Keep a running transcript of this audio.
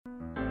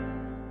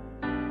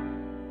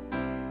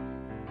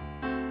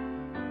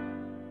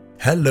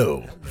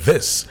Hello,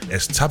 this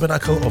is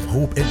Tabernacle of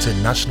Hope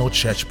International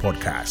Church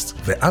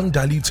Podcast, the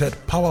undiluted,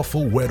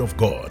 powerful Word of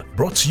God,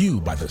 brought to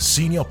you by the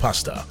Senior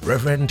Pastor,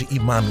 Reverend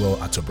Emmanuel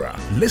Atobra.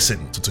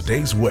 Listen to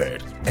today's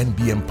word and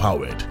be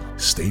empowered.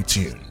 Stay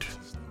tuned.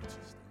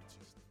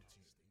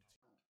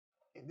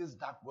 In this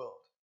dark world,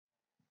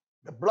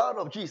 the blood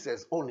of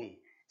Jesus only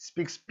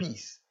speaks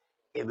peace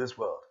in this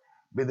world.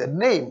 May the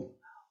name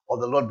of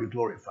the Lord be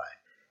glorified,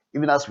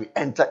 even as we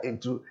enter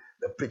into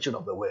the preaching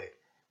of the word.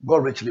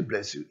 God richly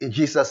bless you. In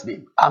Jesus'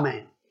 name, amen.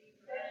 Amen.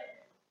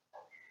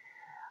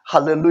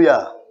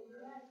 Hallelujah.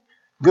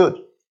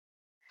 Good.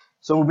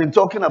 So we've been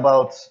talking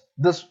about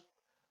this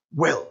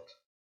world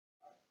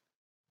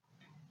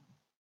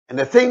and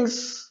the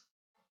things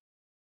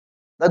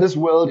that this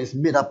world is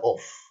made up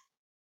of.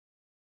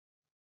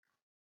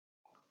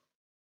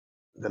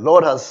 The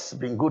Lord has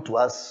been good to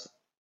us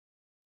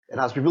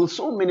and has revealed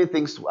so many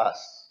things to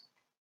us.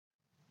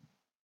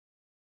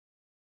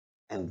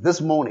 And this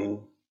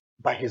morning,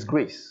 by His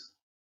grace,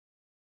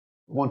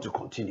 we want to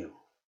continue.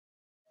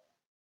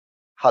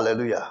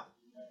 Hallelujah.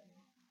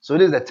 So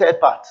this is the third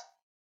part.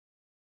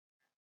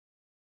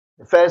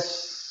 The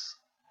first,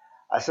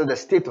 I said the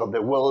state of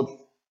the world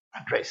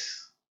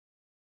address.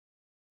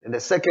 And the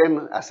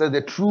second, I said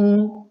the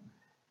true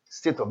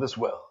state of this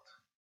world.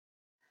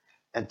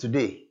 And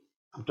today,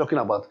 I'm talking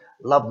about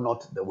love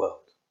not the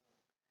world.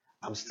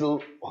 I'm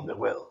still on the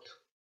world.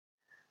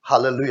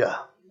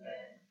 Hallelujah.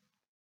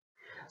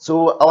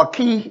 So our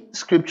key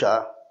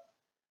scripture,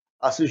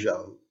 as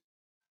usual,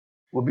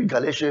 will be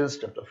Galatians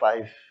chapter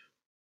 5,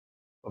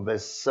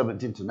 verse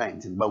 17 to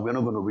 19. But we're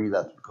not going to read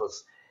that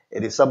because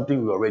it is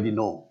something we already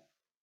know.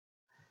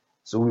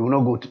 So we will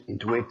not go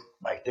into it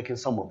by taking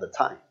some of the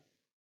time.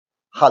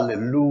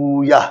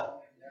 Hallelujah.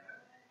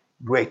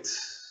 Great.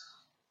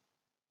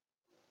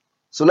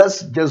 So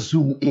let's just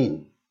zoom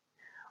in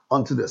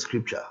onto the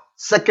scripture.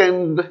 First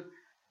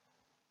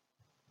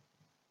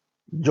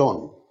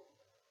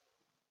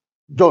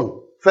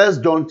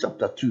John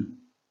chapter 2,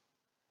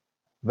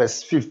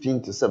 verse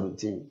 15 to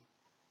 17.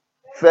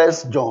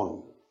 First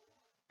John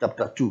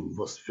chapter 2,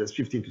 verse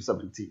 15 to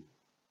 17.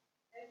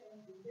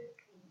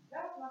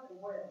 Love not the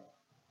world,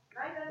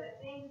 neither the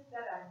things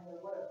that are in the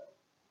world.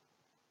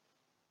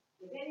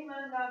 If any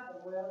man love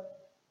the world,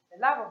 the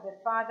love of the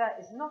Father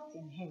is not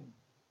in him.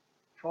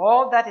 For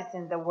all that is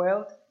in the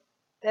world,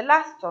 the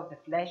lust of the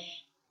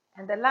flesh,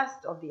 and the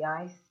lust of the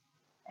eyes,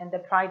 and the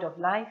pride of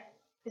life,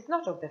 is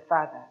not of the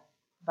Father,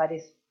 but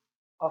is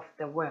of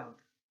the world.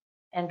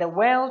 And the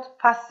world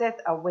passeth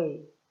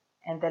away,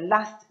 and the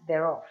lust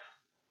thereof.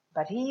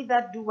 But he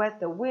that doeth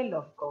the will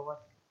of God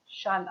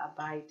shall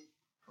abide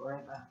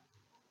forever.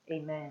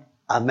 Amen.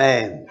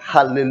 Amen.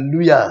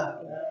 Hallelujah.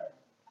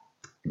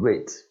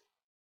 Great.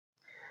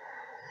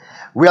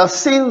 We have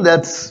seen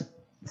that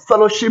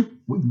fellowship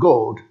with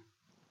God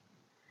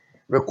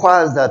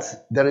requires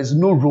that there is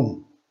no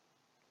room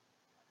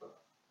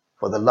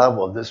for the love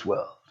of this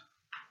world.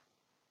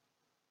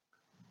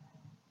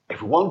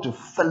 If we want to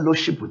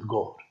fellowship with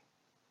God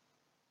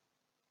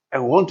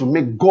and we want to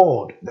make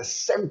God the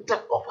center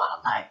of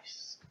our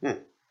lives,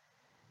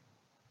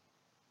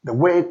 the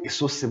word is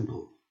so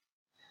simple.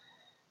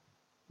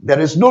 There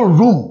is no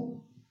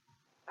room.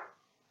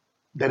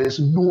 There is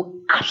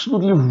no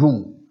absolutely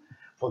room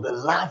for the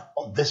love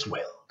of this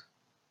world.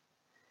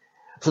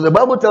 So the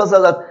Bible tells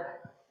us that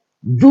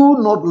do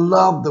not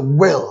love the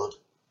world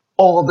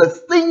or the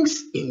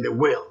things in the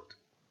world.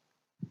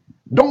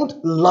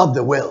 Don't love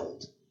the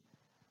world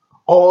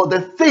or the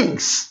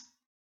things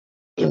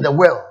in the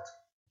world.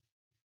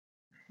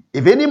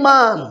 If any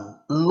man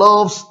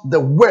loves the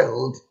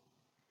world,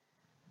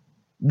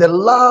 the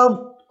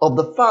love of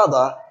the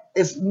Father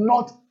is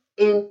not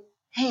in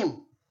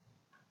him.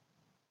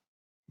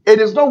 It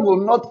is not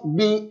will not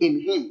be in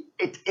him.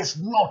 It is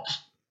not.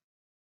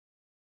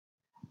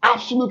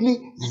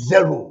 Absolutely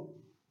zero.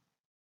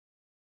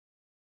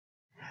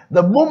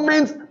 The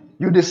moment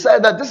you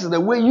decide that this is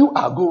the way you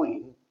are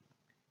going,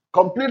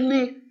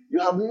 completely, you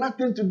have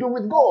nothing to do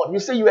with God. You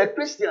say you are a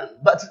Christian,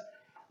 but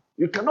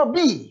you cannot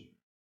be.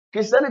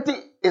 Christianity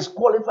is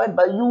qualified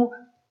by you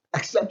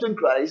accepting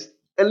Christ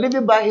and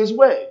living by His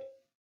word.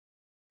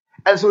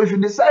 And so if you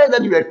decide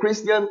that you are a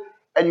Christian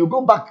and you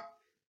go back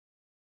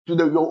to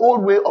your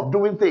old way of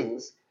doing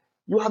things,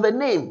 you have a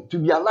name to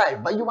be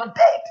alive, but you are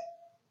dead.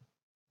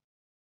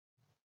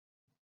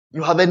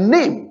 You have a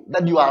name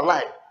that you are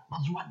alive,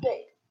 but you are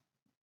dead.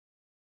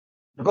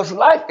 Because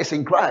life is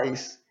in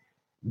Christ,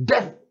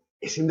 death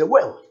is in the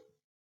world.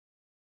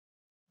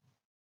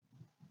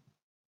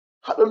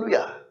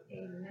 Hallelujah.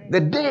 Amen.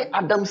 The day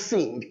Adam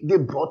sinned, they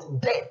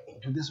brought death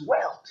into this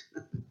world.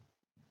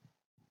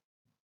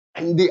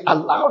 And they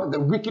allowed the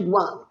wicked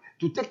one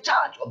to take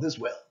charge of this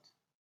world.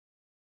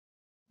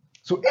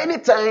 So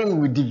anytime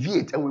we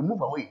deviate and we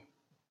move away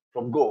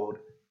from God,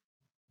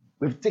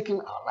 we've taken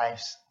our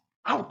lives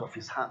out of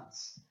His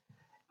hands.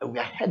 And we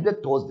are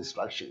headed towards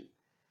destruction.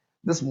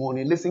 This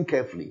morning, listen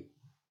carefully.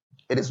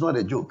 It is not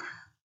a joke.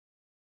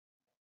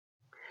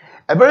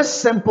 A very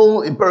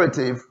simple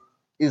imperative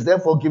is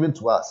therefore given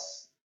to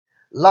us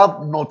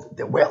Love not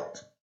the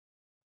world.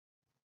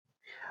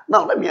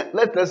 Now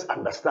let us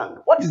understand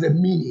what is the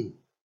meaning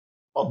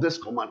of this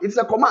command. It's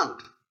a command.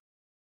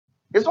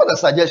 It's not a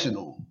suggestion.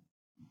 No.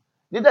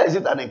 Neither is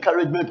it an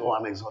encouragement or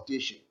an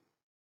exhortation.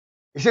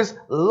 It says,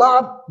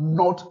 love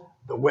not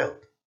the world.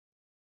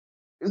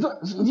 It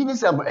didn't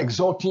say I'm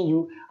exhorting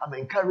you, I'm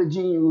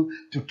encouraging you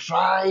to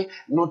try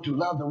not to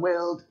love the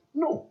world.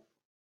 No.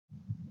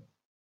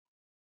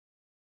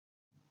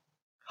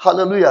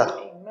 Hallelujah.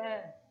 Amen.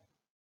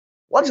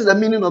 What is the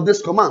meaning of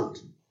this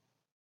command?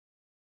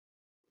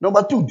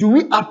 Number 2, do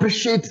we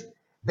appreciate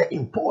the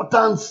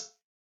importance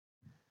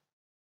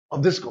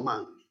of this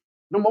command?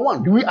 Number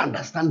 1, do we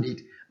understand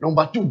it?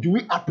 Number 2, do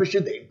we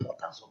appreciate the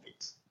importance of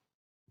it?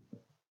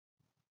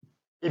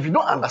 If you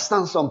don't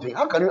understand something,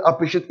 how can you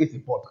appreciate its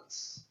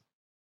importance?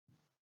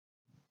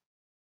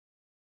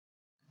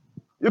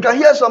 You can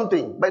hear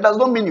something, but it does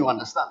not mean you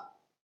understand.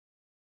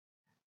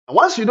 And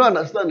once you don't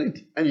understand it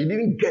and you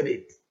didn't get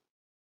it,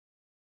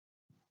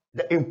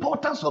 the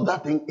importance of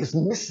that thing is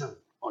missing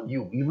on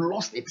you. You've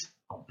lost it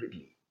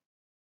completely.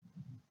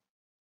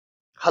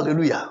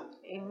 Hallelujah.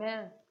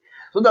 Amen.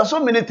 So there are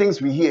so many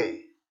things we hear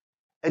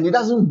and it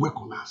doesn't work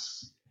on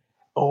us,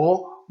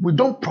 or we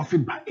don't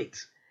profit by it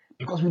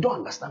because we don't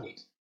understand it.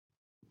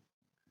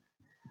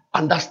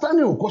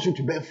 Understanding will cause you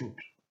to bear fruit.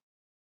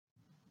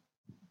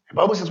 The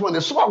Bible says when the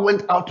sower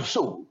went out to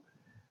sow,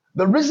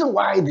 the reason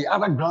why the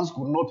other grounds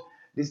could not,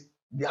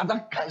 the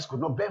other guys could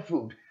not bear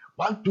fruit,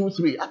 1, 2,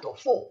 3 out of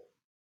 4,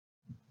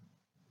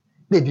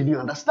 they didn't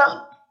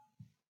understand.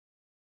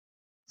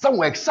 Some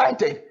were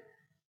excited,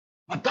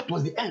 but that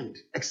was the end.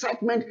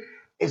 Excitement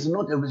is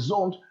not a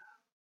result,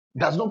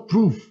 does not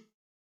prove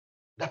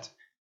that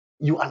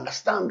you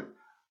understand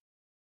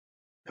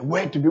the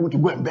word to be able to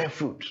go and bear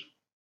fruit.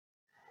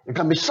 You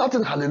can be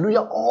shouting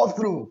hallelujah all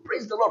through.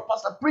 Praise the Lord,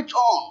 Pastor, preach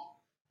on.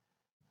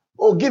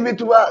 Oh, give it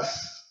to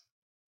us.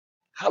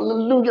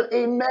 Hallelujah,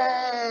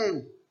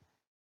 amen.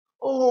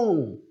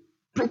 Oh,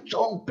 preach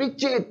on,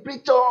 preach it,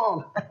 preach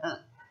on.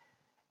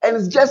 And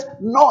it's just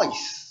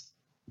noise.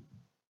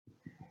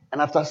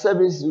 And after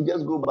service, you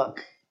just go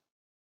back.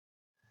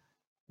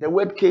 The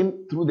word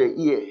came through the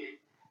ear,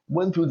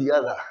 went through the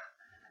other,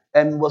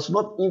 and was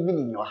not even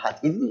in your heart.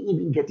 It didn't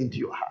even get into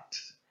your heart.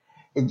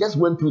 It just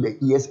went through the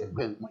ears and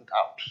went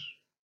out.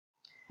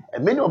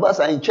 And many of us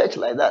are in church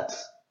like that.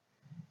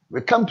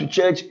 We come to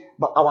church,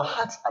 but our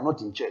hearts are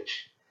not in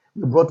church.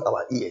 We brought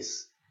our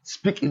ears,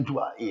 speak into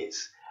our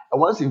ears. And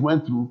once it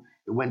went through,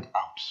 it went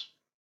out.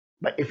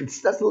 But if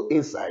it's settled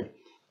inside,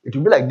 it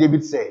will be like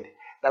David said,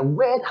 that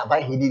word have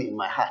I hidden in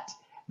my heart,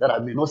 that I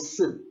may not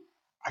sin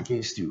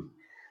against you.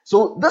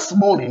 So this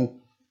morning,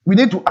 we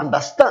need to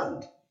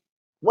understand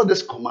what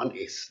this command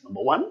is,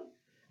 number 1.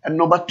 And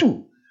number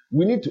 2,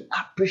 we need to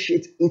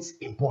appreciate its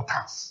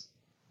importance.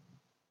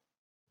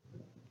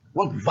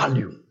 What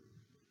value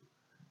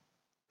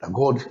that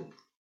God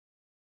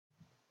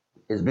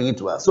is bringing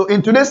to us. So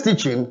in today's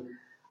teaching,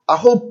 I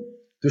hope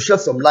to shed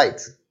some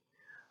light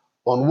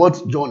on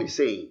what John is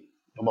saying.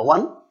 Number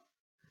 1.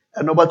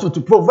 And number 2,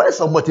 to provide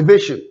some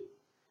motivation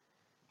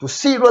to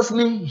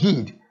seriously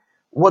heed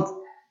what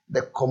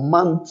the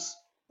commands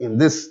in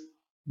this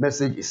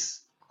message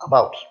is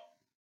about.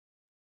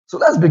 So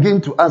let's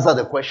begin to answer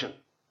the question.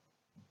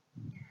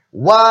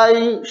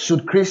 Why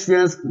should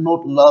Christians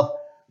not love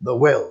the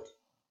world?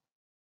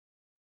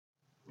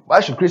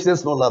 Why should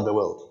Christians not love the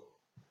world?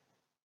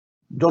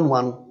 John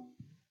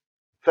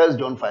 1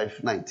 John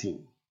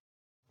 5:19.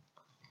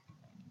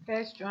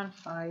 1 John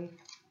 5,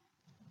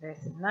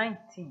 verse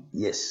 19.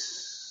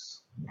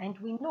 Yes. And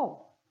we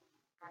know.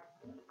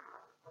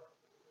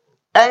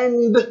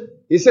 And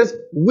he says,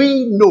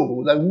 we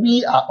know that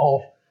we are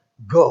of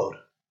God.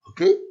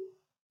 Okay?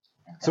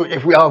 So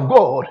if we are of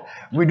God,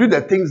 we do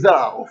the things that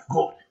are of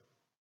God.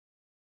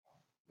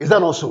 Is that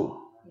not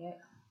so? Yes.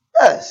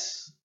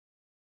 Yes.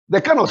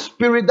 The kind of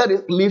spirit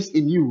that lives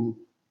in you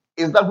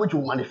is that which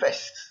will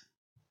manifest.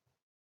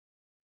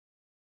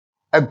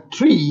 A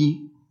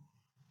tree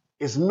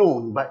is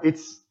known by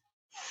its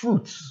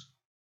fruits.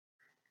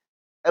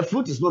 A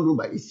fruit is not known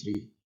by its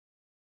tree.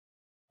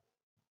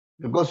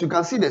 Because you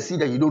can see the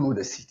seed and you don't know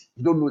the seed.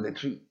 You don't know the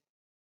tree.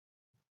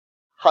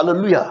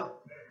 Hallelujah.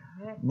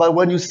 Yes. But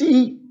when you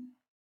see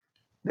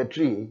the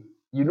tree,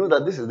 you know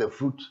that this is the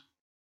fruit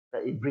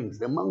that it brings.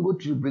 The mango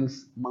tree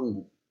brings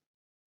mango.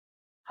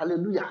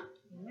 Hallelujah.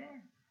 Yes.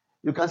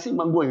 You can see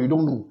mango and you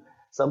don't know.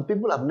 Some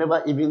people have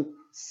never even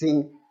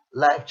seen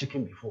live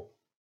chicken before.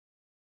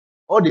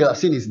 All they have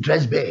seen is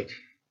dressed bird.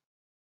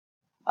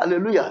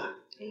 Hallelujah.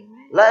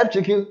 Amen. Live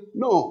chicken,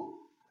 no.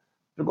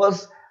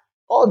 Because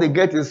all they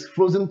get is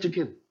frozen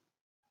chicken.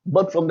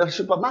 But from the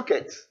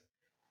supermarket.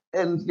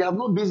 And they have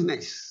no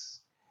business.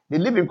 They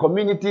live in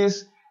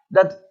communities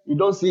that you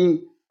don't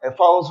see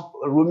fowls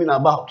roaming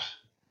about.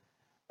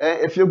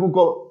 If you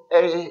go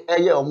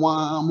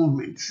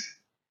movement,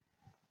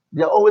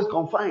 they are always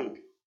confined.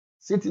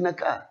 Sit in a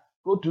car,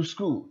 go to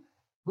school,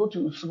 go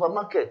to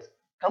supermarket,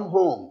 come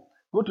home,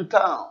 go to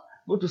town,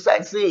 go to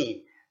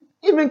sightseeing,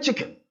 even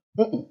chicken.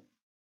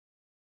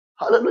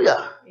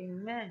 Hallelujah.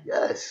 Amen.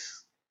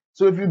 Yes.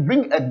 So if you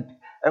bring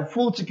a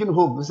full chicken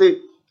home, you say,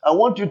 I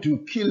want you to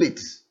kill it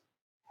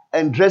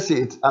and dress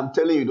it, I'm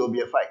telling you, there'll be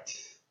a fight.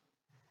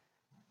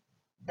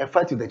 A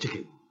fight with the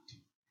chicken.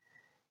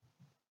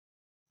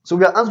 So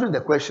we are answering the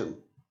question.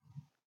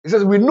 It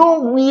says, we know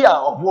we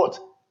are of what?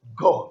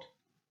 God.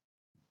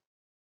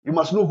 You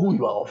must know who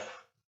you are of.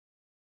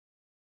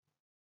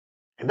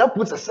 And that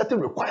puts a certain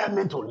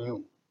requirement on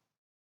you.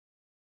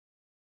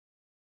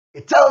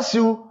 It tells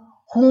you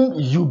whom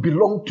you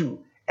belong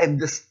to and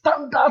the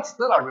standards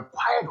that are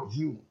required of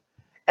you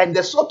and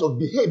the sort of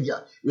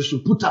behavior you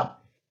should put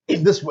up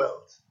in this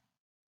world.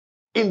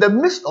 In the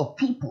midst of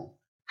people,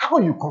 how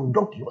you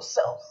conduct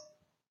yourself.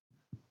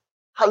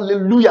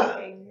 Hallelujah.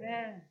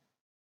 Amen.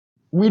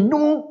 We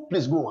know,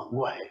 please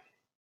go ahead.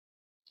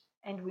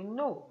 And we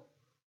know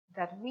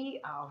that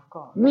we are of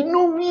God. We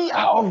know we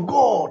are of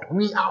God.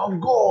 We are of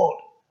God.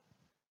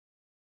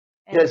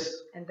 Yes.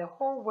 And the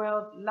whole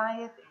world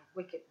lieth in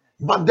wickedness.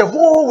 But the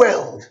whole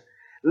world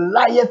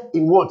lieth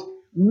in what?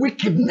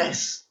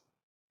 Wickedness.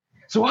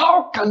 So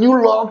how can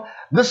you love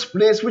this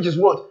place which is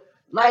what?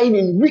 Lying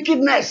in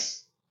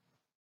wickedness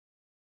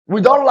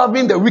without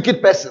loving the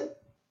wicked person?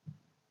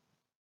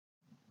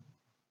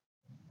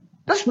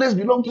 This place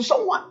belongs to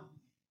someone.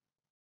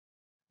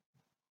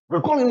 We're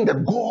calling him the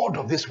God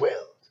of this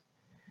world.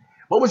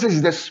 Bible says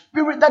it's the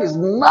spirit that is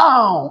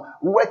now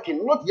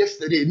working, not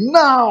yesterday,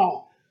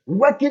 now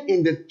working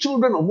in the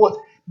children of what?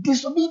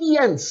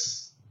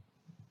 Disobedience.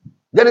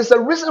 There is a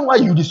reason why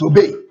you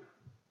disobey.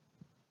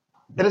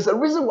 There is a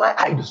reason why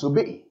I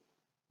disobey.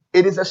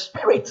 It is a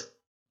spirit.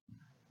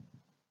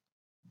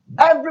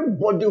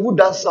 Everybody who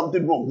does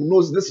something wrong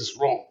knows this is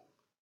wrong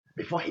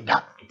before he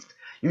does it.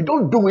 You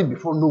don't do it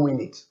before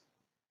knowing it.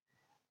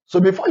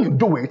 So before you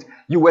do it,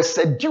 you were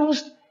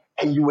seduced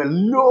and you were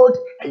lured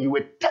and you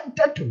were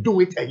tempted to do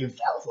it and you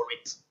fell for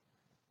it.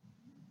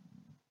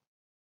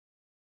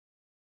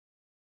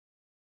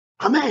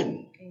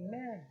 Amen.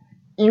 Amen.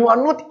 You are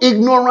not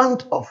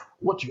ignorant of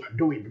what you are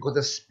doing because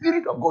the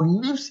Spirit of God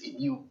lives in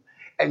you.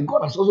 And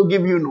God has also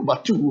given you, number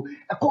two,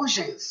 a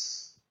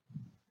conscience.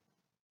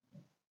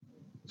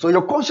 So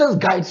your conscience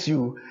guides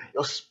you.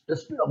 The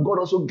Spirit of God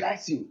also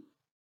guides you.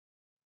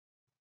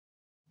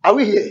 Are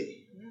we here?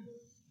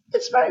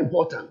 It's very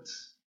important.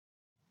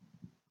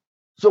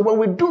 So when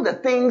we do the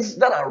things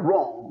that are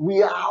wrong,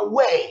 we are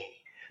aware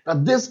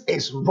that this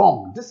is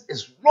wrong. This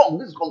is wrong.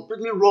 This is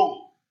completely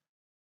wrong.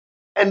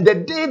 And the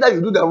day that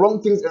you do the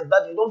wrong things and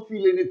that you don't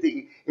feel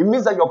anything, it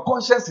means that your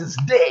conscience is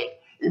dead.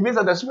 It means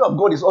that the Spirit of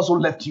God has also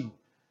left you.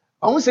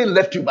 I won't say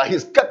left you, but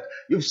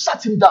you've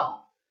sat him down.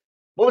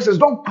 Bible says,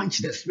 don't quench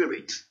the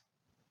Spirit.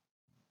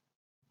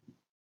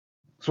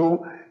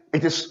 So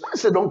it is, I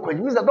say don't quench,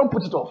 it means that don't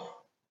put it off.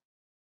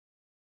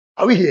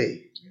 Are we here?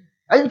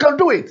 And you can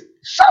do it.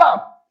 Shut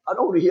up. I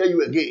don't want to hear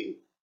you again.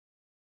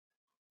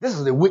 This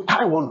is the way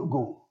I want to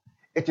go.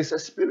 It is a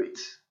spirit.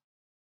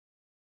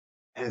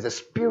 And it's a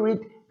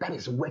spirit that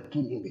is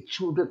working in the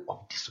children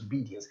of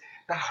disobedience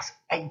that has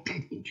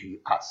entered into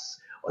us,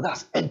 or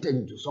that's entered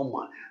into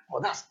someone,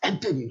 or that's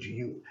entered into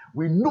you.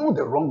 We know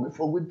the wrong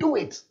before we do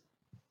it.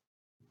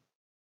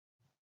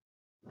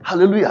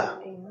 Hallelujah.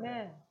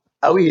 Amen.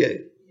 Are we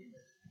here?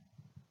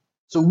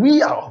 So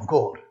we are of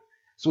God.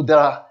 So there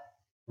are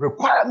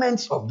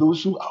requirements of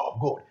those who are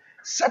of God.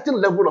 Certain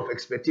level of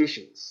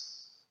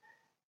expectations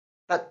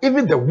that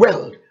even the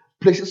world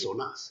places on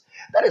us.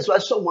 That is why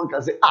someone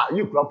can say,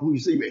 you crap, you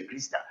say you're a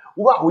Christian.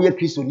 Why are we a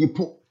Christian? You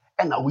put,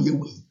 and are we a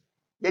we?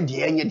 It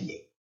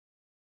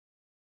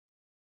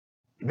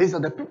means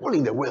that the people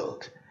in the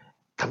world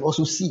can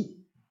also see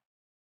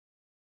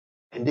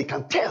and they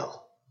can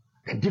tell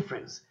the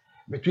difference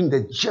between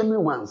the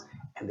genuine ones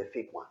and the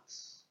fake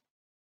ones.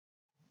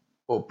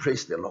 Oh,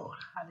 praise the Lord.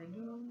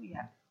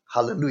 Hallelujah.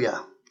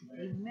 Hallelujah.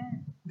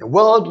 Amen. The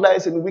world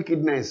lies in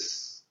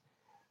wickedness.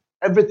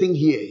 Everything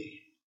here,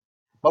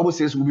 Bible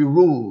says, will be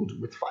ruled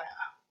with fire.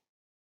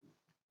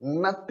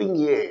 Nothing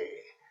here.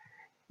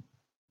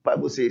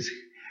 Bible says,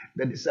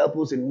 the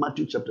disciples in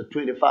Matthew chapter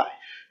 25,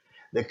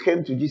 they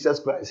came to Jesus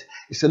Christ.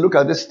 He said, look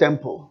at this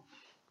temple.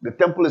 The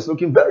temple is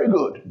looking very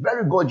good,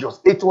 very gorgeous.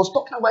 It was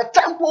talking about a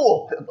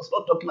temple. It was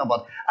not talking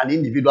about an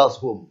individual's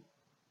home.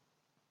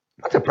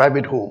 Not a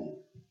private home.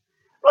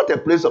 Not a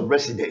place of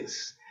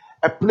residence.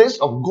 A place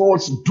of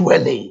God's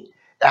dwelling.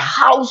 A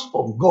house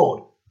of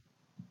God.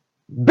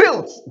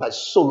 Built by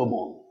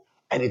Solomon.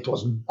 And it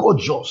was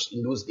gorgeous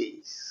in those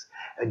days.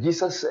 And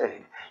Jesus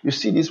said, you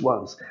see these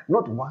ones,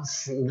 not one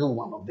single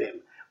one of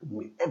them,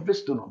 with every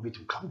stone of it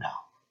will come down.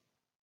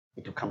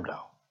 It will come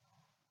down.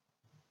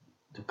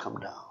 It will come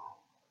down.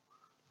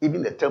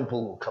 Even the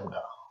temple will come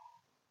down.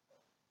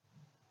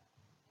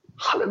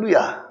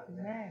 Hallelujah.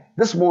 Amen.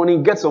 This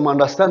morning, get some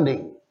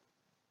understanding.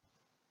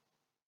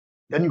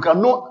 Then you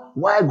can know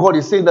why God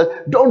is saying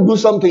that don't do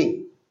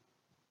something.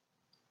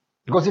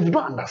 Because if you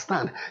don't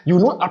understand, you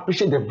will not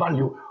appreciate the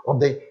value of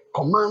the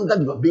command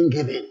that you are being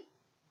given.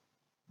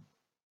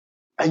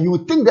 And you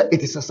will think that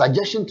it is a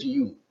suggestion to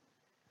you.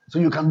 So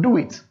you can do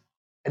it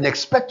and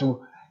expect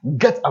to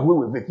get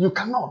away with it. You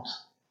cannot.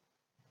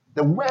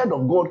 the word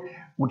of God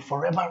would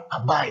forever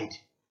abide.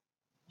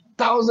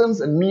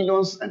 Thousands and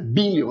millions and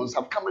billions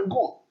have come and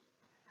gone.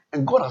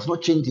 And God has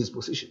not changed his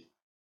position.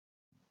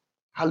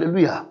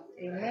 Hallelujah.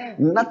 Amen.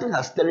 Nothing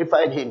has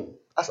terrified him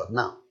as of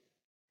now.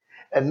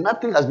 And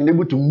nothing has been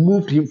able to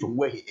move him from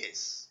where he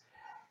is.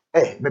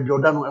 Baby,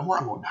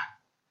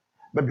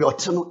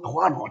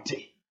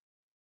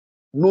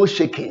 no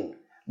shaking,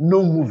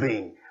 no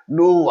moving,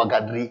 no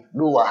wagadri,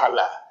 no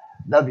wahala.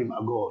 That be my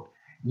God.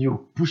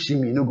 You push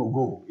me, no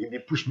go. If you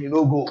push me,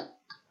 no go.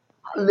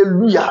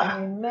 Hallelujah.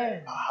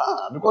 Amen.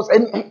 Because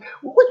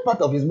which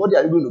part of his body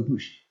are you going to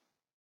push?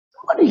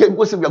 What do you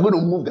go say we are going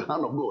to move the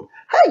hand of God?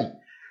 Hey,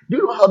 do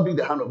you know how big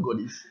the hand of God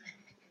is?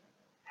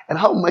 And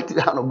how mighty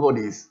the hand of God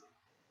is?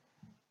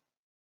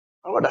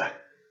 Brother,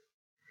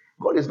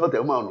 God is not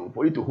a man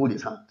for you to hold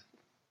his hand.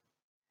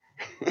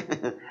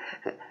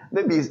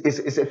 Maybe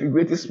it's a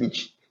figurative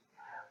speech.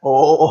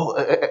 Or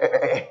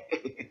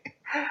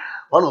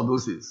one of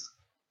those things.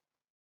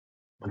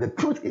 But the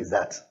truth is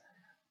that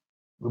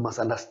we must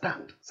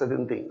understand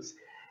certain things.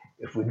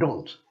 If we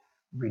don't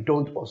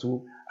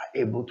also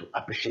are able to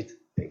appreciate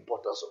the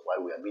importance of why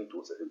we are being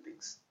told certain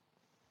things.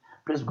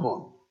 Please go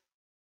on.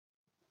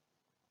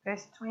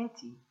 Verse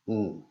 20.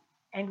 Mm.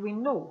 And we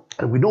know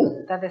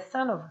that the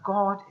Son of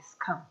God is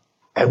come.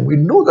 And we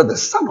know that the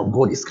Son of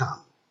God is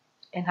come.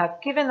 And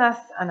hath given us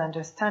an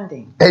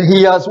understanding. And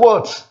he has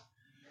what?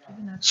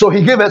 So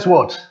he gave us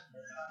what?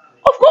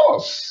 Of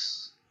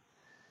course.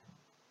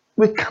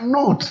 We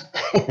cannot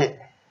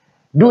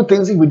do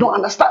things if we don't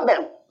understand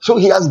them. So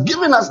he has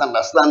given us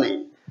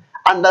understanding.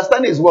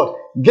 Understanding is what?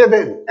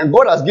 Given. And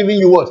God has given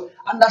you what?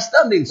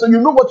 Understanding. So you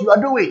know what you are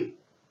doing.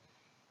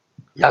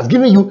 He has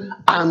given you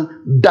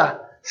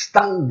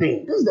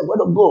understanding. This is the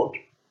word of God.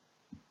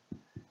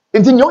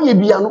 It's in your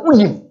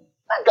unim.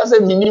 I can say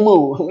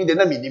minimo. Me the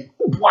minim.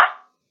 What?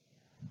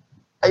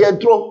 I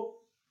throw.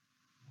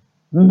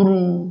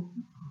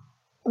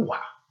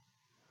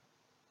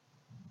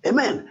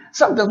 Amen.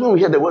 Sometimes when we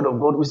hear the word of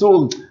God, we say,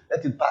 oh,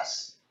 let it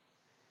pass.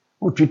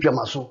 Who treat your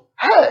maso?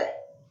 Hey!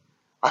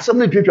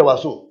 Assembly treat your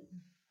maso.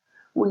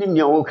 Who need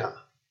your worker?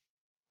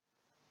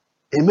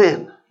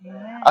 Amen.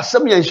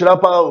 Assembly and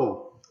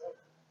Shirapa.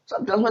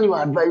 Sometimes when you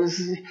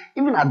advise,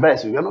 even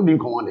advice, you are not being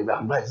commanded. You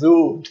advise.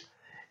 Oh,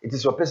 it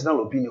is your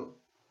personal opinion.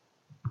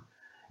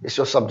 It's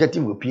your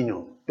subjective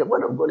opinion. The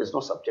word of God is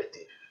not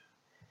subjective.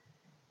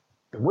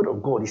 The word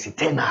of God is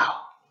eternal.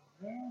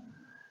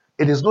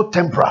 It is not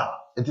temporal.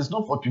 It is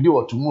not for today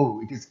or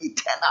tomorrow. It is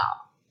eternal.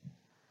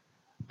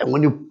 And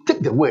when you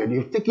take the word,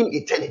 you've taken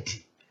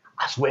eternity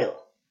as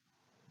well.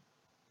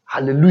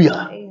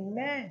 Hallelujah.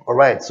 Amen. All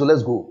right, so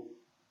let's go.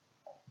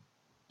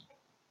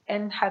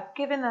 And hath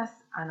given us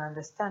an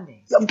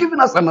understanding. You have given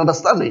us an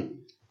understanding.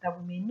 That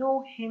we may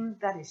know him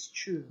that is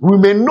true. We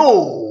may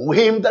know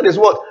him that is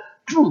what?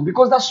 True.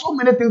 Because there's so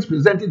many things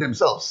presenting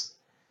themselves.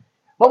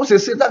 Bible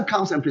says Satan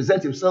comes and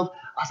presents himself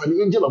as an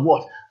angel of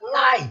what?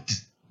 Light.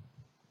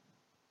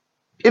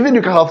 Even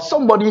you can have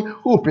somebody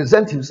who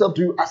presents himself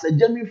to you as a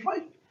genuine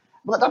friend.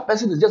 But that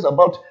person is just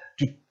about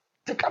to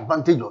take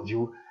advantage of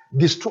you,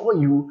 destroy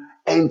you,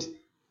 and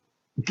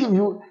give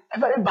you a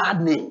very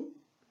bad name.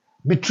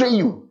 Betray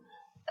you.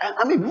 And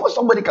I mean, before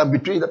somebody can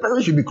betray you, the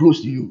person should be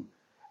close to you.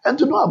 And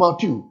to know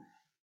about you.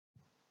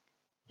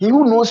 He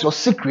who knows your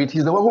secret,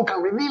 he's the one who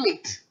can reveal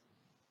it.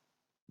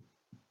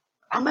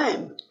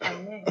 Amen.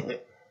 Amen.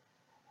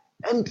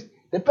 And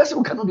the person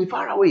who cannot be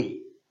far away.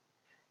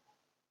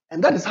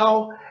 And that is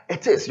how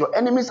it is. Your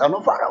enemies are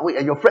not far away,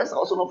 and your friends are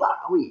also not far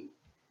away.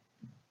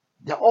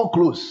 They are all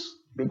close.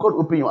 May God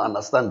open your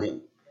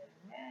understanding.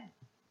 Amen.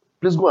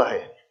 Please go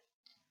ahead.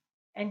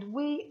 And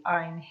we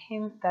are in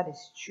him that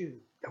is true.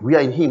 We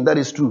are in him that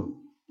is true.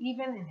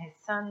 Even in his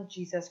Son,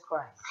 Jesus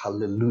Christ.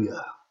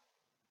 Hallelujah.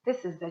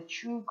 This is the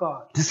true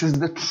God. This is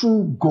the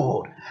true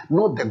God,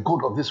 not the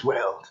God of this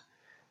world.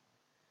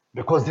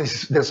 Because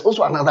there's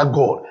also another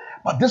God.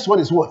 But this one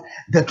is what?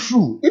 The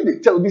true. If they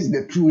tell this is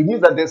the true, it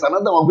means that there's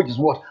another one which is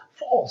what?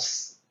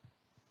 False.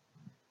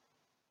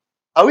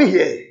 Are we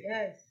here?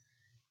 Yes.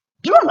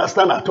 Do you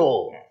understand at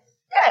all?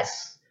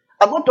 Yes.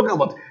 I'm not talking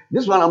about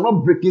this one. I'm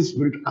not breaking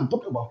spirit. I'm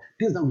talking about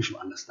things that we should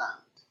understand.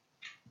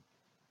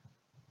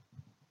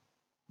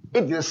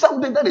 If there's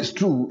something that is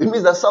true, it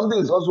means that something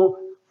is also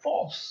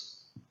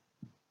false.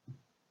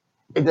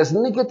 If there's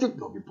negative,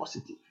 there'll be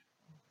positive.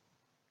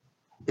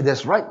 If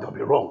there's right, there'll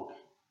be wrong.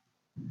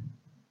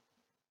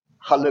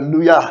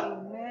 Hallelujah.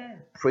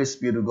 Amen. Praise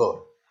be to God.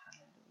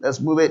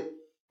 Let's move it.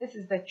 This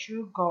is the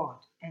true God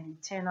and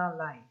eternal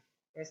life.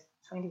 Verse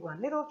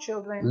 21. Little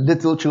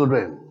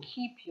children,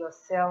 keep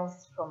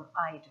yourselves from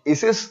idols. It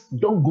says,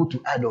 don't go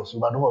to idols.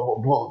 But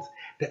don't.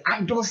 The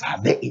idols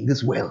are there in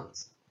this world.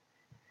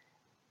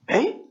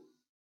 Eh?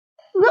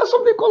 We have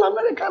something called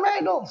American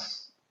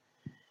Idols.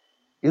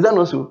 Is that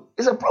not so?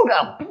 It's a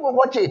program. People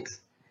watch it.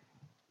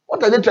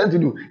 What are they trying to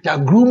do? They are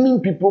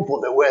grooming people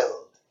for the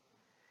world.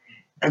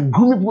 And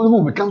grooming people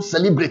who become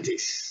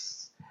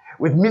celebrities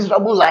with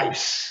miserable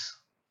lives.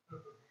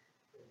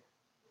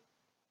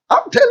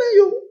 I'm telling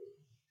you.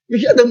 You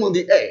hear them on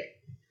the air.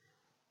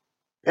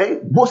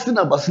 Boasting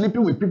about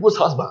sleeping with people's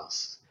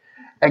husbands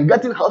and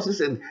getting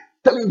houses and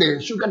telling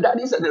the sugar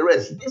daddies and the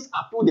rest. These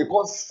are people they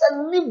call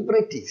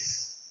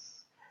celebrities.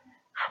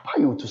 How about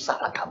you to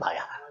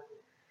Sarakabaya?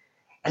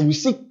 And you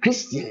see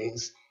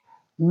Christians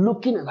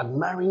looking and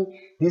admiring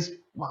these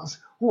ones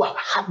who are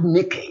half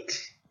naked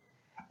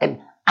and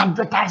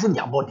advertising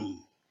their body.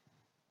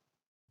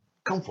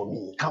 Come for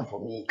me, come for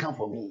me, come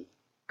for me.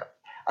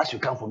 As you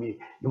come for me,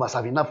 you must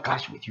have enough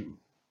cash with you.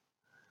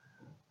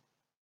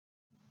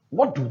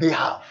 What do they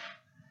have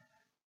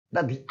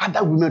that the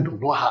other women do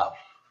not have?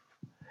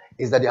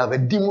 Is that they have a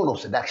demon of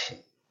seduction.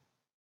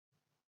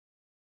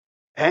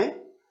 And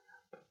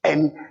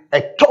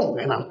a tongue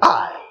and an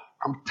eye.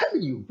 I'm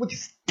telling you, which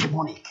is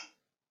demonic.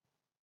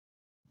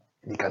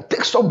 They can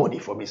take somebody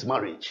from his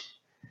marriage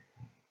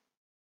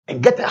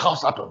and get a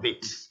house out of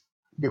it.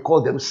 They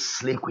call them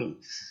slay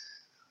queens.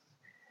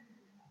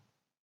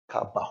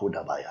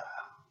 Kabahudabaya.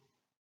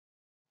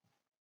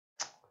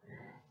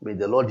 May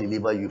the Lord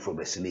deliver you from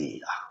a slayer.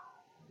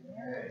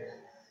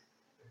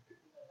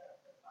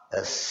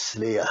 A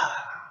slayer.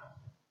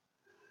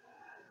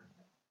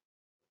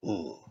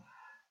 You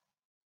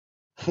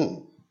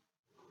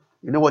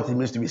know what it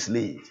means to be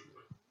slayed?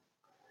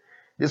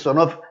 This one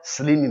of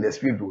slaying in the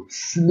spirit.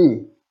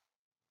 Slay.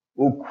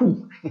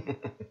 Oku.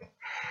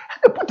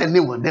 They put a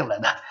name on them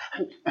like that.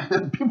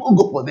 People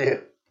go for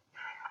them.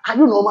 Are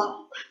you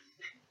normal?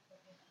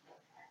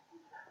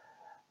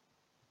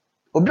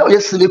 Obi oye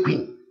slay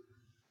queen.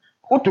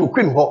 Who to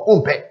queen ho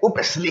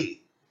umpe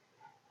slay.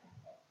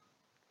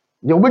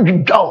 You will be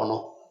down.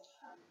 No?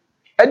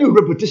 Any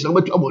reputation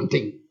about you one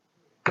thing.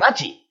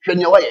 Krachi, when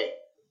you way.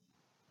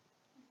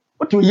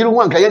 What do you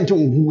want? I to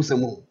who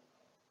some more.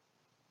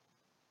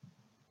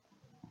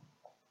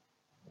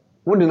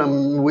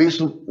 Wouldn't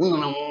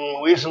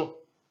whistle.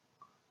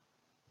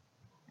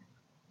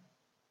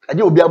 I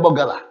do be a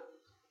bogala.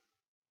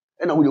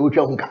 And I will be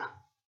a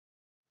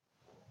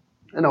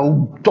and I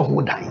will talk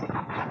more dying.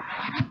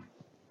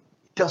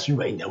 It tells you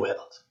you are in the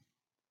world.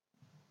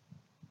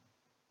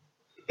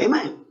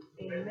 Amen.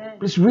 Amen.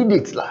 Please read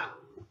it.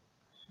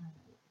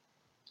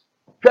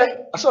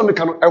 Okay? I saw me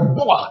a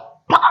boy.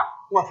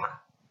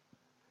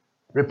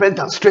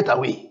 Repentance straight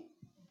away.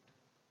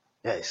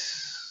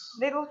 Yes.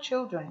 Little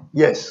children.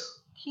 Yes.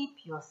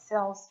 Keep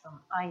yourselves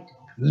from idols.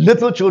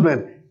 Little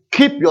children,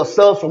 keep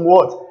yourselves from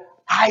what?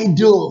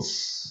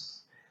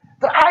 Idols.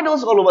 There are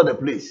idols all over the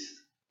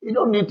place. You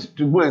don't need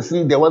to go and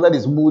see the one that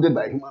is molded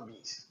by human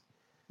beings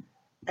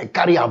and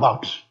carry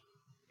about.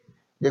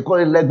 They call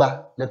it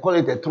legba, they call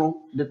it a throne,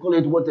 they call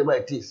it whatever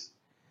it is.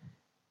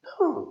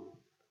 No.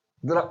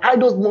 There are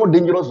idols more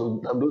dangerous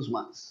than those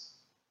ones.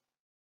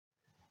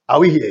 Are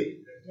we here?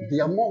 They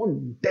are more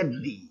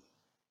deadly.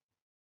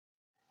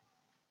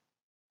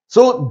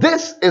 So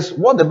this is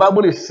what the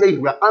Bible is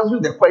saying. We are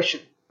answering the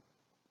question.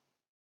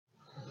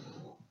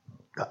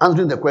 We are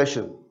answering the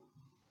question.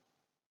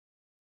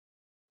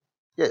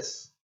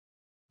 Yes.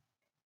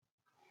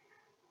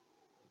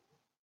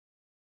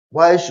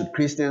 Why should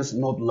Christians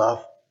not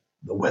love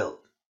the world?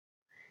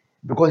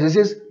 Because it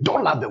says,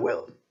 don't love the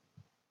world.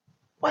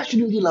 Why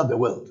shouldn't you love the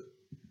world?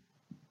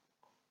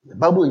 The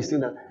Bible is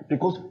saying that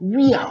because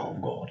we are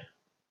of God.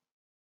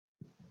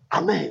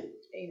 Amen.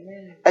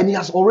 Amen. And he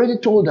has already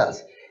told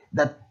us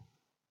that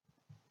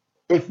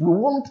if we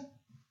want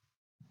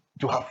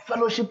to have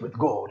fellowship with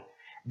God,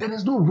 there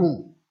is no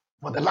room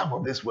for the love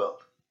of this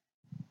world.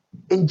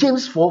 In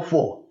James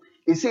 4:4,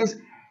 it says,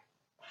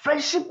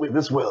 friendship with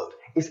this world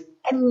is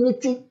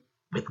enmity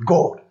with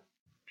God.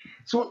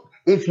 So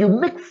if you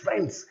make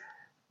friends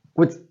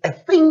with a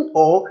thing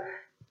or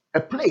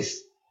a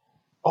place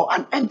or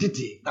an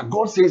entity that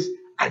God says,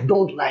 I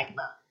don't like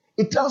now,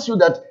 it tells you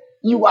that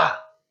you are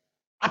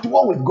at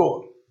war with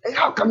God. And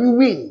how can you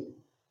win?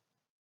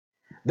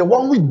 The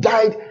one who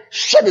died,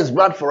 shed his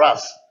blood for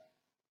us,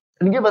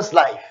 and gave us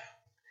life,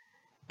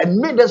 and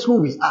made us who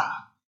we are.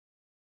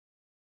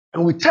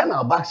 And we turn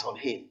our backs on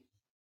him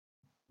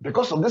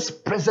because of this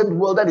present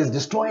world that is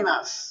destroying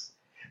us.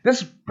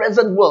 This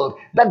present world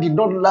that did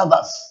not love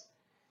us,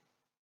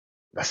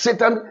 that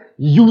Satan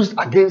used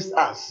against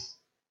us,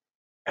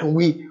 and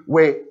we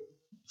were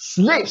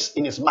slaves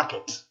in his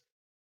market.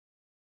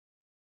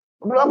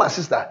 Brother, my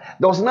sister,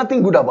 there was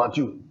nothing good about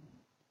you.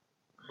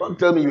 Don't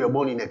tell me you were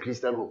born in a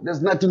Christian home.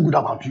 There's nothing good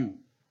about you.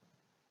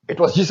 It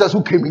was Jesus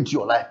who came into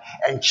your life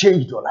and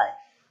changed your life.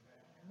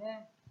 Amen.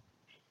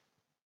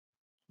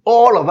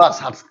 All of us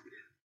had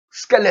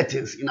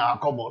skeletons in our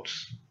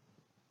cupboards.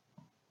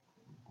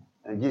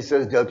 And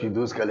Jesus dealt with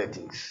those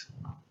skeletons.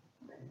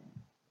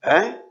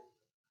 And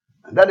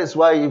that is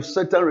why if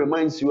Satan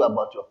reminds you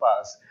about your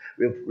past,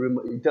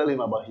 you tell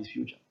him about his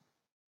future.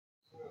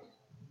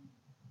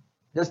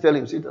 Just tell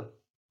him, Satan,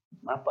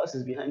 my past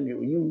is behind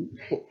you. You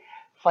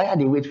fire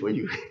they wait for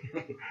you.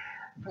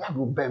 Fire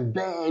will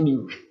burn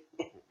you.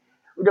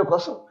 You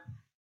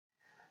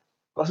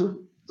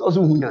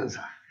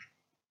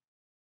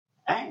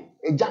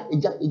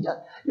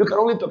can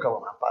only talk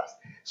about my past.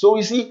 So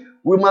you see,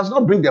 we must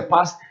not bring the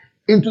past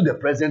into the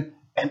present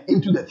and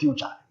into the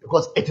future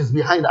because it is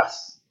behind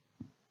us.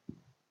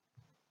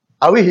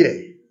 Are we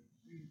here?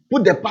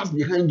 Put the past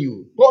behind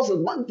you. Paul says,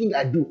 one thing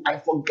I do, I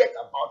forget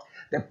about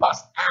the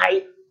past.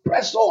 I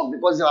press on,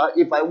 because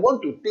if I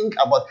want to think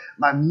about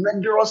my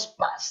murderous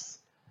past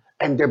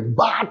and the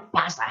bad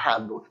past I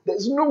have,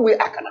 there's no way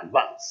I can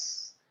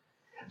advance.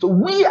 So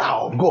we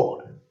are of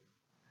God.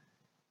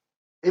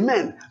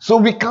 Amen. So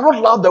we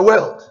cannot love the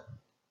world,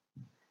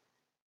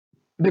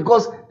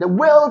 because the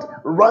world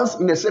runs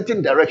in a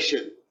certain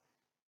direction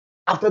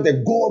after the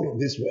God of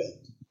this world.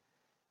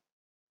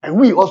 And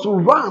we also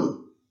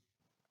run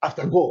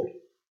after God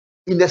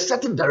in a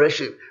certain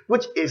direction,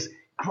 which is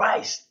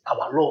Christ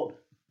our Lord.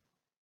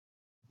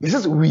 He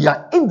says we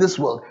are in this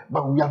world,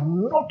 but we are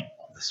not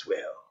of this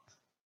world.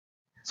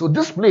 So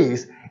this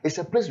place is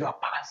a place you are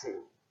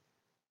passing.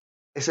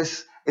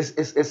 It's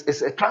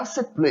a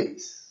transit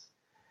place.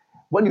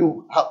 When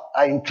you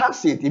are in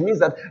transit, it means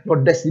that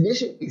your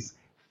destination is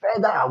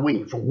further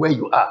away from where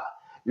you are.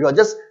 You are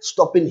just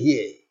stopping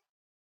here.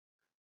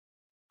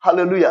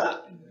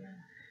 Hallelujah.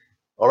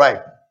 All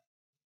right.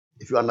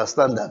 If you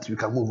understand that, you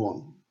can move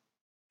on.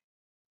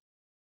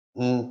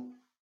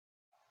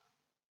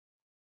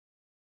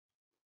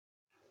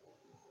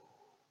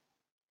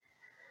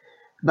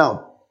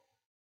 Now,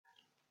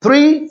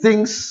 3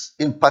 things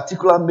in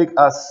particular make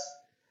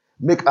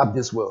up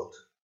this world.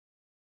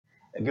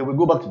 Again, we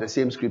go back to the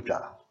same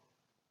scripture.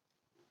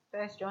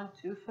 1 John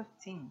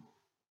 2:15.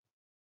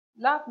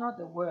 Love not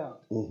the world,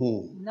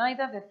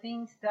 neither the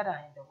things that are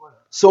in the world.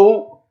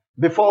 So,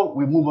 before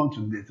we move on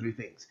to the 3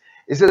 things,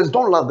 it says,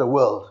 don't love the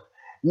world,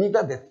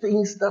 neither the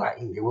things that are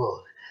in the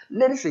world.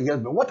 Ladies and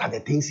gentlemen, what are the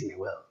things in the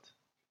world?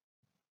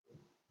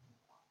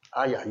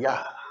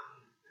 Yeah.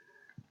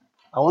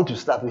 I want to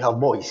start. We have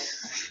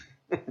boys.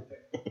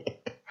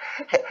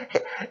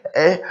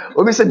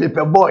 We say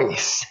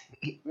boys.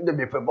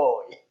 The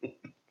boy.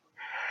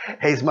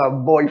 He's my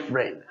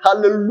boyfriend.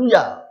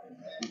 Hallelujah.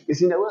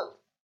 It's in the world.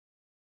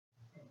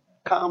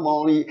 Come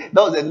on.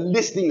 That was the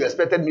least thing you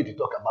expected me to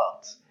talk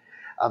about.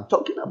 I'm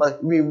talking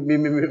about me girl.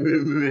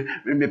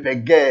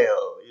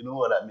 You know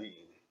what I mean?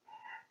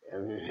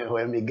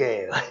 When me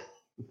girl.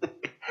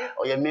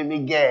 Or you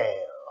me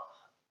girl.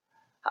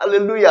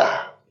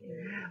 Hallelujah.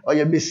 Or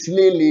you be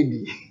slave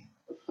lady.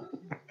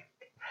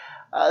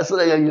 So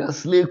that you're a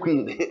slave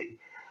queen.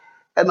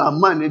 And a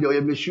man lady, or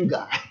you be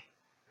sugar.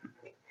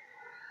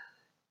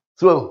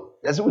 So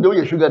that's what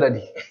you sugar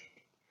daddy.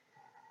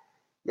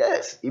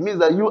 Yes, it means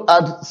that you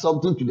add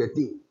something to the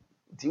thing.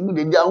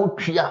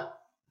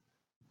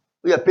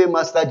 You are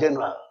paymaster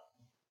general.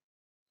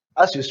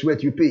 As you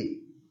sweat, you pay.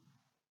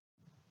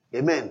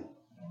 Amen.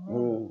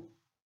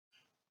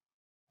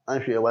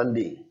 I'm sure one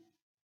day.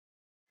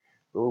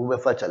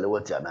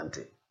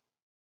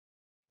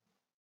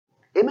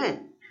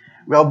 Amen.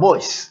 We have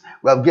boys,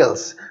 we have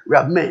girls, we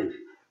have men.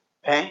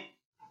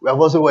 We have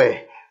also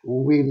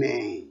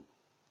women.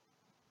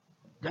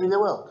 They're in the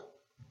world.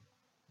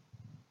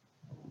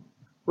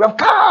 We have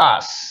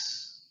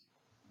cars.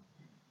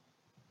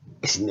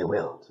 It's in the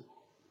world.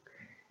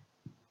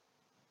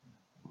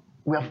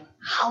 We have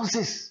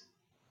houses.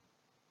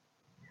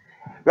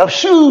 We have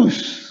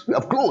shoes. We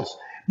have clothes.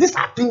 These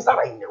are things that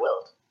are in the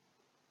world.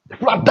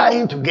 People are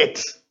dying to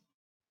get.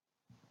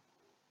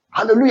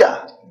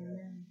 Hallelujah.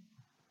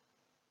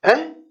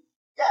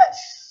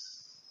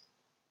 Yes.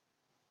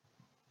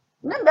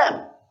 Name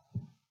them.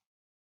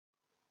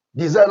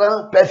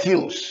 Designer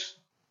perfumes.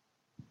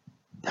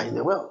 They're in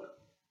the world.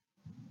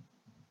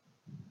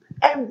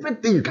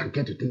 Everything you can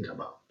get to think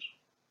about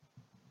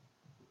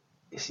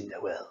is in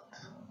the world.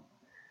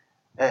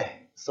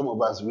 Some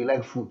of us, we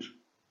like food.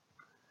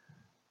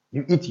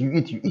 You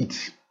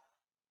eat.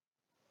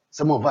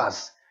 Some of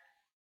us,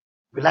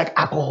 we like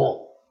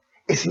alcohol.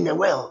 It's in the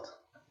world.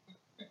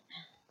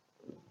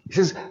 It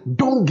says,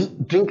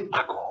 don't drink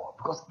alcohol,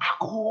 because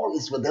alcohol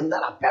is for them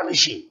that are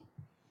perishing.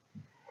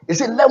 It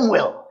says,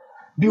 Lemuel,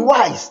 be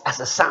wise as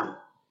a son.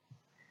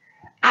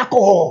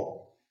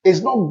 Alcohol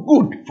is not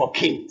good for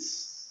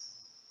kings.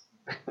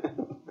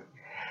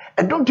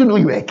 And don't you know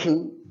you're a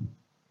king?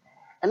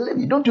 And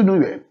lady, don't you know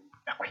you're a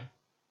queen?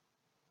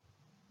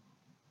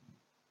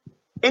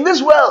 In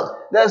this world,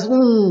 there's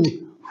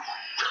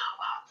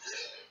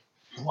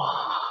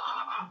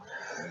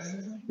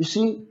You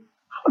see,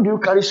 how do you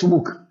carry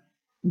smoke?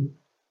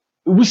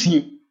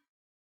 Wusie.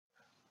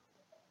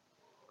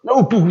 Now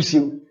you put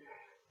wusie.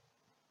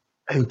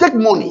 And you take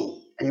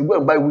money and you go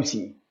and buy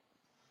wusie.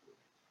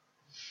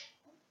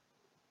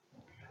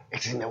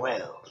 It's in the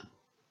world.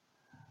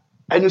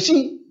 And you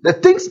see, the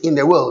things in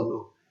the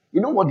world,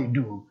 you know what they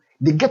do?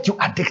 They get you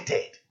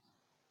addicted.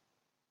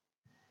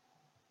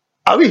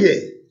 Are we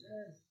here?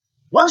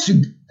 Once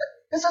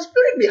there's a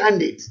spirit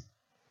behind it.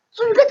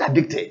 So you get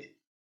addicted.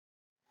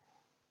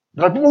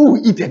 There are people who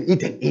eat and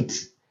eat and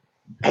eat,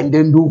 and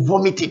then they'll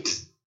vomit it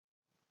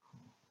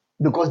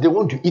because they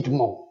want to eat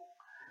more.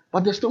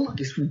 But the stomach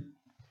is full.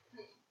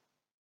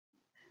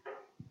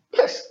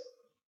 Yes.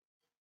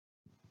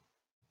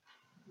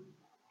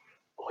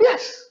 Oh,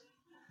 yes.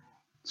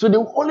 So the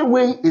only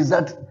way is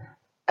that,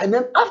 and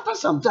then after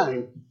some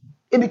time,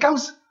 it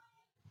becomes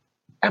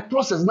a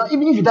process. Now,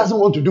 even if he doesn't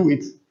want to do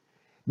it,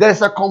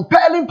 There's a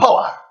compelling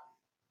power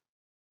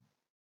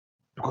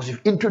because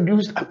you've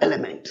introduced an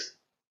element.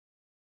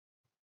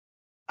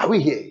 Are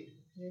we here?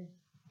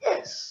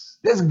 Yes.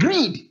 There's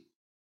greed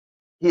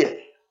here.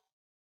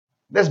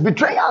 There's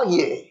betrayal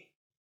here.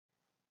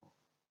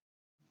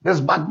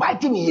 There's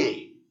backbiting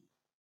here.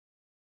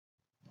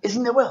 It's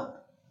in the world.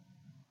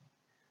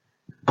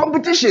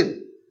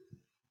 Competition.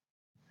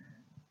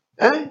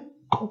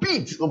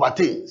 Compete over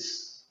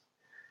things.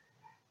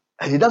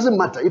 And it doesn't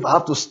matter if I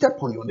have to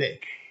step on your neck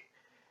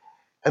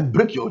and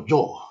break your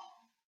jaw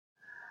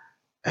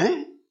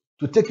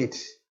to take it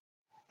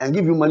and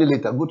give you money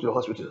later, go to the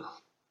hospital.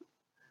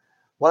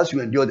 Whilst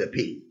you endure the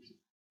pain,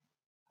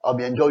 I'll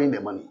be enjoying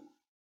the money.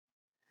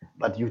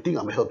 But you think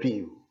I'm helping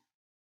you.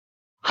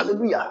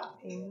 Hallelujah.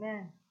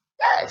 Amen.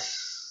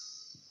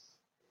 Yes.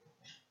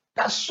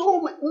 There's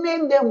so many.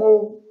 Name them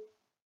all.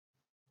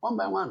 One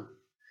by one.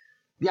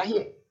 They are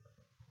here.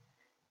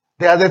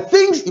 They are the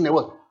things in the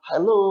world.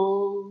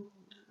 Hello.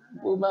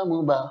 Muba,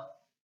 muba.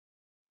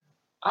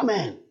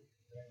 Amen.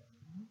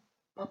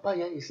 Papa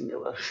yeah, is in the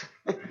world.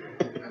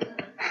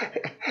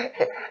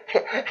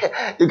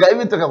 You can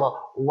even talk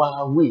about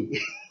Huawei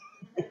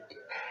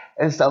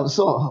and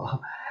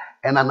Samsung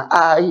and an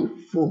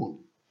iPhone.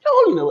 They're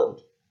all in the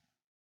world.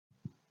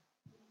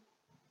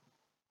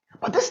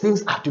 But these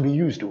things are to be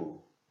used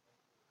though.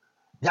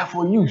 They are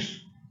for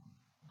use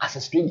as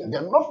a stranger. They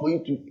are not for you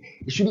to,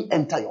 it shouldn't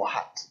enter your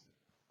heart.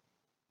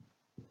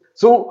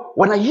 So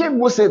when I hear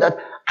people say that,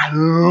 I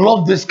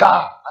love this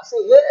car, I say,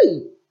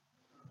 hey,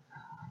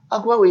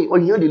 Akwawe,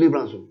 on your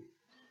deliverance.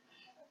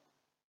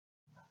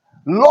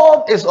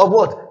 Love is of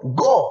what?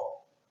 God.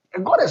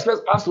 And God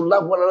expects us to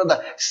love one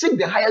another, seek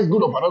the highest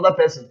good of another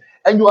person.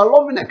 And you are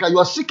loving a car, you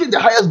are seeking the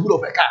highest good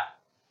of a car.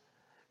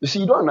 You see,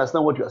 you don't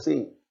understand what you are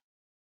saying.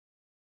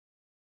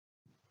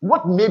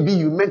 What maybe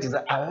you meant is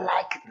that I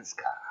like this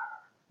car.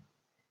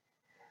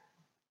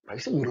 But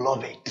you say you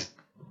love it.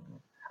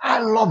 I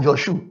love your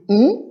shoe.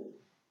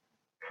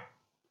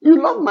 You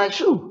love my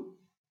shoe.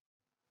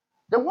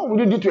 Then what would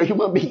you do to a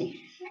human being?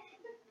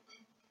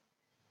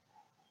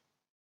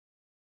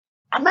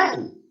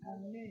 Amen.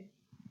 Amen.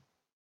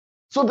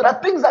 So there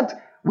are things that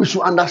we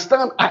should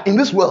understand are in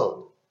this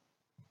world.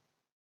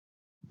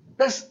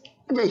 That's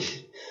they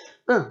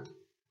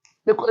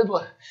call it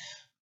what?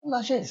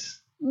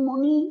 Lashes.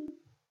 Money.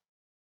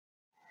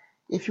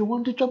 If you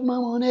want to chop my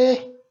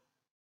money,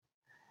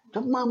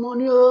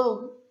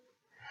 oh.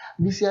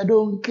 You say I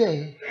don't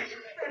care.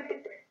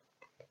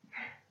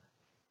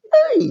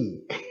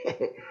 Hey.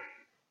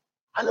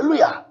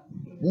 Hallelujah.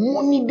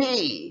 Money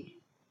day.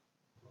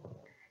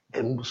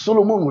 And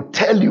Solomon will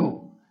tell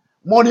you,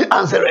 money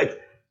answereth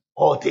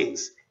all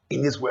things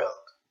in this world.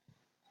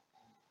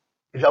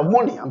 If you have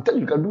money, I'm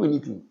telling you, you can do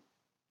anything.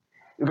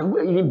 You can go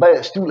and even buy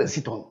a stool and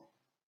sit on.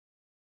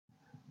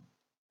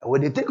 And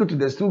when they take you to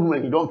the stool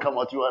and you don't come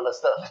out, you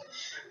understand.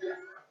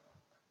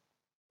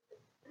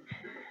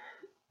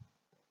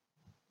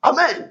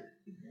 Amen.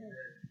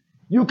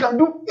 You can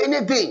do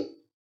anything.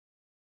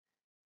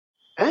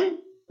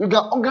 You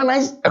can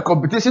organize a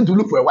competition to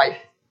look for a wife.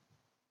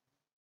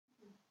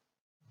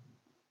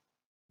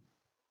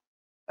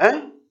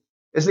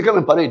 It's a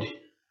coming parade.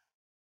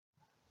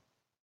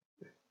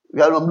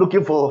 I'm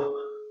looking for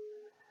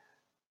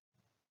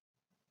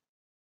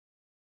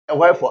a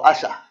wife for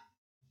Asha.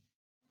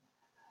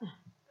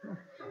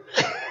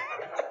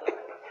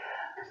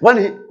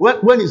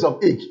 When he's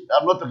of age,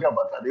 I'm not talking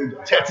about an age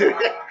of 30.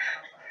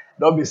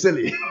 Don't be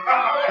silly.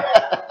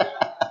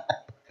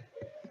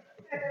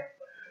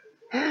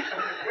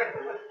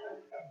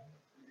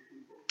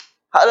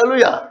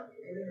 Hallelujah.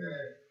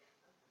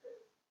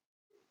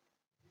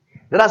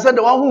 Then I said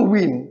the one who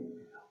win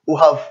will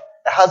have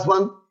a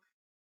husband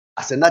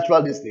as a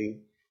natural this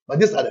thing, but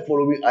these are the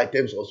following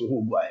items also who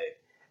will go ahead.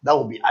 That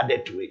will be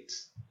added to it.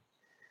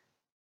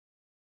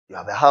 You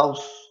have a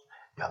house,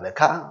 you have a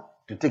car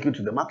to take you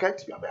to the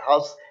market, you have a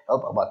house,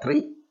 help about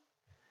 3,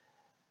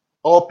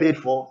 all paid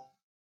for.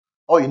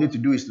 All you need to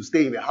do is to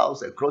stay in the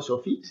house and cross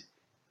your feet.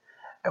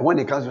 And when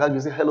they come to you,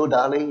 you say, hello,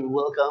 darling, you're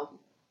welcome.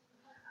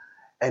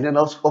 And then,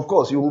 of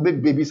course, you will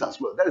make babies as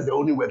well. That is the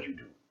only work you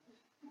do.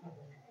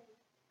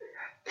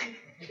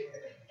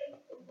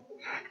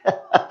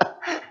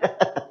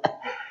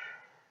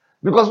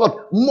 Because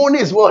what? Money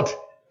is what?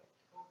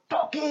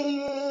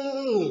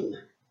 Talking.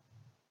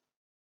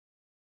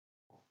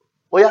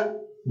 Oh yeah?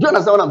 Do you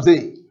understand what I'm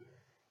saying?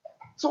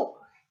 So,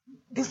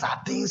 these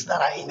are things that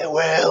are in the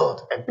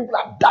world and people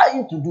are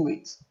dying to do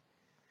it.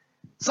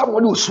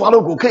 Somebody will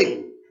swallow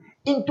cocaine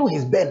into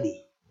his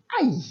belly.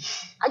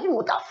 Are you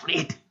not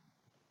afraid?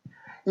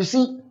 You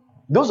see,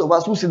 those of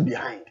us who sit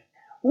behind,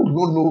 who do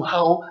not know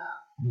how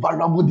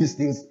valuable these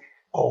things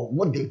or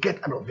what they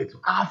get out of it,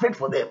 are afraid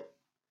for them.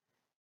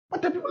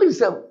 But the people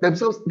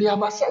themselves, they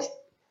have assessed.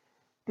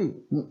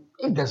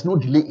 If there's no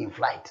delay in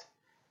flight,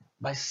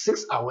 by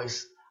 6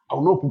 hours, I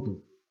will not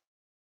poo-poo.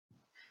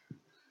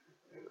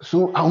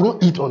 So I will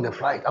not eat on the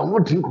flight. I will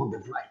not drink on the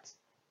flight.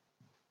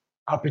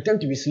 I'll pretend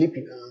to be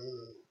sleeping.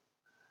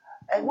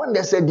 And when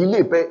there's a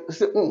delay, I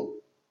say,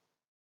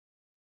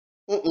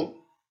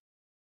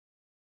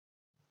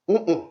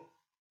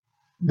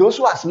 Those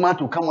who are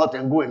smart will come out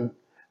and go and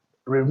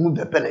remove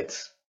the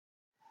pellets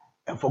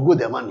and forgo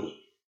their money.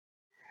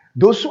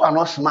 Those who are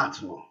not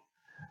smart, no,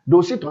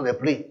 they'll sit on the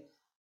plane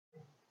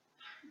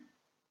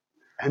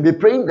and be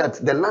praying that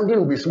the landing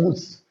will be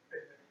smooth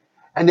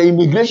and the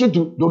immigration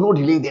do not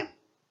delay them.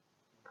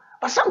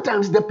 But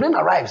sometimes the plane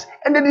arrives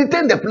and they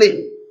detain the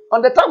plane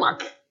on the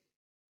tarmac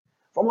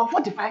for about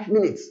 45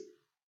 minutes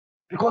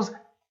because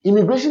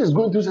immigration is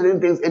going through certain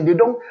things and they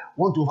don't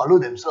want to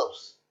overload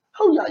themselves.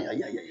 Oh, yeah.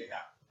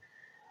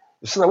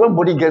 So when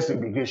body gets to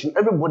immigration,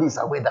 everybody is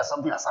aware that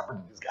something has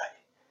happened to this guy.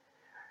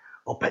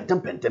 Or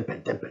pentem.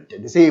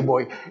 They say, hey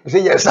boy, you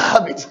say, yes, I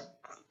have it.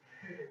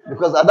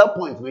 Because at that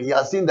point, when he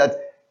has seen that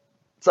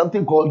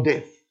something called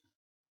death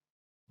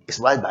is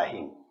right by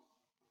him.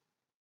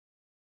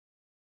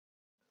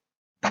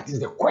 That is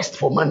the quest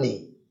for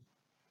money.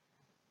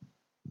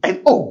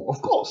 And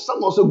of course,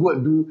 some also go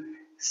and do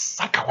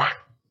sakawa.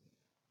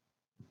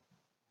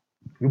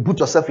 You put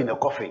yourself in a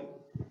coffin.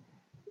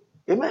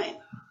 Amen.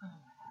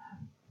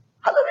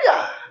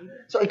 Hallelujah.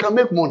 So you can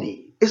make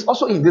money. It's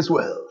also in this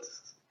world.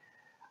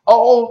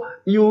 Or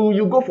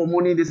you go for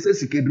money, they say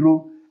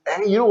sikedro.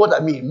 And you know what I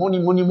mean?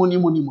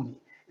 Money.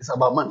 It's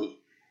about money.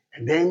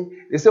 And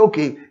then they say,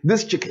 okay,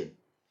 this chicken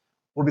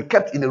will be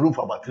kept in the room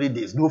for about 3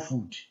 days, no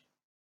food.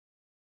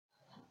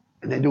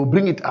 And then they will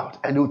bring it out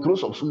and they will throw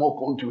some small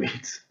corn to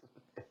it.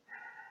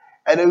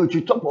 And then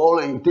you chop all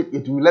and you take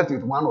it, you left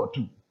with 1 or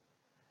 2.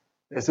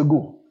 They say,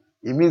 go.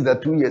 It means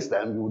that 2 years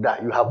time you will die.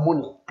 You have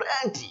money,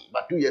 plenty,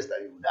 but 2 years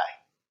time you will die.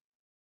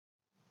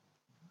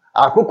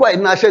 Akoko I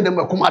na share them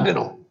kumade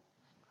no.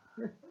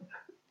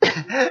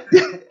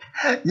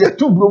 You're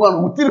too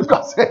broman util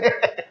cause.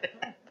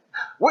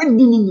 When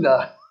dini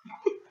na.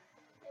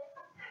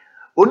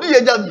 Odi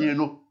yeja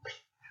mienu.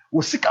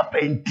 Usika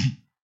penti.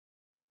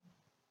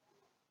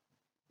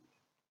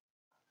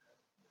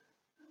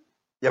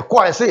 Ye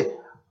kwa say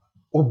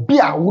obi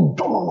a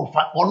wodono no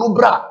fa ono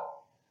bra.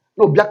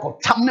 No obi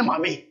akotam ne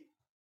mame.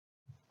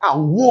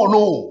 Awo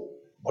no.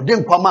 Ode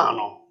nkwama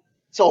no.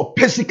 So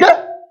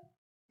pesika.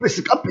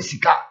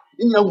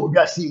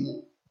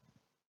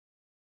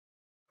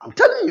 I'm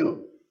telling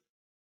you.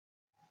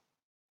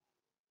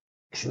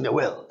 It's in the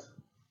world.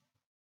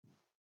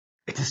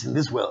 It is in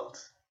this world.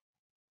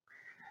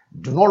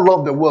 Do not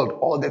love the world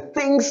or the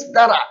things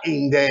that are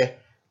in the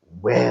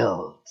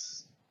world.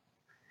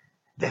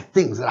 The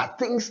things, there are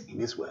things in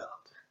this world.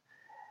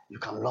 You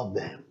can love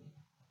them.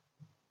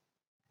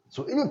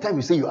 So anytime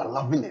you say you are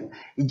loving them,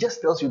 it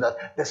just tells you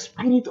that the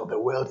spirit of the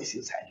world is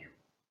inside you.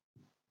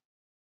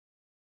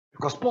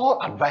 Because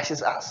Paul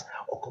advises us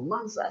or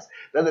commands us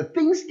that the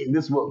things in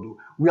this world do,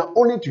 we are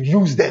only to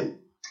use them.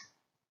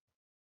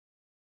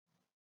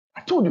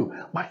 I told you,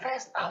 our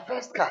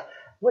first car,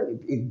 when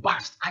it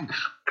burst, I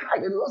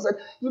cried and the Lord said,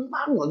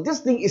 Emmanuel, this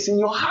thing is in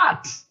your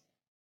heart.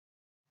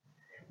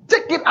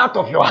 Take it out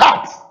of your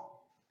heart.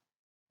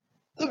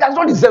 It does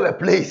not deserve a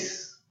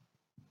place.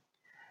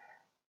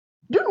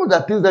 Do you know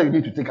that things that you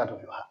need to take out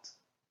of your heart?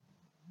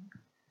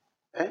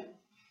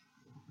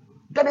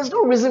 There is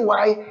no reason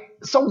why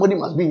somebody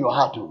must be in your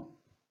heart too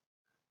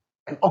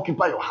and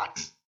occupy your heart.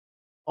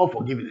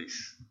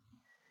 Unforgiveness.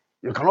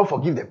 You cannot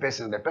forgive the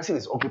person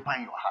is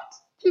occupying your heart.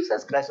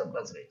 Jesus Christ of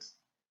Nazareth.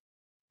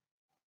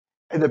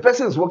 And the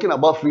person is walking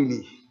about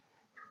freely,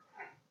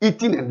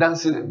 eating and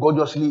dancing and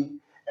gorgeously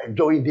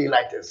enjoying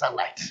daylight and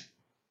sunlight.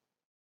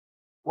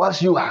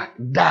 Whilst you are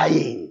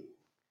dying.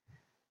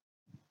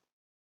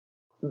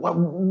 And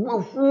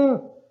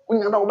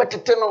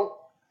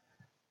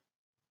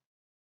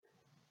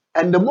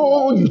the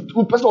more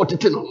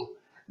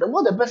the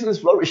more the person is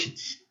flourishing.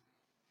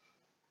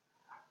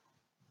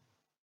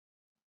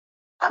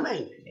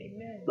 Amen.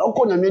 But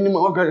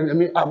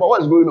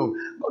what is going on?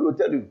 God will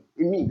tell you,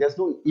 in me, there's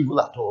no evil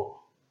at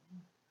all.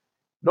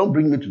 Don't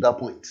bring me to that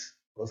point,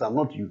 because I'm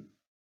not you.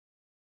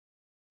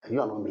 And you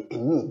are not me.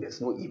 In me,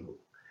 there's no evil.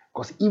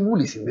 Because evil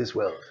is in this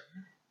world.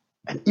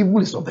 And evil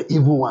is of the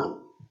evil one.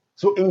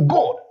 So in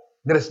God,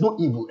 there is no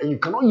evil. And you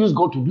cannot use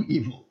God to do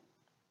evil.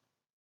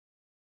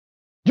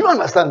 Do you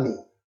understand me?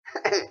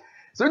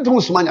 So you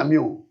don't smile at me.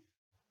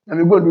 Let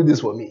me go and do this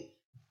for me.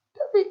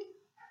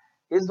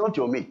 It's not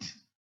your mate.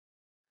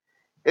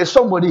 It's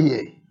somebody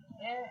here.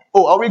 Yeah.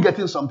 Oh, are we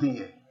getting something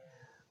here?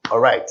 All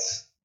right.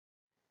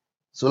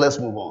 So let's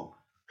move on.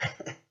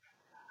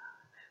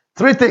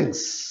 3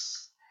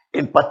 things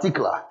in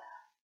particular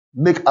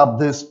make up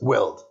this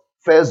world.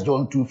 1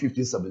 John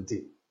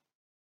 2:15-17.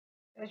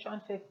 1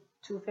 John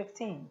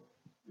 2:15.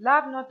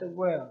 Love not the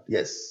world.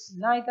 Yes.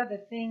 Neither the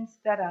things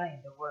that are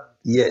in the world.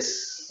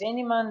 Yes. If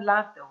any man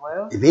love the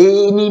world. If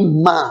any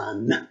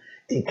man,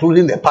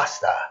 including the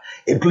pastor,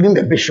 including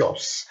the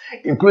bishops,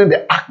 including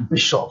the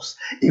archbishops,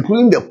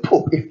 including the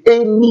pope, if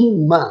any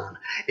man,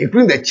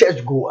 including the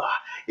churchgoer,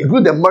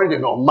 including the married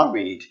and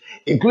unmarried,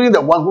 including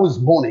the one who is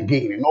born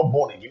again and not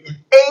born again, if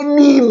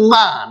any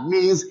man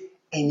means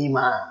any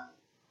man.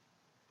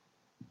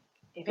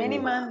 If any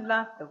man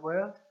love the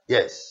world,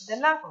 yes, the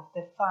love of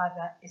the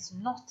Father is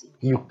not in him.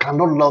 You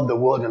cannot love the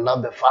world and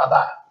love the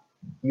Father.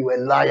 You are a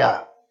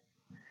liar.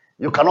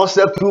 You cannot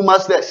serve two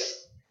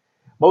masters.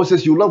 Bible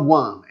says you love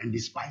one and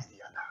despise the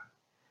other.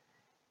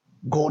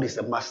 God is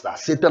a master.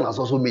 Satan has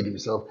also made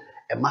himself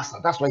a master.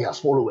 That's why he has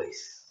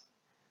followers.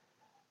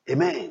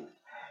 Amen.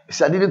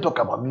 See, I didn't talk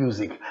about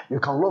music.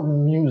 You can love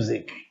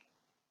music.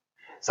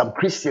 Some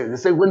Christians, they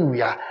say when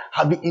we are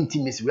having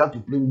intimacy, we have to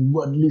play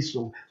worldly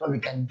songs so we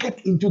can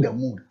get into the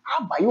mood.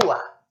 How about you?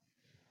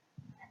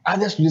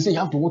 Others, they say you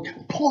have to watch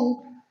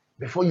porn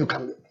before you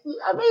can.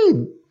 I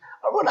mean,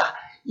 brother,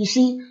 you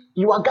see,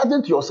 you are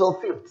gathering to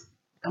yourself filth.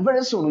 And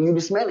very soon you'll be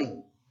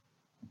smelling.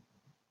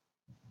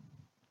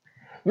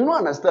 You don't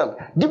understand.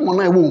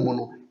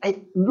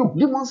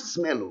 Demons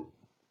smell.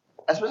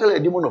 Especially a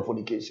demon of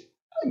fornication.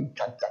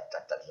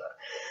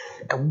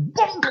 A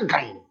bunker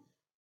guy.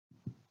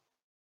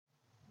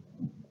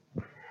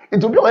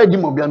 It will be a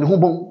demon behind the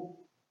whole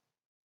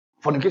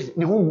fornication.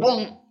 The whole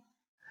bone.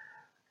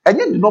 And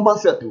yet the normal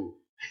settle.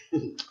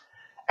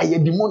 And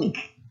you're demonic.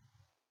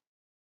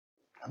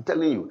 I'm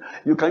telling you,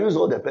 you can use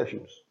all the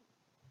perfumes.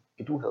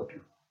 It will help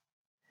you.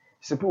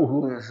 It's the people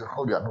who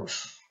hold their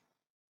nose.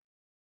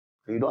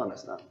 You don't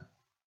understand.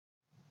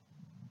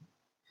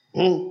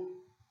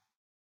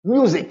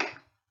 Music.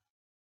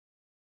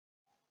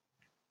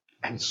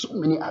 And so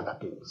many other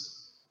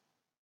things.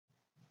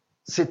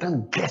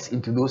 Satan gets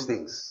into those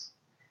things.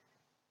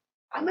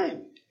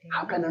 Amen.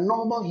 How can a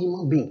normal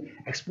human being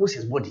expose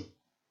his body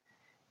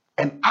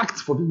and act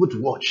for people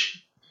to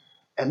watch?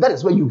 And that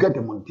is where you get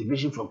the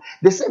motivation from.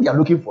 They say they are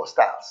looking for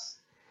stars.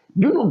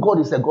 Do you know God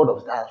is a God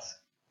of stars?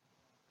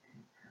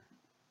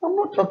 I'm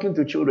not talking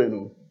to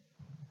children.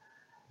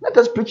 Let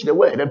us preach the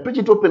word and preach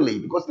it openly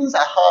because things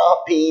are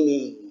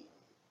happening.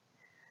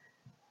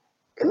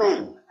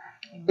 Amen.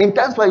 In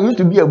times where it used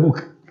to be a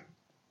book.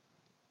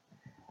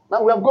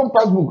 Now we have gone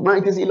past book. Now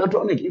it is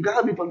electronic. You can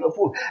have it on your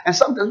phone. And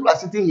sometimes people are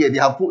sitting here, they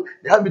have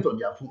it on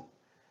their phone.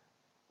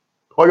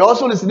 Or you're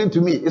also listening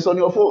to me, it's on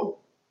your phone.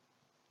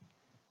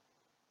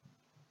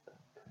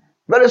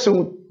 Very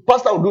soon,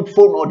 pastor will do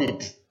phone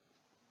audit.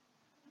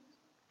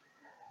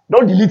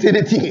 Don't delete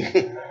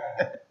anything.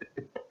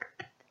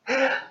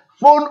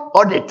 Phone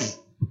audit.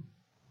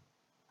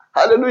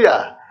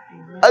 Hallelujah.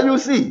 And you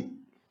see,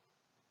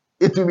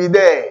 it will be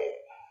there.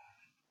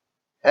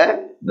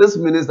 This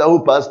minister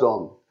who passed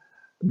on,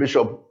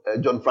 Bishop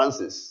John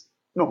Francis.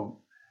 No,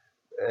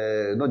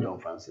 not John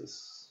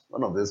Francis.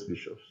 One of these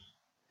bishops.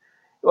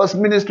 He was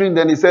ministering,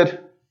 then he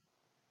said,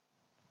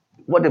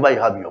 whatever you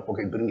have in your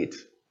pocket, bring it.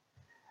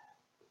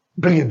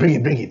 Bring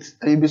it.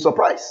 And you'll be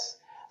surprised.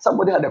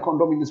 Somebody had a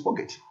condom in his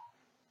pocket.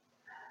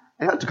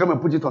 And he had to come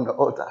and put it on the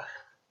altar.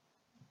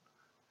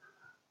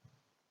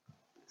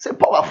 Say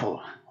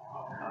powerful.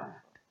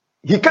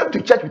 He came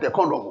to church with a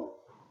condom.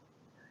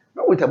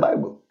 Not with a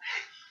Bible.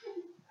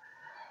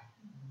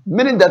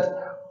 Meaning that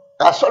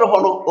he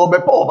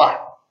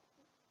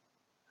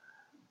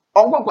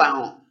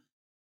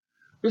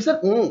said,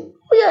 oh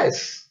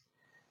yes.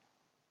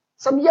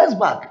 Some years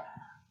back,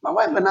 my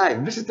wife and I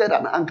visited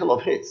an uncle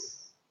of his.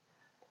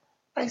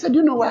 I said, do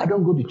you know why I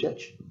don't go to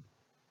church?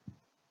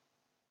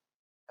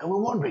 And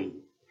we're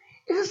wondering,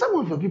 he said, some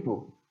of your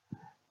people,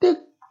 they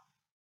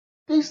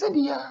said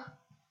they are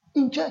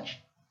in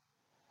church,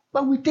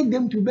 but we take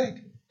them to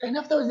bed, and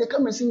afterwards they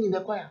come and sing in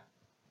the choir.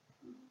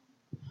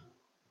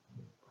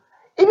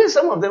 Even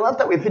some of them,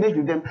 after we finish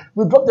with them,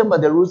 we drop them by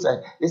the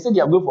roadside. They said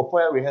they are going for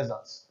choir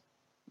rehearsals.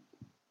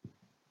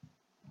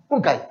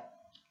 Okay.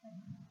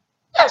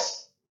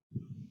 Yes.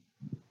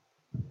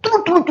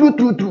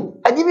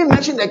 True. I didn't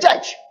mention the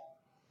church.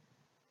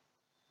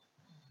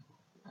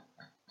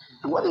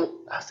 And what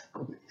I said,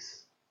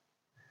 goodness.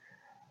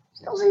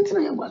 I was saying, I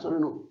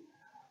don't know.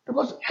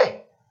 Because,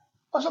 hey,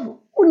 also,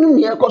 only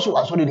me, I was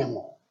sorry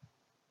anymore.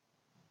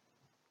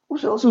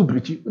 Who's also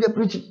preaching? They're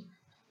preaching.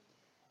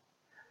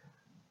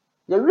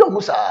 You're real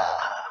Musa.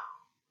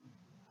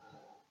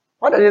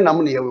 What are you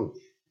naming you?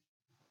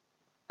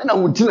 And I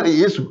would tell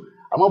you,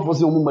 I'm not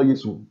forcing a woman.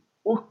 Yesu.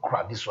 Oh,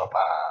 crap, this swapper.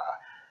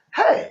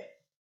 Hey.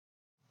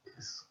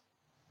 Yes.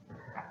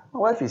 My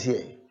wife is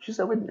here. She's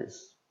a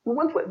witness. We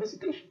went for a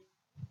visitation.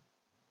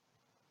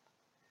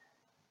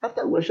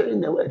 After we were sharing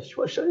the word, she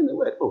was sharing the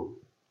word. Oh,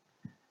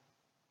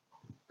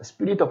 the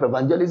spirit of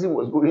evangelism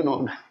was going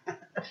on.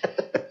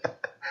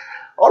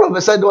 All of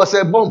a sudden, there was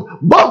a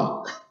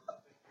bomb.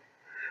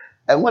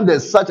 And when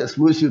there's such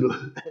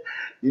explosion,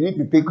 you need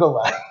to take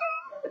over.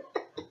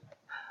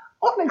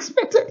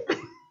 Unexpected.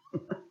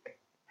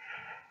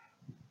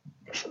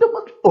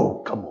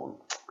 Oh, come on.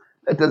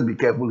 Let us be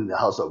careful in the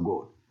house of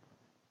God.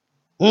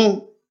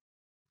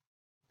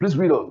 Please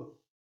read on.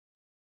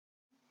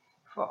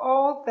 For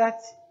all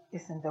that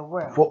is in the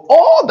world. For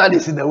all that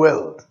is in the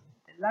world.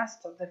 The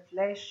lust of the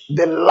flesh.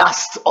 The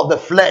lust of the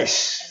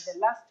flesh. And the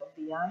lust of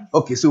the eyes.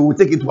 Okay, so we'll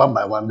take it one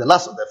by one. The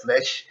lust of the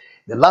flesh,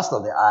 the lust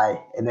of the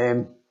eye, and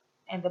then...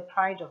 And the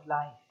pride of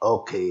life.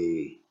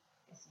 Okay.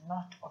 Is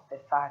not of the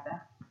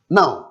Father.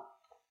 Now,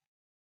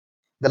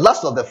 the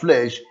lust of the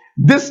flesh,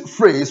 this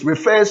phrase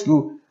refers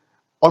to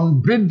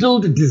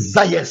unbridled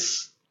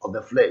desires of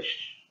the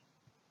flesh.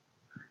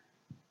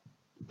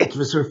 It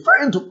was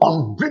referring to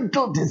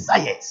unbridled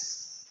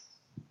desires.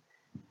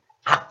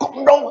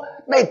 akɔndɔ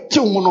na eti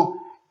mu no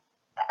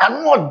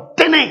ano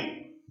ɔdene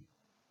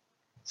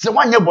sɛ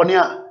wanyɛ bɔne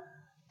a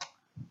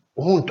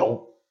ohun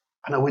tɔw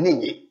ana w'ani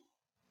nye.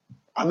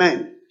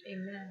 Amen.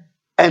 Amen.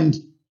 And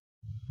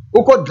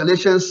Book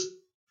Galatians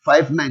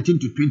 5:19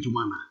 to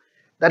 21.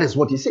 That is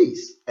what he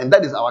says. And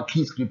that is our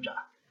key scripture.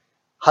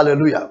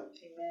 Hallelujah.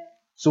 Amen.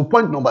 So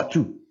point number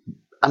 2.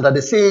 Under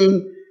the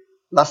saying,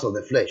 lust of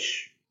the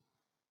flesh.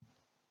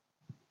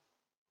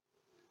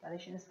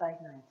 Galatians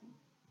 5:19.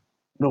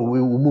 No, we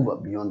will move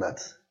up beyond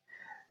that.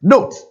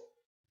 Note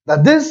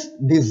that these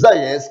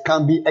desires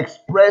can be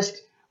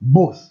expressed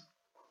both.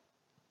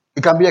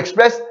 It can be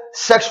expressed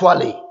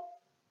sexually.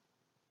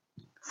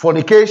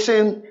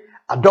 Fornication,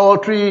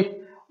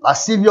 adultery,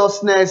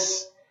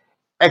 lasciviousness,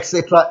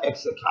 etc.,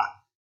 etc.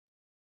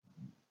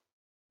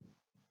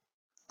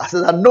 I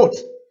said that note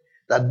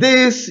that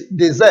these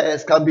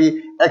desires can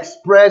be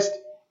expressed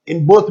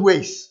in both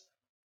ways,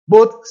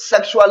 both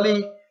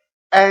sexually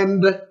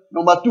and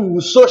number 2,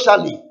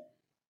 socially.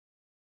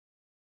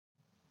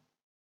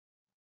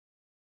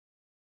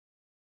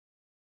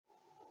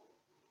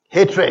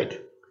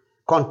 Hatred,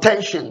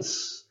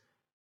 contentions,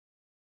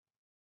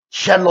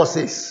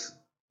 jealousies,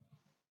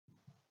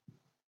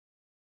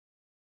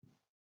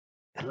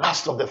 the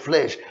lust of the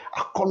flesh,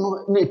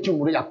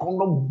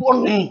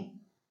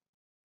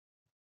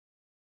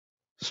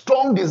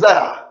 strong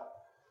desire,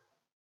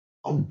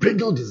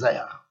 unbridled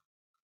desire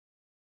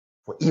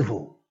for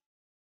evil.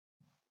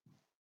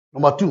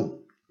 Number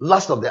 2,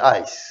 lust of the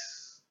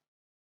eyes.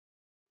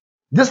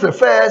 This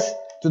refers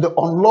to the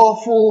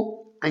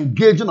unlawful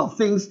engaging of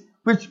things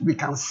which we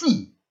can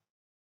see.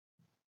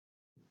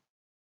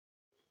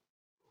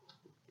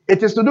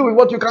 It is to do with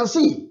what you can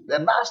see, the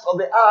lust of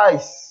the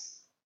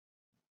eyes.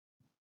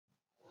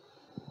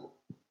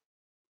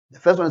 The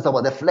first one is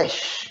about the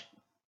flesh.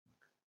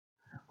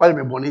 While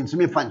we're born into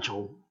me,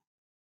 fancho,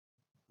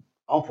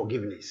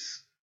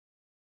 unforgiveness.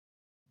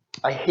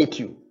 I hate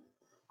you.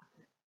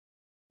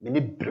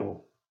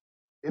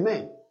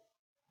 Amen.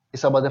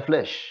 It's about the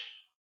flesh.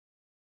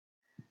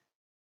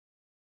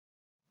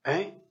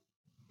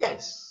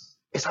 Yes,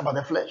 it's about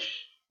the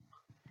flesh.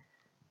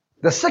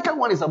 The second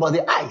one is about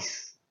the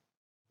eyes.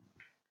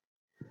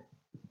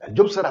 And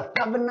Job said, I've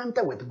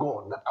covenanted with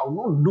God that I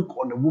will not look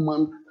on a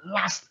woman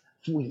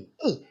lustfully.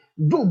 Hey,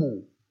 Job,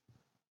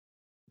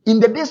 in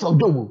the days of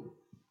Job,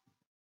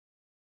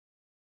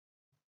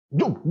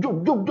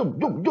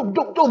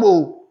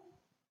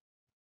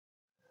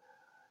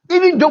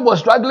 even Job was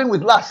struggling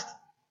with lust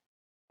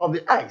of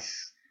the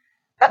eyes.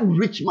 That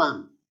rich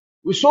man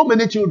with so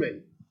many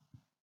children,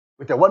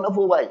 with a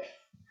wonderful wife,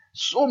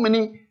 so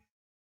many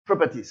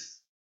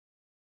properties.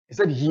 He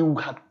said he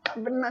had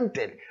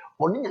covenanted.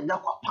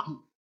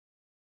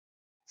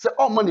 Say,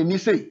 oh money ni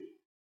say,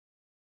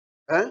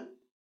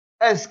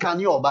 es can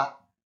you oba?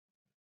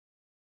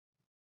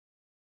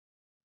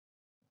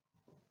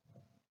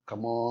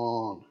 Come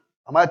on,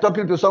 am I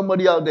talking to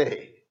somebody out there?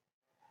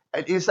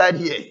 And inside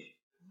here,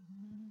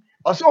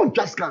 also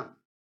just can.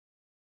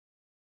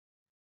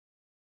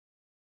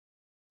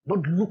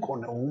 Don't look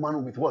on a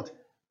woman with what?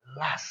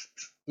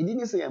 Lust. He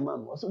didn't say a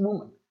man, it was a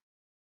woman.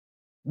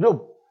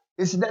 Job,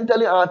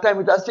 incidentally, our time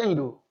it has changed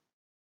though.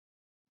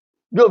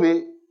 Job,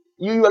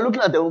 you are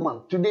looking at a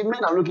woman. Today,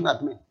 men are looking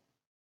at men.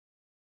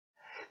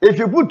 If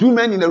you put 2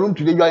 men in a room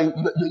today,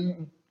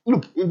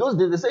 look, in those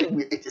days, they say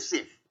it is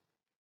safe.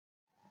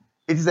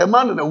 It is a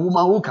man and a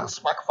woman who can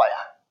spark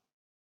fire.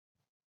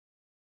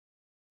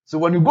 So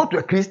when you go to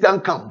a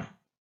Christian camp,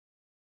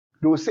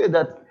 they will say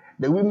that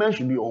the women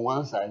should be on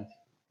one side,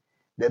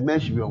 the men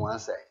should be on one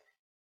side.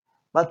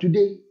 But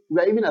today, we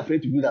are even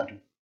afraid to do that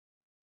too.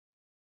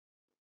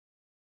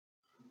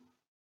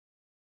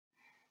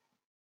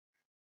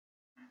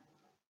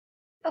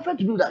 Afraid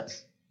to do that.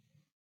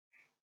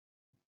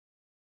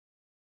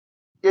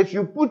 If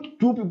you put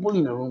 2 people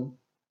in a room,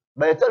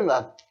 by the time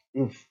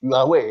if you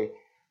are aware,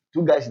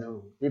 2 guys in a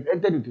room, they've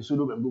entered into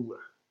Sodom and Gomorrah.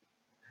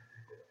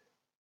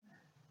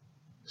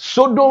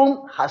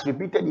 Sodom has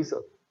repeated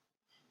itself,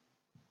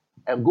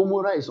 and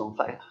Gomorrah is on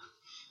fire.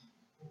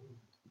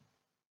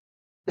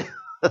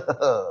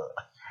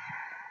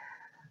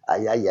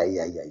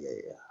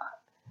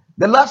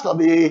 The last of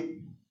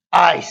the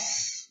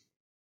eyes,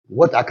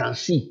 what I can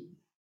see.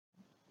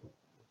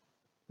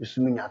 Just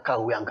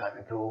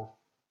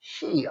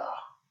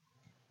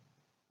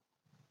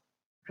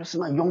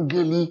my young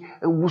girlie,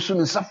 a wusun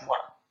in Safwa.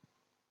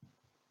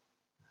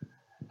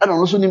 I don't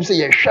know, so name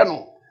say a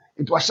channel.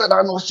 It was said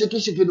I know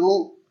shaky,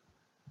 no,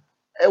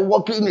 and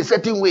walking in a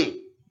certain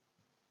way.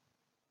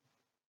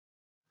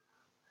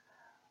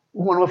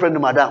 One friend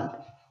of Madame.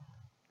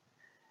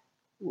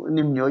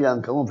 Name your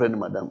young come friend of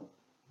Madame.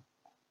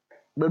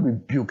 But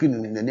rebuking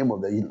in the name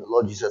of the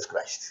Lord Jesus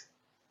Christ.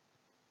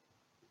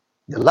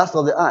 The last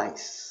of the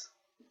eyes.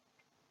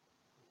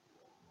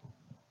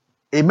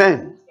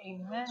 Amen.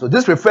 Amen. So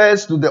this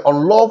refers to the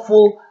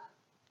unlawful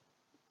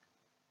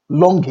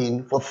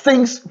longing for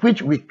things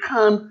which we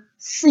can't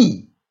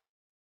see.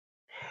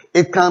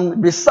 It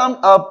can be summed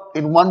up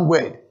in one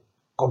word: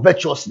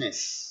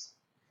 covetousness.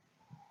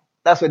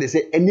 That's why they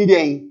say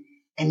anything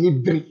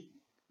Anybody.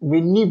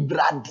 We need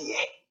blood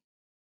here.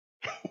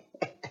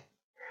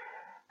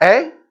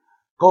 Eh?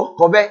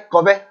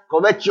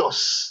 Covetous.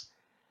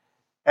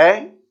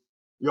 Eh?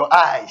 Your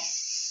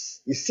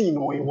eyes. You see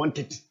no you want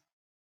it.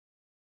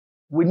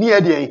 We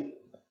need the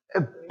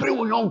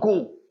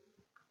uncle.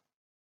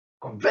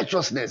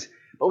 Covetousness.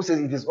 Bible says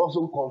it is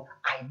also called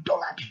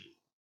idolatry.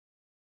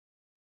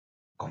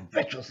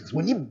 Covetousness.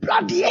 We need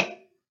blood here.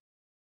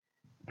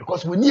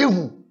 Because we need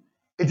you.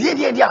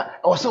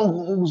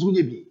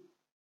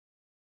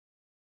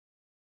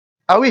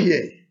 Are we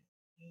here?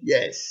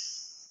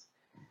 Yes.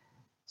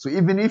 So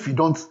even if you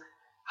don't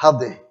have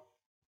the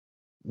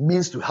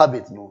means to have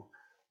it, no,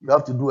 you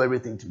have to do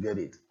everything to get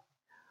it.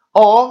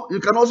 Or you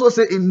can also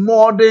say in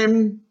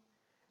modern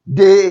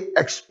day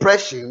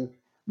expression,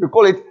 we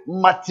call it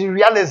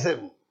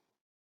materialism.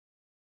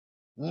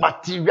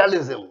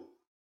 Materialism.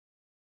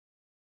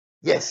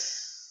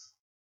 Yes.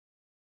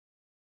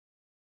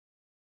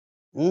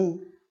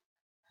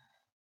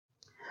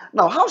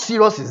 Now, how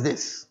serious is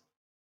this?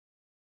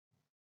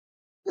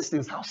 These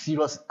things, how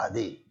serious are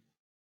they?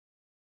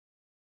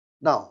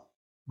 Now,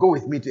 go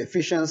with me to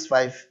Ephesians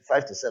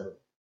 5:5-7.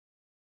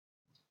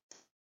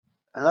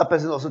 Another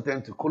person also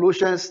turned to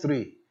Colossians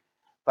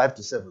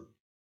 3:5-7.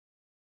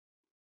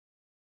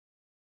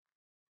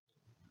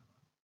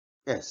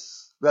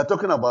 Yes, we are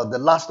talking about the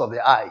lust of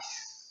the eyes.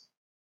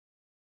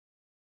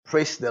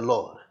 Praise the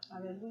Lord.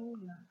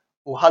 Hallelujah.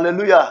 Oh,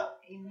 hallelujah.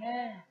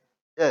 Amen.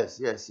 Yes.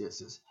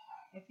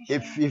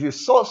 If you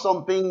saw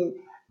something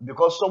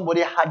because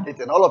somebody had it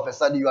and all of a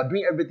sudden you are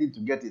doing everything to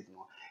get it,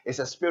 no, it's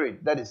a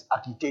spirit that is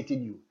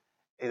agitating you.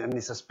 And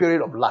it's a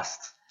spirit of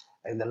lust.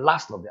 And the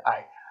lust of the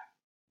eye.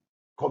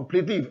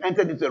 Completely, you've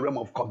entered into a realm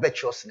of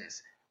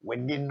covetousness.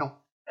 When you know,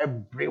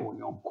 every one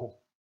you go.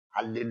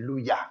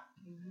 Hallelujah.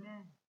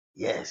 Amen.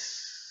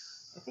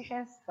 Yes.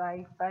 Ephesians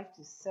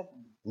 5:5-7.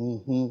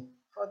 Mm-hmm.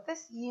 For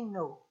this ye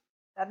know,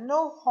 that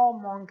no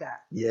whoremonger,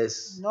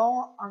 Yes.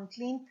 nor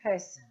unclean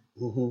person,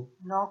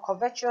 Mm-hmm. nor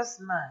covetous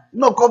man,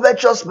 No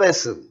covetous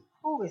person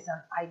who is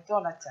an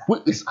idolater,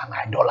 who is an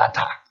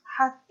idolater.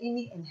 hath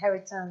any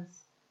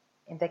inheritance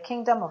in the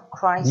kingdom of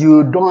Christ.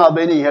 You don't have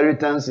any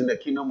inheritance in the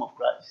kingdom of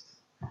Christ.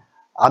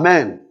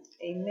 Amen.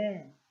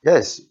 Amen.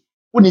 Yes.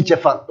 Go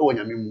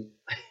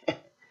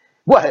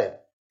ahead.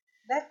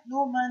 Let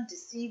no man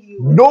deceive you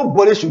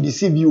Nobody should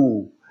deceive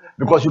you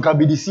because you can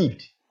be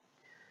deceived.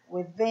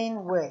 with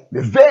vain words.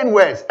 The vain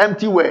words,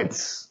 empty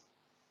words.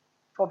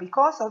 For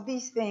because of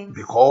these things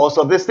Because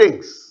of these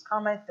things,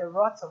 cometh the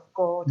wrath of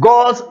God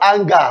God's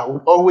anger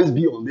will always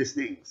be on these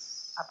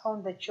things.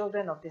 upon the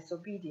children of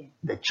disobedience.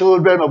 The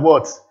children of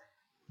what?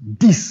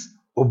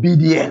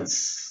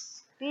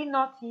 Disobedience. Be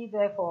not ye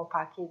therefore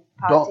Don't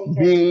partakers.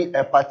 be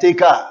a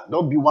partaker.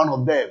 Don't be one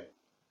of them.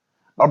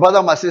 My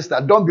brother, my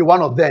sister, don't be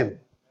one of them. Amen.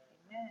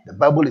 The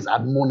Bible is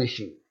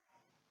admonishing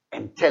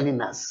and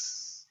telling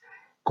us.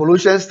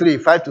 Colossians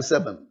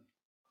 3:5-7.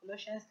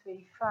 Colossians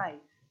 3:5.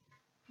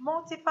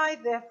 Multiply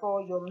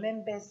therefore your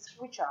members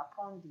which are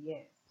upon the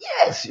earth.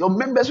 Yes, your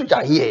members which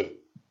are here.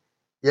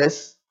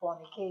 Yes.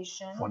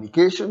 Fornication,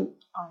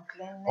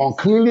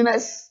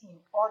 Uncleanness,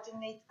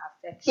 inordinate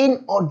affection,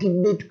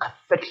 inordinate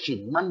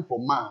affection, man for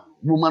man,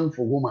 woman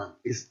for woman,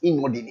 is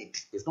inordinate.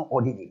 It's not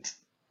ordinate.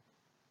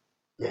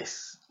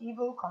 Yes.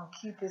 evil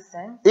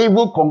concupiscence,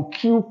 Evil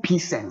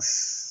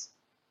concupiscence.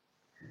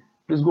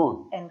 Please go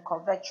on. and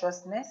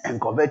covetousness,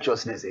 And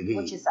covetousness again.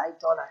 which is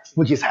idolatry.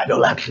 Which is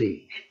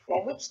idolatry.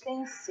 For which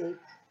things sake,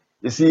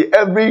 You see,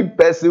 every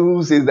person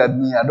who says that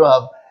me, I don't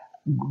have,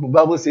 the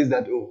Bible says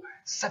that, oh,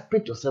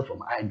 separate yourself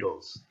from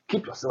idols.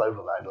 Keep yourself away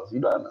from idols. You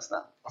don't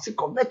understand. I see,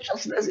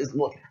 covetousness is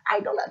what?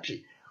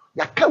 Idolatry.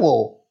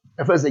 Yakamo,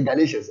 first in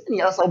Galatians, and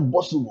you also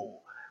Bosumo,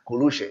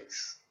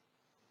 Colossians.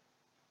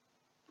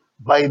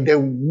 By the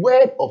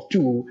word of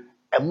two,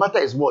 a matter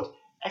is what?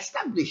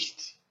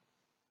 Established.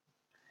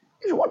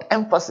 If you want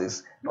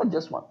emphasis, not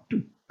just 1,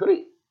 2,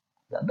 3,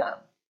 you're done.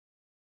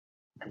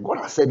 And God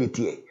has said it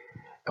here.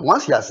 And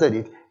once He has said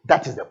it,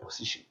 that is the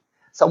position.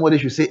 Somebody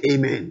should say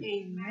amen.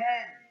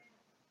 Amen.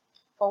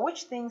 For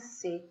which things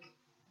sake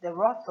the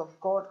wrath of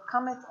God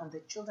cometh on the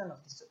children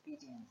of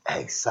disobedience,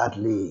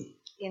 Exactly.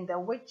 in the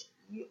which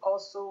ye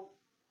also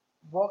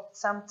walked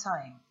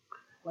sometime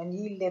when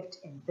ye lived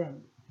in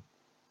them.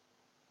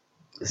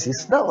 You see,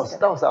 that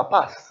was our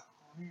past.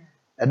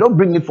 And don't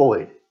bring it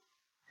forward.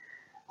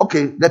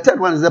 Okay, the third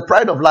one is the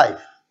pride of life.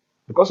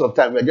 Because of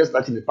time, we're just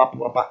starting the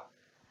papa.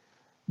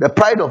 The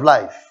pride of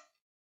life.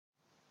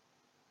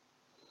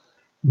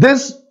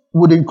 This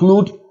would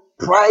include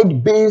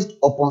pride based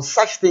upon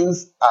such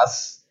things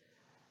as,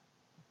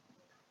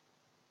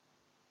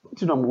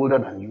 you know, I'm older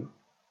than you.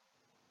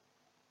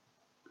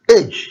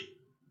 Age.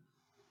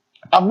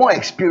 I'm more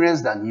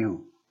experienced than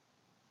you.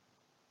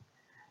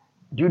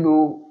 Do you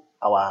know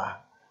our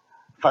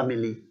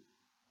family?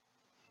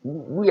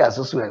 We are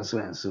so and so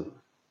and so.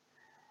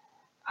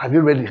 Have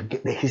you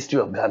read the history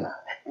of Ghana?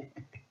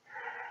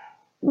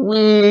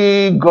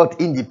 We got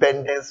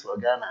independence for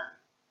Ghana.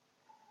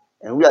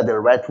 And we are the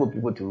rightful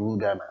people to rule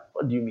Ghana.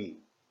 What do you mean?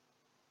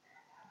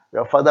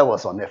 Your father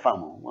was on a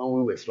farm when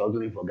we were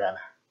struggling for Ghana.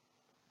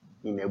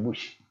 In a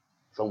bush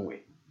somewhere.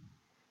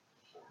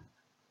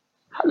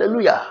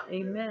 Hallelujah.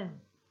 Amen.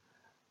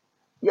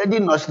 You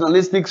did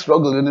nationalistic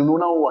struggle in the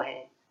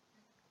why.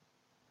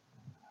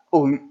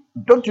 Oh,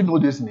 don't you know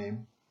this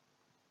name?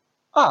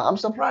 I'm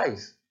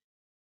surprised.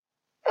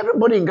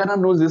 Everybody in Ghana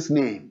knows this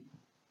name.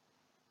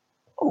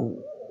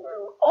 Oh,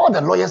 all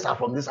the lawyers are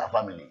from this our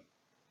family.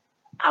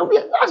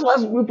 That's why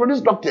we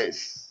produce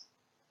doctors.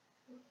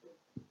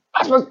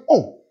 That's why,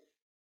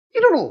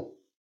 you don't know.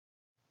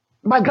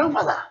 My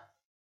grandfather.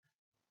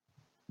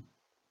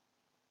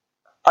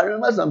 I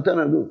remember some time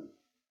ago,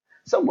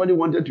 somebody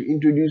wanted to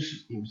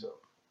introduce himself.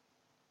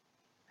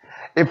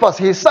 In fact,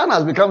 his son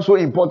has become so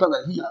important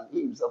that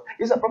he himself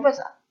is a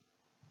professor.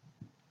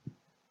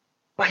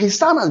 But his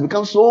son has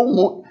become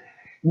so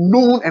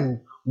known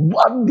and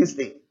won this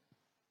thing.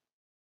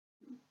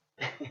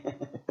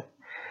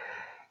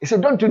 He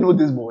said, don't you know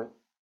this boy?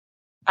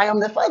 I am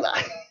the father.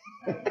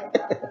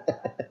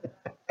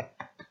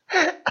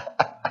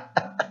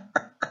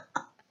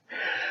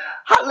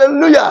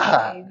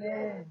 Hallelujah.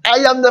 Amen. I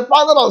am the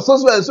father of so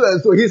and so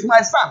and so. He's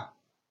my son.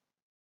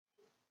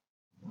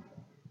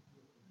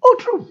 Oh,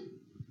 true.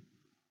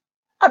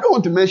 I don't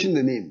want to mention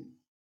the name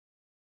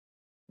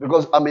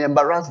because I may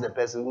embarrass the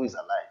person who is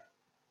alive.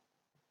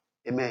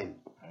 Amen.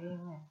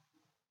 Amen.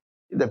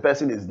 If the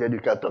person is dead, you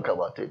can talk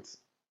about it.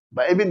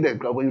 But even then,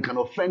 you can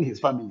offend his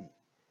family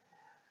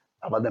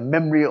about the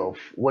memory of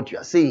what you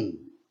are saying,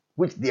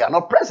 which they are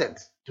not present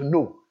to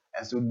know.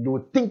 And so they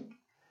will think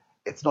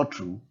it's not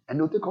true and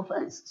they'll take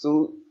offense.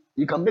 So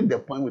you can make the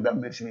point without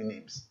mentioning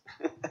names.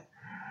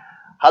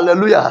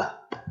 Hallelujah.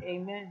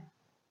 Amen.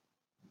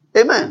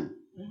 Amen.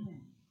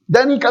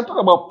 Then you can talk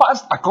about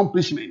past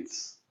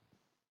accomplishments.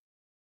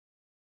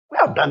 We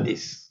have done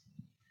this.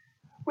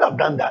 We have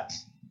done that.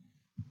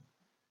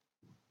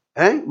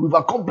 We've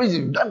accomplished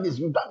it. We've done this.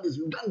 We've done this.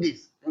 We've done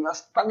this. And you're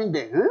standing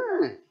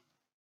there.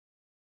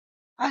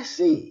 I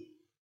see.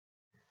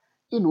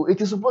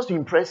 It is supposed to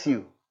impress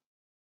you.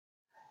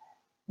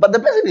 But the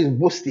person is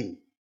boasting.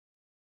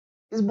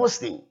 He's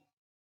boasting.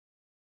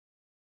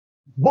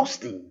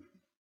 Boasting.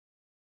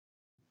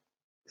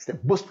 It's the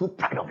boastful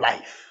pride of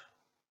life.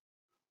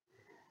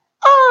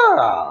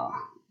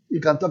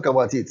 You can talk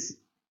about it.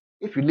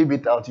 If you leave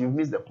it out, you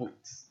miss the point.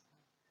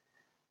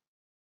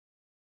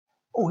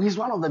 Oh, he's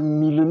one of the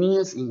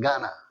millionaires in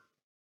Ghana.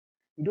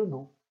 You don't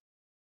know.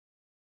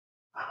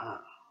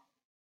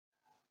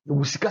 The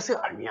Wusikase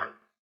Armian.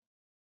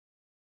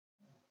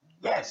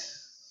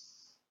 Yes.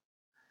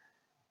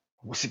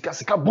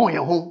 Wusikasika bon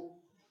your home.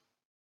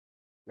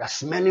 You are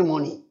smelling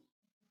money.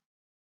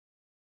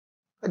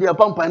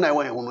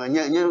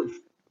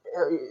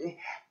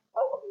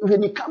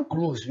 When you come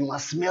close, you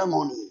must smell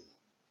money.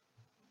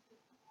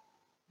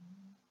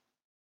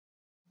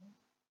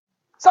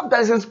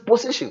 Sometimes it's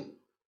possession.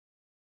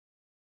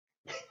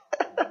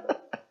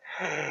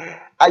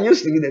 I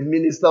used to be the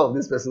minister of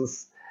this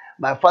person's.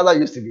 My father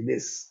used to be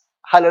this.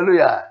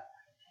 Hallelujah.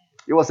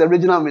 He was a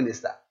regional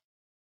minister.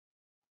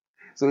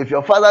 So if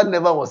your father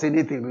never was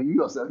anything,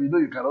 you yourself,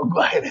 you cannot go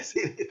ahead and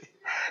say anything.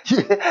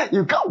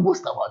 You can't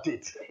boast about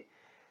it.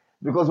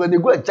 Because when you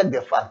go and check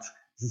the facts,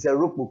 it's a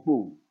rope.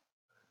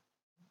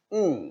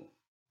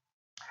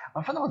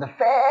 My father was the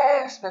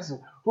first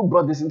person who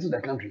brought this into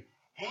the country.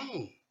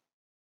 Hey,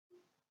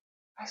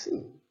 I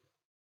see.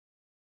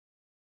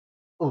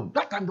 Oh,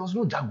 that time there was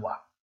no Jaguar.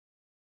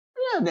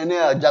 Yeah, then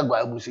there Jaguar,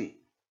 I will say.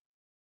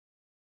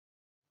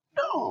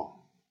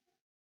 No.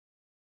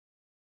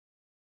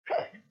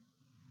 Hey.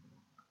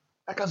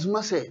 Like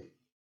Azuma said,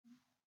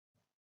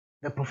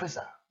 the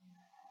professor,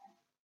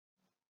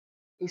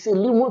 he said,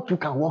 limo too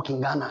can walk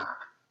in Ghana.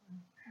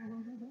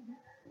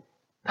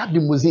 That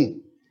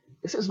limousine.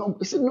 He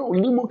said, no,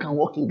 limo can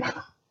walk in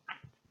Ghana.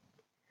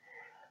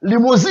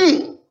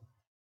 Limousine.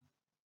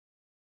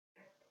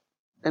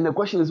 And the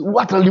question is,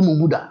 what a limo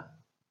Buddha?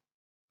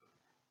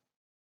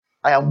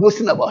 I am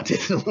boasting about it.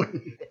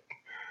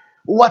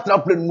 What a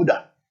plane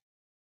Muda?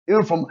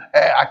 Even from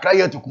Accra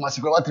here to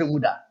Kumasi, what a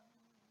Muda?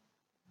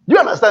 Do you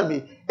understand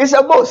me? It's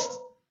a boast.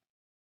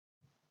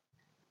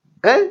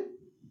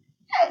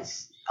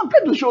 Yes. I'm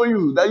trying to show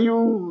you that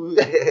you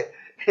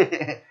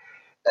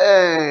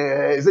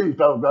say you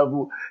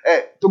travel.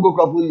 Togo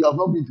Krapu, you have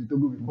not been to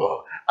Togo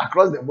before.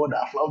 Across the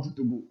border, flown to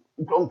Togo.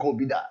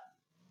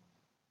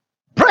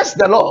 Praise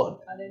the Lord.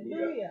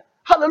 Hallelujah.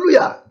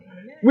 Hallelujah.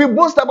 Amen. We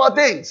boast about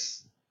things.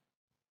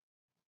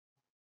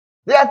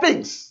 There are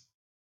things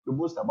we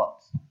boast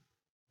about.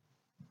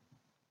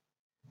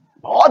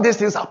 But all these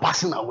things are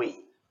passing away.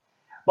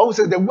 Bible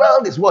says the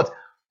world is what?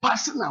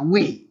 Passing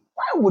away.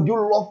 Why would you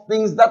love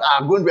things that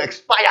are going to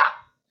expire?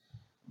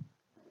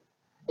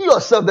 You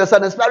yourself, there's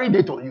an expiry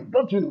date on you,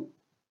 don't you know?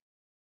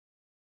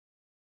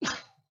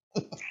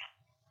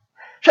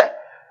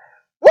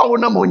 What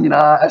would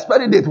not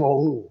expiry date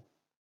for who?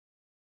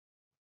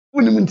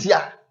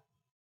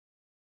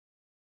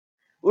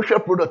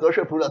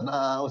 Product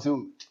now,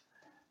 so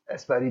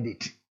expiry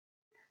date.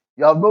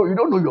 You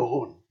don't know your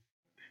own.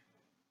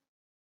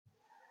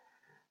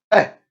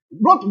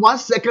 Not 1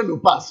 second will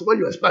pass when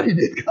your expiry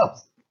date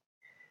comes.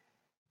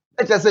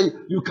 Let's just say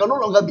you can no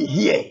longer be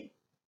here.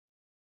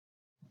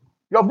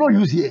 You have no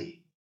use here.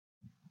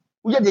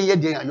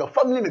 Your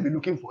family may be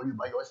looking for you,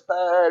 but your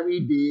expiry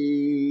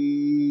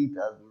date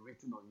has been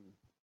written on you.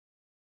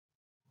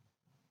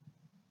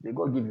 May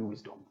God give you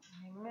wisdom.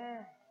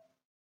 Amen.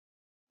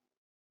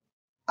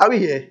 Are we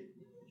here?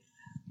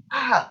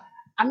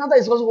 Another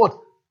is also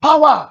what?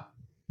 Power.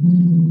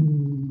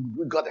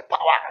 We got the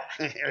power.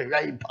 We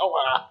are in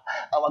power.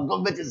 Our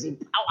government is in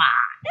power.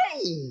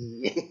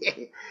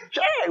 Hey,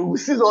 hey, we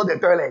seize all the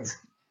toilets.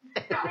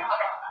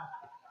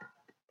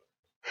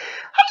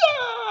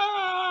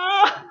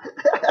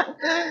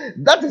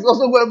 That is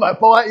also where my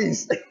power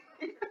is.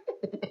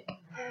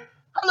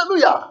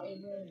 Hallelujah.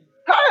 Amen.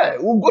 Hey,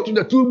 we'll go to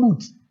the tool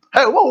booth.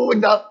 Hey, what will we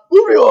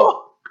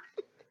do?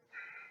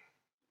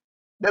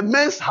 The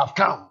men's have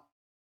come.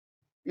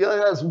 Yeah,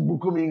 that's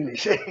Bukum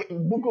English.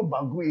 Bukum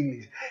Bangu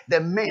English. The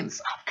men's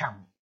have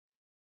come.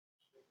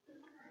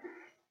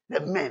 The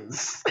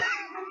men's.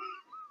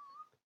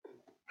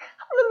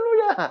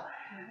 Hallelujah.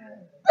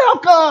 They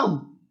have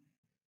come.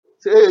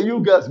 Say, hey, you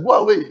guys, go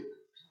away.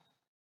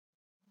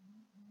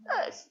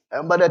 Yes.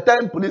 And by the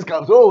time police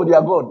comes, oh, they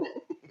are gone.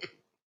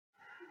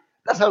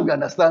 That's how we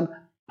understand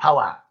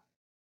power.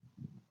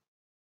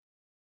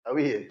 Are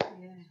we here?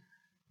 Yeah.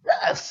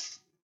 Yes.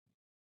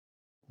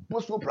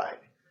 Boastful pride.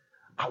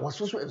 I was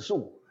so and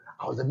so.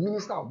 I was the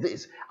minister of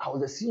this. I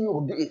was the CEO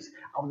of this.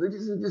 I was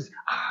this and this.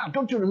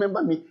 Don't you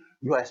remember me?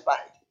 You are expired.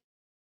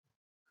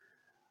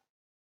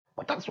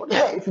 But that's what,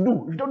 hey, if you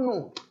don't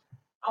know,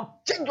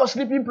 I'll change your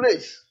sleeping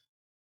place.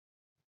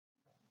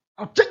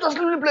 I'll change your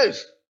sleeping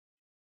place.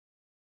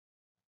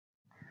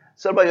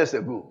 Several years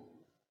ago,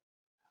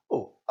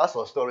 as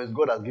for stories,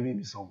 God has given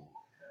me some.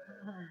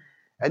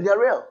 And they're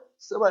real.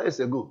 Several years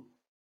ago,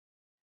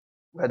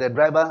 we had the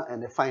driver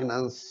and the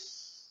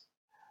finance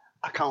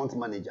account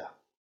manager.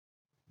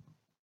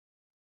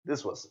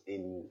 This was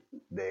in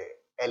the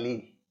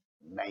early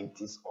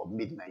 90s or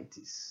mid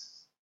 90s.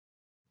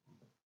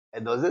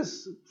 And there was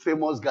this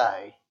famous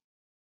guy.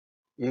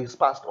 He's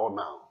passed on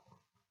now.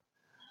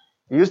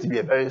 He used to be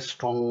a very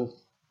strong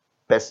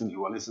person in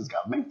Wallace's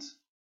government.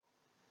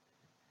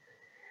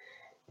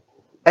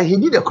 And he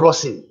did a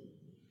crossing.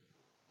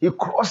 He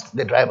crossed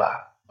the driver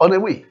on the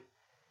way.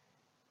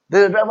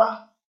 The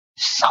driver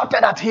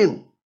shouted at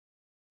him.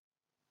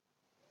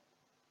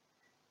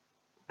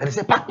 And he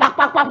said, "Park, park,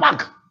 park, park,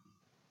 park."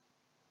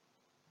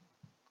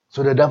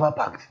 So the driver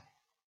parked.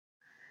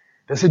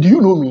 They said, "Do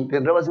you know me?" The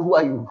driver said, "Who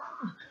are you?"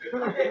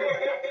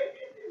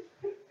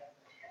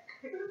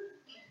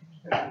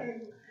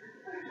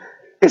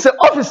 He said,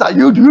 "Officer,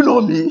 do you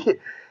know me?"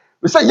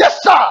 We said, "Yes,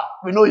 sir,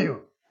 we know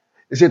you."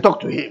 He said, "Talk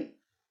to him."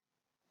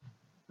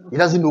 He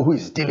doesn't know who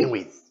he's dealing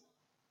with.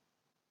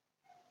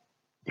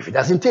 If he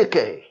doesn't take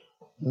care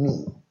of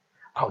me,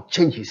 I'll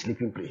change his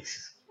sleeping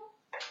place.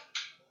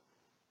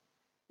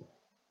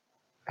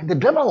 And the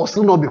driver will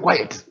still not be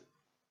quiet.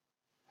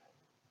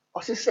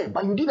 Or she said,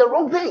 "But you did the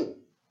wrong thing.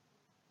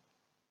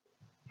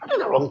 You did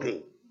the wrong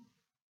thing.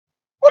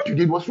 What you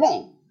did was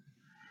wrong."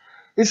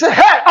 He said,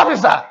 "Hey,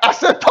 officer," I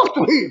said, "talk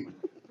to him."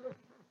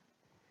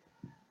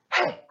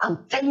 Hey,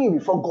 I'm telling you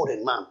before God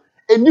and man,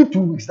 any 2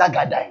 weeks that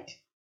guy died.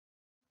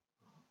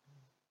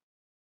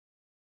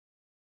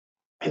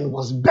 And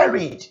was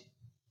buried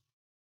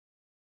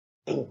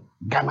in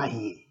Ghana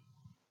here.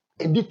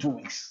 In 2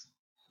 weeks.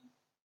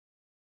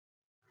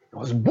 He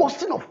was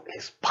boasting of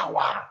his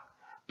power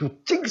to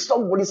take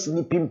somebody's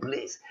sleeping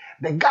place.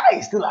 The guy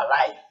is still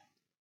alive.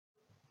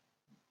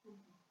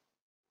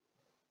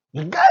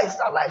 The guy is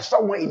alive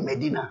somewhere in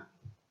Medina.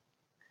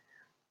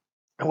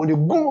 And when you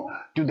go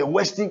to the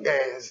western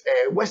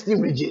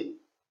region,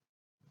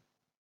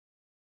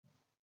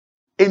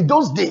 in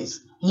those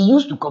days, he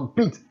used to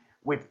compete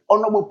with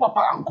Honorable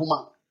Papa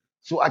Nkrumah.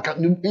 So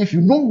if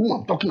you know who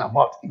I'm talking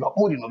about, you are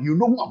old enough, you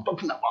know who I'm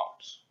talking about.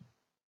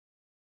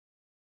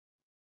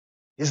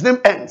 His name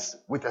ends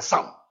with a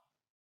Sam.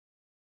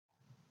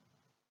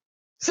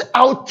 Say,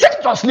 "I'll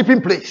take your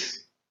sleeping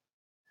place."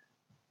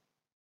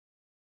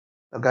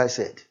 The guy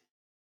said,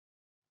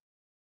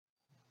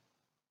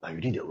 "But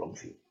you did the wrong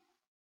thing."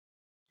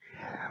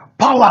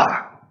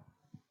 Power.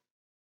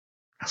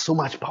 Has so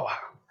much power.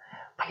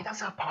 But it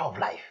doesn't have power of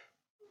life.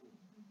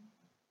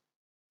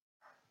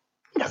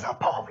 It doesn't have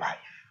power of life.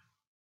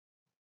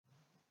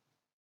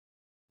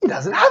 It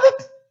doesn't have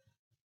it.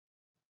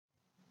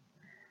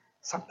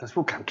 Sometimes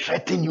people can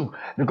threaten you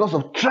because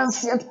of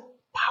transient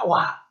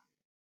power.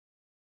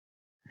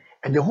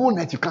 And the whole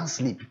night you can't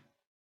sleep.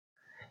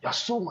 You are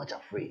so much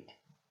afraid.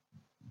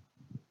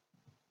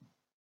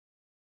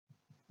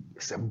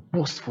 It's a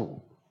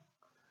boastful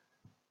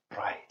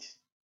pride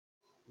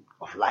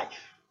of life.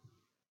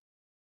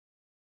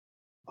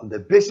 On the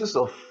basis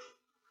of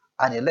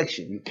an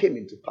election, you came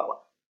into power.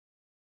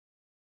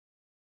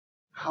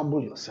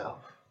 Humble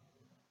yourself.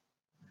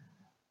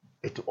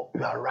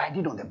 You are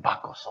riding on the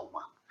back of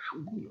someone.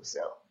 Humble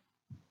yourself.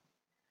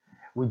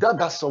 Without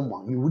that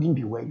someone, you wouldn't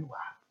be where you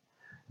are.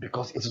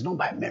 Because it is not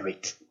by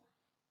merit.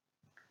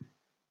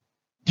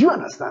 Do you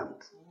understand?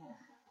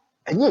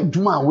 And yet,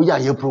 Juma, we are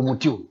here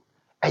promote you.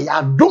 And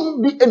you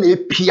don't be any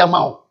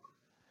PMO.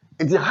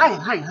 And the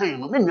high,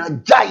 no, men are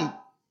jai.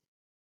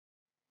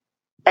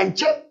 And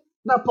check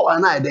na power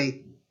na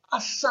day.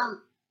 Asa.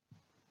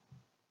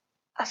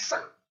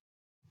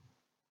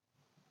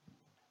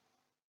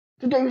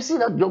 Today you see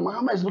that John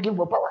Muhammad is looking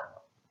for power.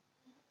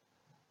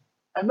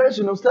 And very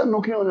soon, start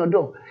knocking on your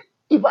door.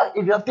 If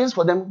you have things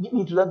for them, give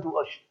me to them to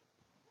wash.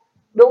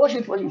 They'll wash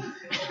it for you.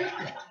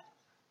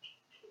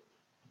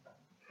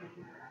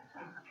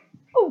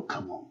 Oh,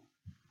 come on.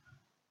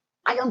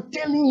 I am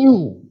telling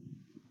you.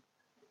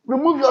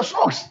 Remove your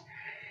socks.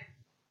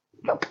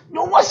 Don't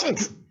wash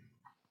it.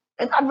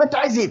 And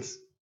advertise it.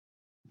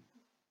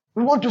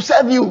 We want to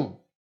serve you.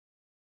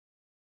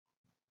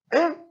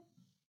 Eh?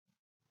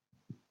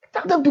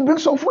 Tell them to bring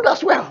some food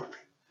as well.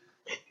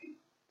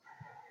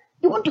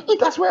 You want to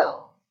eat as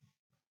well.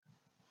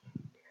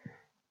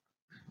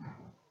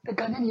 The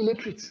Ghanaian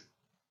electorate.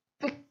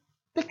 Take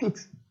it.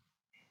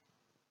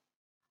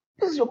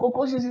 This is your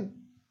cocoa season.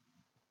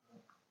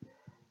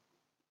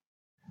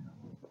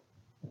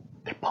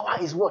 The power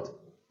is what?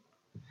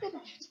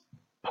 Finished.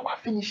 Power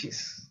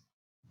finishes.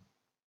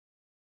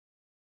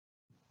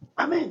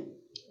 Amen.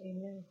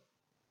 Amen.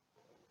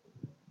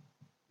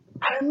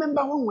 I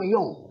remember when we were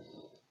young,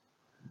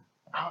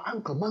 our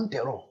uncle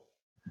Mantero,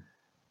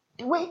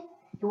 the way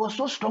he was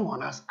so strong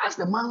on us, as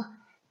the man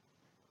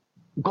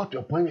got to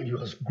a point where he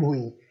was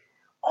growing,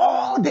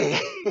 all the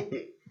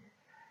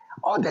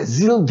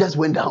zeal just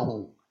went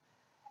down.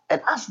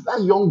 And as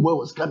that young boy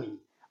was coming,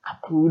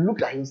 we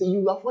looked at him and said,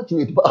 "You are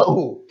fortunate, but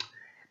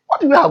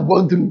what we have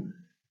gone through,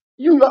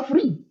 you are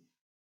free.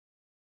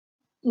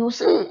 You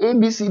say A,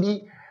 B, C,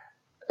 D,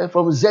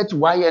 from Z to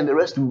Y and the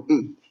rest to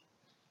A.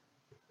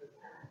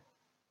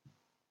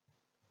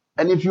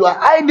 And if you are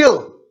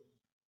idle,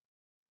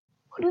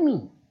 what do you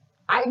mean?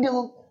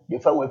 Idle, they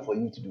find work for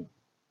you to do.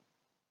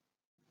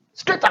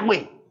 Straight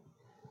away.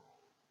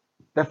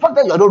 The fact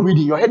that you are not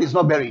reading, your head is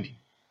not buried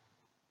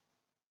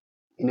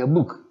in a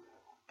book,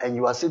 and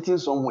you are sitting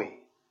somewhere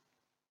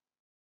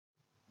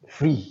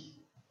free,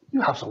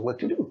 you have some work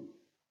to do.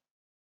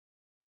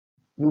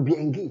 You'll be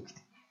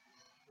engaged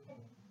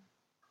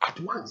at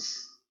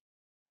once.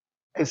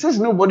 And since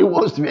nobody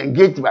wants to be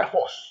engaged by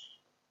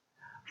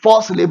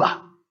forced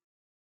labor,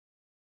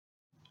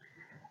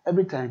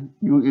 every time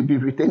you will be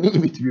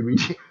returning it to be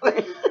reading.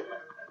 That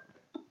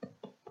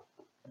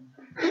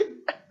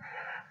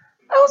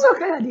was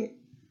okay idea.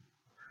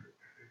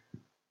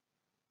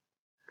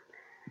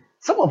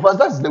 Some of us,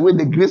 that's the way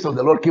the grace of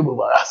the Lord came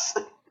over us.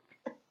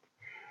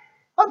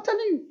 I'm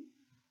telling you.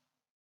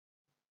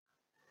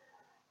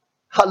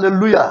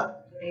 Hallelujah.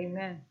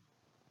 Amen.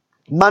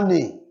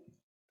 Money,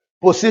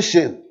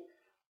 position,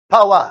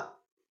 power,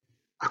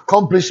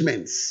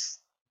 accomplishments,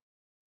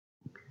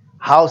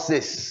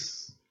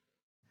 houses,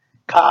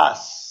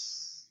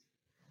 cars,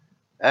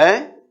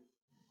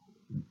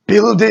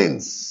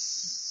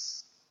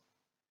 buildings,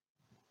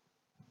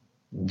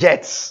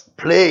 jets,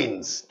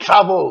 planes,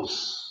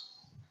 travels.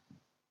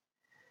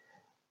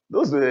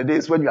 Those were the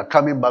days when you are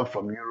coming back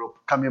from Europe,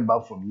 coming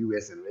back from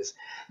US and West.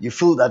 You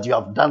feel that you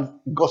have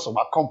got some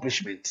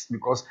accomplishment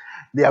because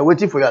they are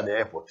waiting for you at the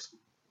airport.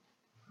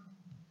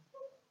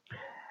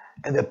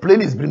 And the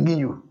plane is bringing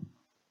you.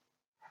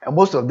 And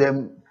most of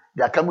them,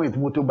 they are coming with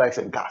motorbikes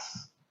and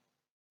cars.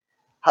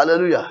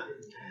 Hallelujah.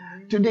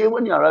 Today,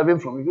 when you are arriving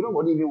from,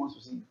 nobody even wants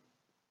to see you.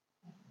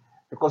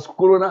 Because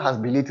Corona has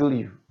belittled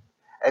you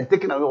and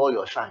taken away all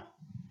your shine.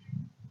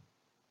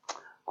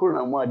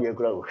 Corona, more dear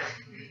crowd.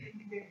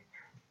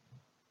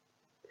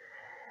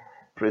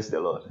 Praise the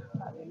Lord.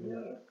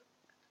 Hallelujah.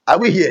 Are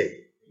we here?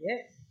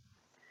 Yes.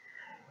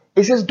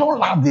 It says, don't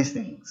love these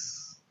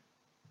things.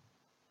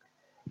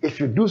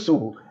 If you do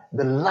so,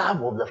 the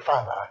love of the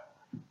Father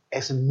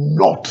is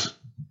not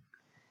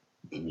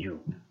in you.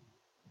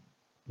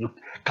 You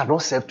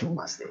cannot serve two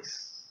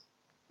masters.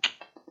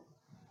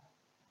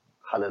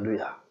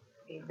 Hallelujah.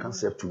 You can't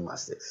serve two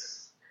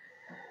masters.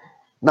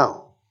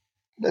 Now,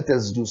 let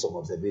us do some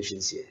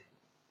observations here.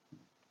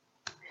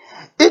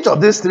 Each of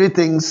these three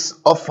things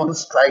often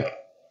strike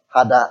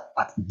harder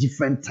at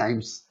different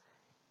times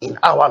in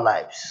our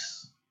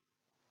lives.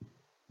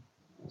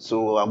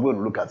 So I'm going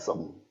to look at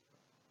some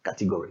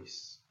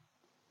categories.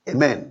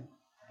 Amen.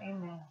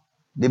 Amen.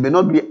 They may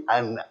not be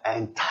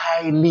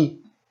entirely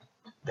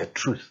the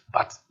truth,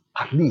 but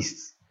at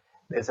least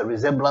there's a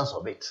resemblance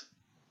of it.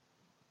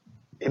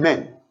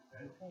 Amen.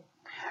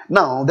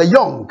 Now, the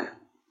young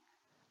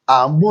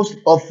are most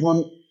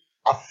often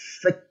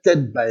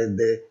affected by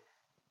the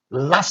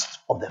lust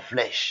of the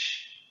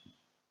flesh.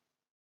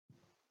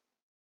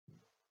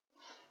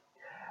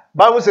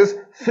 Bible says,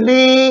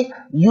 flee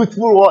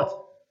youthful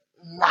what?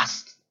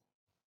 Lust.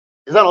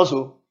 Is that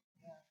also?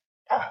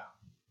 Yeah.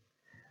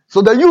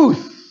 So the youth,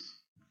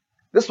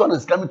 this one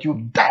is coming to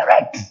you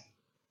direct.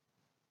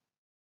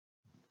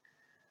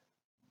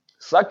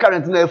 So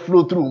currently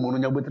flow through.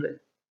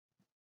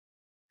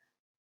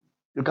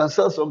 You can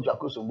sell some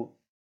Jacosomo.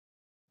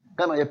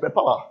 Can I pay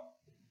power?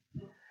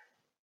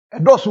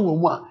 And those who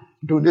want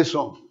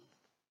donation.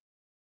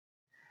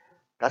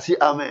 Can see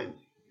amen.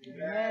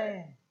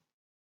 Amen.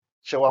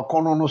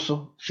 Shawakono no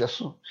so.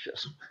 Sheso.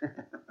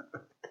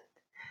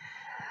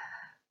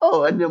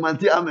 Oh, and the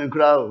manti amen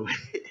crowd.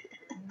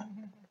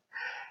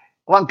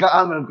 One ka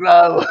amen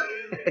crowd.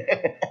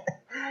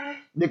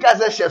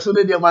 Because I sheso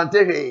de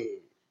diamante.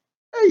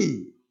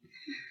 Hey.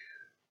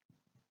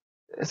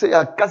 I say,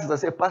 I cast it. I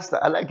say, Pastor,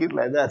 I like it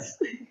like that.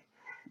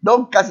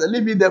 Don't cast it.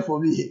 Leave it there for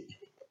me.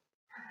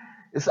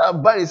 He said,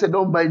 I'm buying. He said,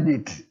 don't bind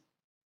it.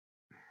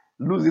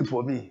 Lose it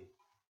for me.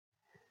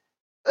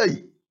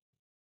 Hey.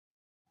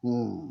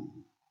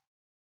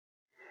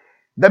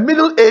 The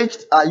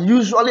middle-aged are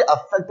usually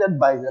affected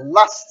by the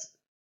lust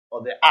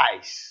of the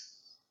eyes.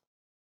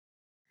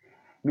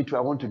 Me too,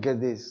 I want to get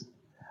this.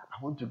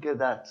 I want to get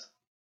that.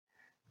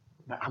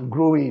 I'm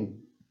growing.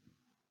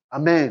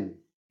 Amen.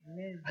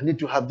 Amen. I need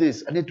to have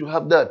this. I need to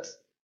have that.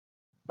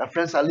 My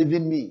friends are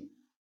leaving me.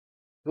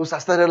 Those I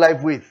started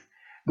life with.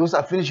 Those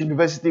I finished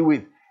university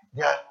with.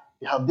 Yeah,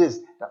 they have this.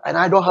 And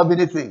I don't have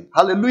anything.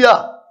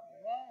 Hallelujah.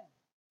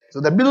 So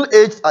the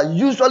middle-aged are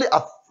usually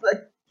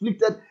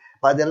afflicted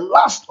by the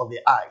lust of the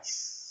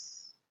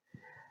eyes.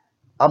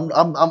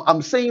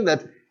 I'm saying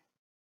that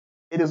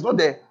it is not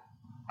the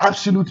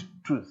absolute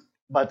truth,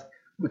 but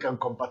we can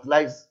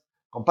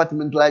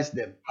compartmentalize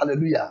them.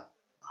 Hallelujah.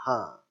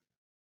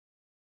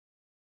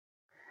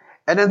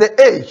 And then the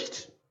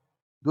aged,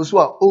 those who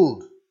are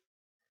old,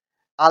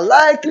 are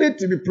likely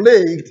to be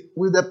plagued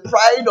with the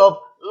pride of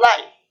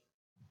life.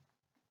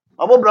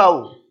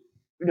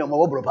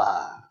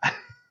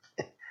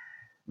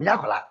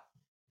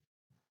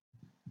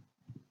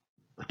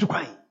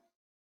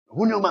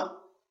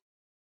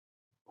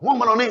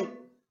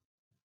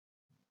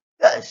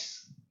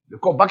 Yes, they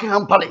call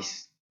Buckingham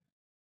Palace.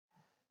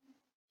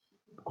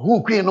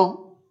 Who queen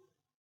no?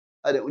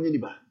 Ade onye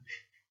niba.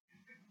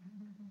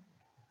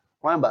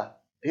 Wamba,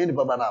 enye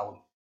niba ba na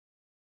wo.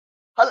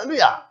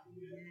 Hallelujah.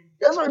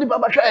 Yes, onye niba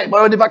ba hwe,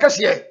 ba niba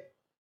kase.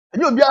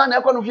 Enye obi an na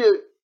ekọ no fie.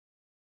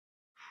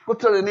 Ko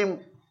tere nim.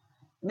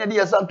 Nya di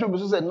yasa to bi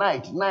so say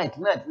night.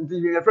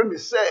 Nti your friend be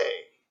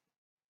say.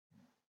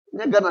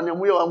 Nya Ghana na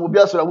mu ye wa mu bi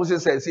asora mu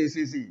say.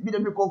 Bi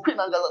dem bi ko queen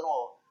angaza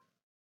no.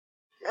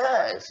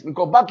 Yes, we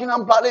call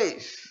Buckingham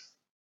Palace.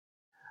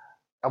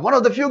 I'm one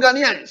of the few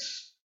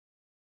Ghanaians.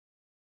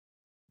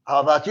 I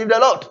have achieved a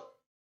lot.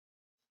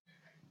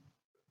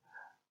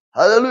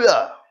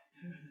 Hallelujah.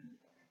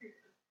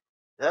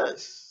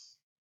 Yes.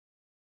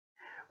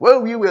 Where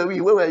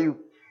were you?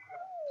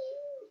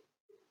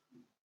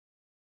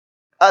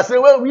 I said,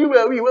 where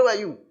were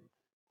you?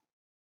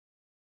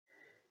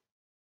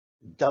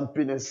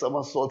 Jumping and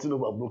somersaulting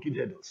over broken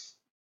headers.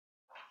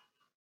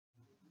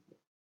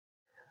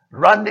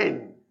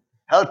 Running,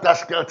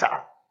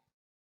 helter-skelter,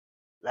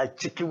 like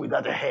chicken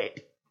without a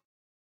head.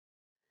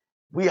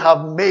 We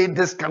have made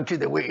this country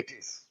the way it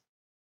is.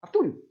 I've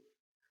told you,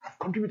 I've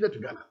contributed to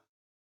Ghana.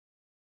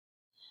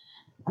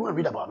 Go and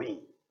read about me.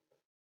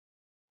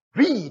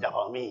 Read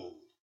about me.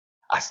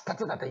 I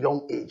started at a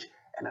young age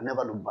and I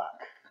never looked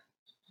back.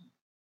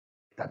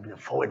 It had been a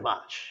forward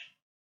march.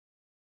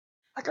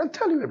 I can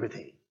tell you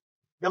everything.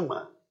 Young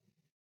man,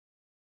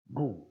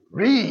 go.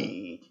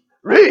 Read.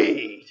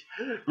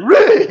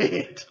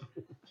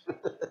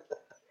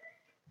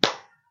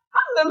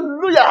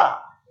 Hallelujah.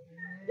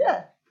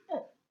 Yeah.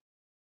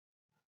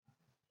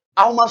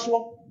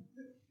 Almaswo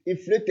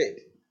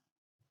inflated.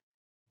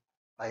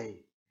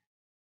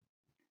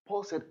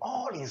 Paul said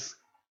all is,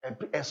 and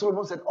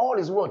Solomon said all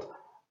is what?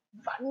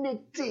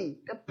 Vanity.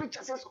 The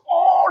picture says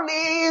all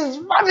is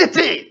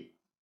vanity.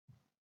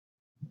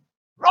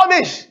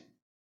 Rubbish.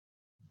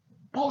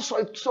 Paul saw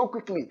it so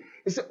quickly.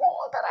 He said,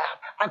 all that I have,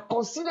 I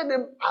consider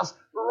them as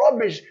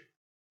rubbish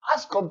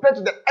as compared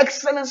to the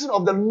excellency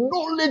of the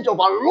knowledge of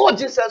our Lord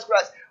Jesus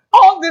Christ.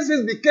 All this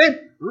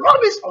became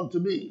rubbish unto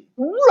me.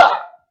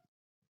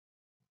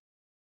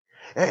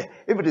 If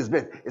it is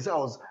bad, he said I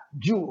was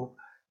Jew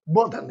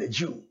more than the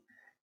Jew.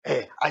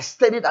 I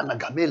studied under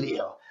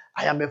Gamaliel.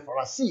 I am a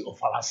Pharisee of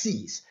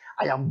Pharisees.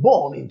 I am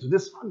born into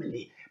this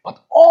family. But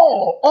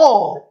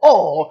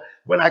all,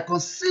 when I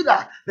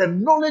consider the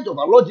knowledge of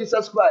our Lord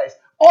Jesus Christ,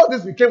 all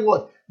this became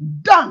what?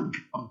 Dung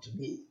unto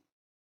me.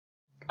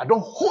 I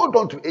don't hold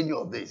on to any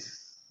of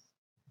this.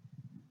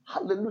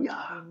 Hallelujah.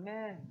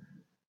 Amen.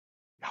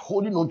 You're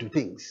holding on to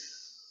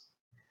things.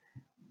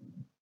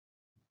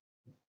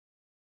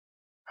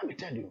 Let me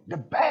tell you, the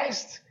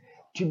best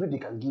tribute they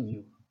can give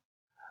you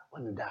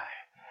when you die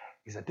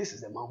is that this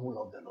is the man who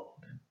loved the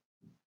Lord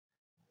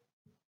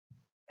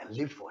and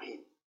lived for him.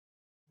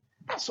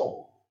 That's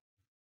all.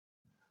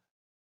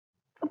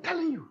 I'm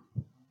telling you.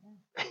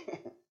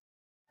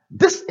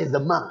 This is the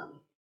man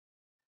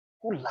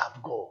who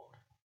loved God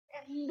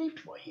and lived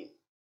for him.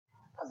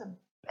 That's the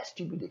best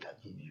tribute they can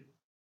give you.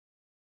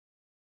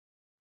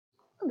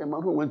 Not the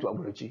man who went to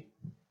Aburichi.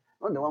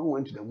 Not the one who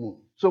went to the moon.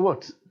 So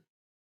what?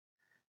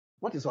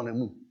 What is on the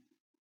moon?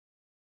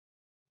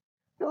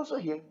 We're also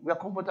here. We are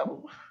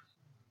comfortable.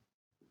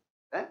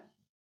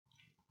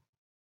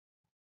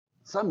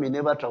 Some may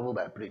never travel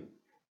by plane.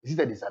 Is it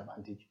a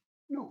disadvantage?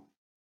 No.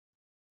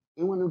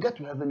 And when you get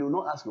to heaven, you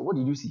will not ask you, what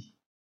did you see?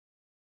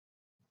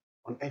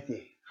 on earth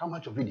here, how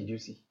much of it did you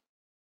see?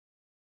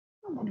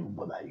 Nobody will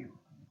bother you.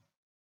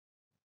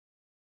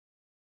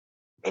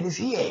 It is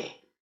here.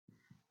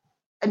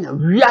 And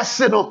we are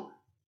saying,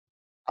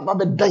 about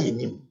the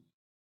dying.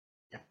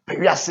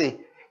 We are saying,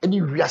 and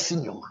you are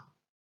seeing you.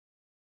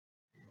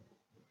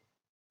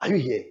 Are you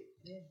here?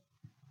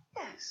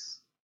 Yes.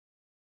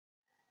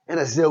 And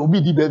I say,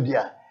 Obi di baby,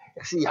 I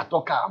say, you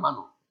talk a man.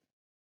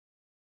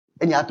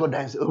 And you talk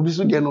dance, Obi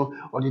so geno,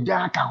 or the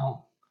Jaka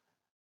home.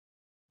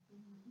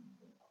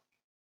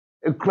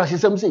 A crash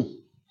is some say.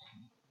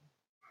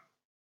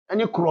 And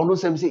you chrono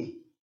some say.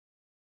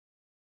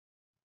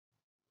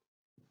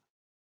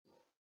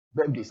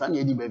 Birthdays, and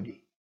any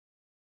birthday.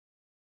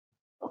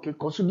 Okay,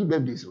 consider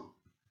birthdays.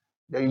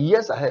 The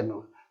years ahead,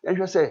 no. Then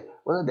you say,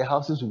 whether the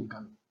houses will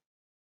come.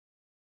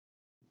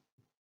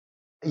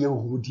 You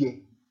would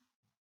ye.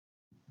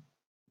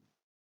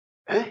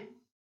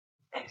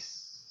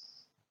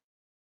 Yes.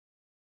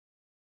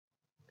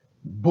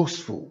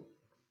 Boastful.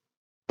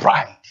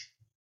 Pride.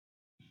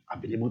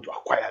 I've been able to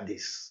acquire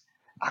this.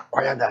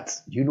 Acquire that.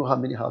 Do you know how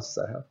many houses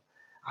I have?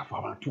 I have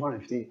around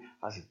 250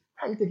 houses.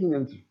 How are you taking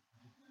them to?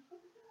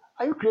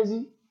 Are you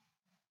crazy?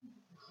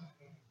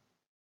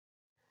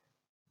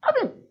 I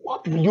mean,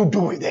 what will you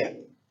do with them?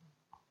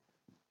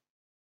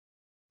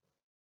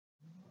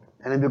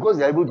 And then because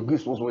they are able to give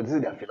sponsors, they say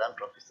they are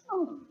philanthropists.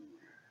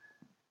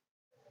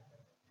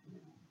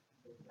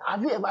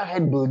 Have you ever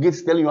heard Bill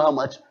Gates telling you how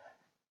much?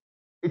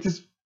 It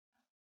is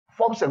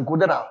Forbes and Co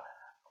that are,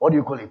 what do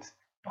you call it?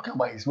 Talking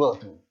about his wealth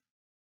too.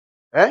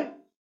 A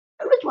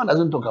rich man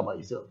doesn't talk about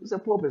himself. It's a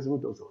poor person who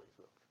talks about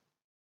himself.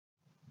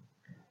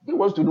 He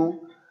wants to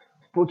know,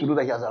 to know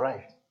that he has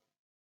arrived.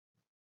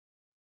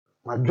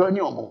 My journey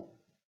on more.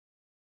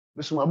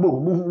 You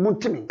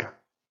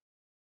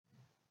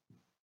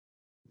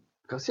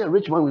can see a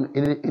rich man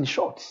in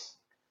shorts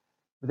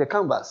with a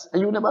canvas,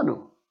 and you never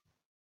know.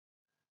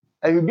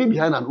 And you'll be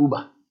behind an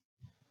Uber.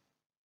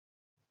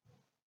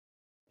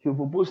 He'll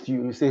propose to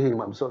you, you say, hey,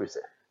 I'm sorry,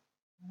 sir.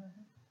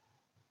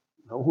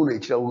 Now, who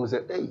will say,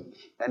 hey,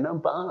 and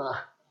I'm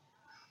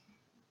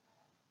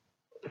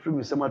if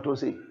you to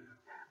say,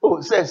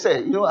 oh, say,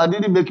 you know, I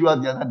didn't make you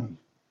out the other day.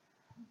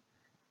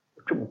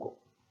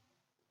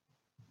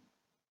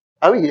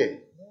 Are we here?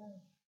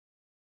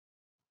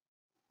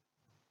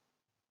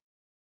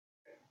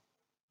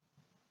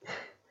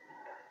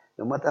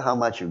 No matter how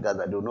much you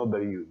gather, they will not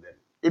bury you then.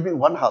 Even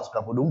one house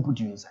couple don't put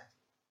you inside.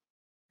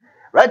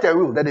 Write a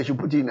rule that they should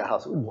put you in a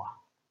house.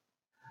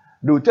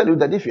 They will tell you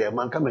that if you're a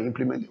man, come and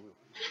implement the rule.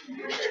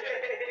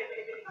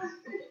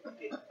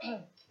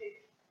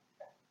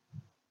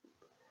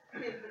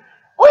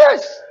 Oh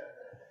yes.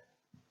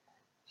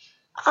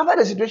 I've had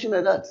a situation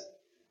like that.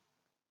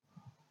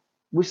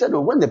 We said,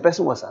 when the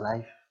person was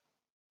alive,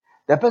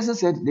 the person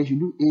said they should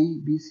do A,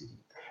 B, C.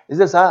 He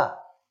says,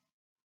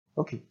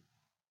 okay.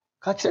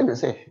 Catch them and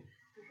say,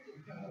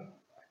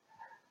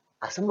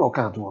 I said, no,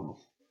 can't do.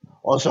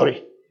 Oh,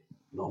 sorry.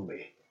 No,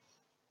 me.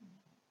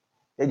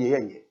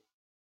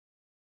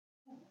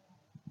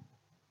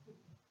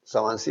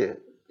 Someone say,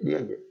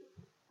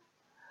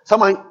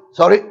 someone,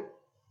 sorry.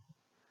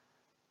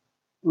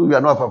 We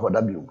are not for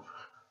W.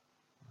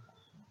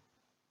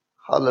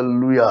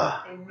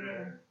 Hallelujah.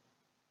 Amen.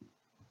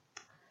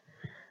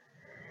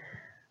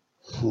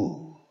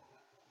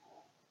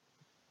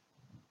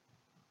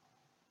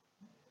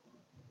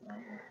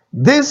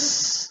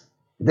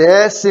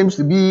 There seems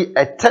to be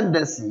a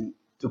tendency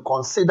to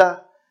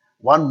consider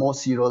one more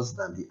serious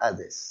than the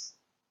others.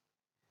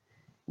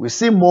 We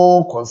seem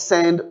more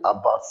concerned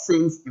about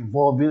sins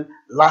involving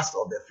lust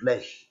of the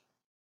flesh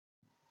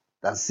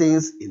than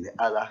sins in the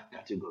other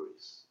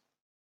categories.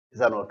 Is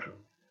that not true?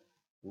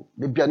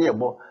 But we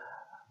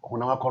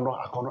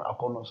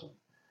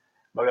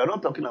are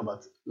not talking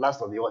about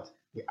lust of the what?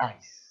 The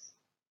eyes.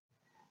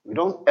 We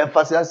don't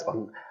emphasize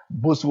on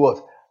both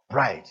what?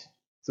 Pride.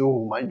 So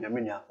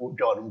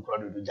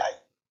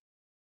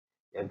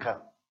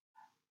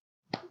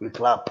we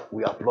clap,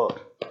 we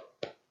applaud.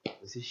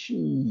 We say,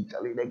 "Shee,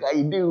 Charlie, the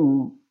guy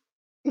do.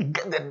 He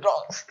get the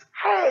dust.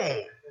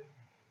 Hey,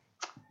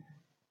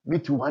 me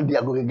too. One day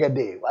I go get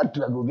there. One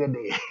day I go get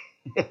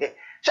there.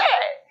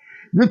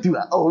 Me too.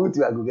 Oh, me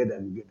too. I go get there.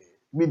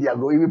 Me day I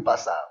go even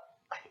pass out.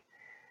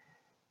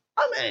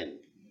 Amen.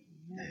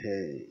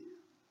 Hey.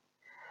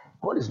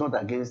 God is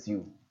not against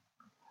you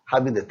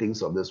having the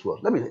things of this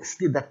world. Let me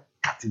state that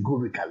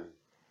categorically.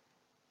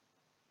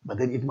 But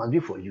then it must be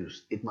for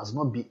use. It must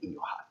not be in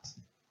your heart.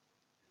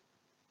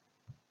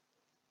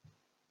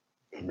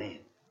 Amen.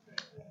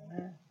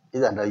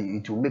 Isn't that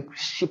it will make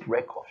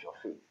shipwreck of your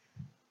faith?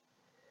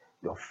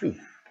 Your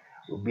faith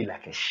will be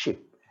like a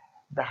ship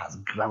that has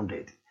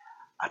grounded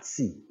at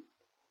sea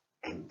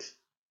and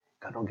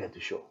cannot get to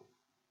shore.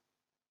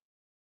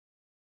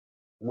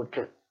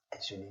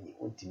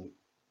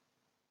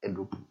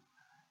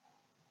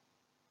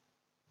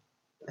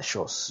 The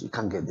shores, you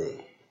can't get there.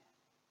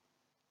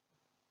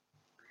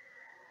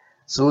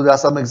 So there are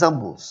some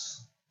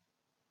examples.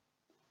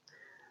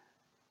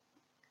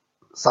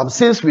 Some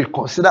sins we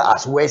consider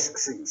as worse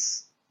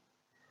sins.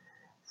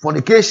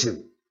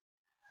 Fornication,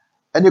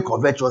 any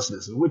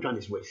covetousness, which one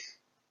is worse?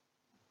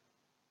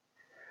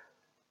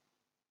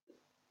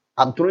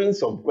 I'm throwing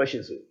some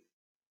questions,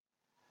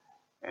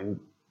 and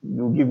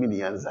you give me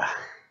the answer.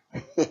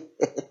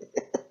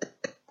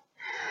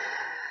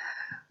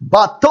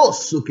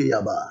 Batos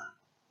Sukeyaba.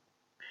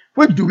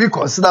 Which do we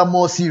consider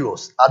more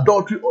serious,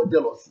 adultery or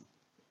jealousy?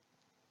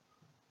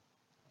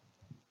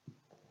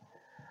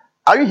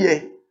 Are you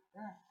here?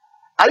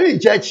 Are you in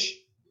church?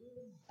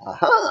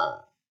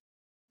 Aha.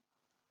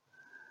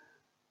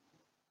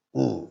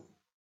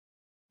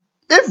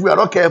 If we are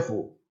not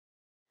careful,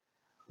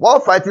 while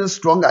fighting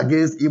strong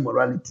against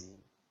immorality,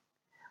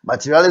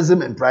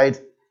 materialism and pride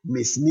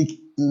may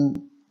sneak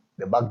in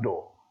the back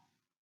door.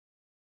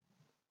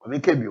 I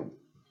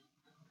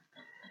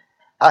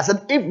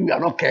said, if we are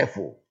not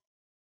careful,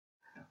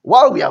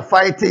 while we are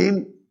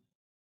fighting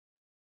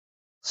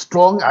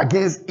strong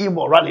against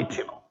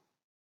immorality,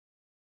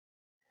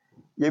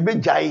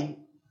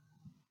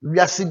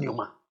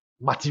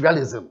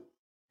 materialism.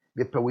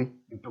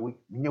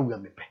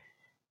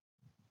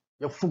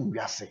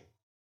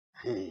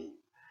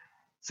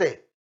 Say,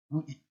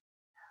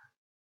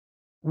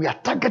 we are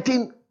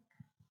targeting,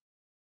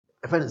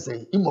 if I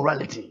say,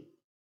 immorality.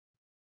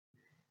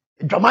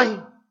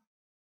 Jamai.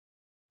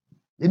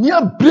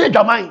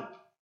 Jamai.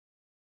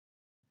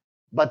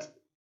 But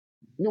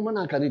no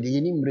man can do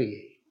any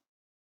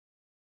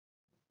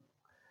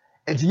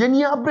and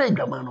yenia break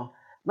jamano.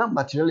 Now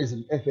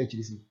materialism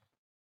FHC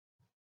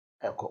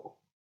echo.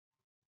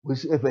 We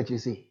see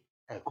FHC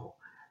echo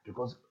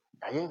because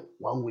I am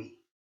one way.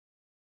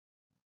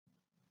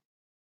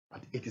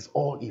 But it is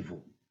all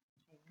evil.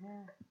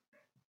 Amen.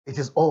 It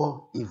is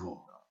all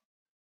evil.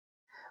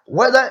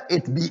 Whether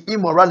it be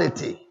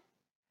immorality,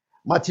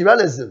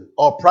 materialism,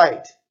 or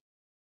pride,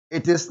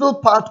 it is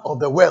still part of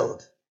the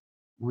world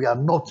we are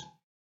not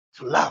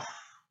to love.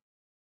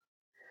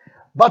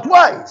 But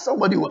why?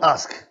 Somebody will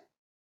ask.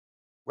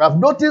 We have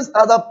noticed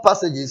other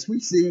passages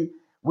which say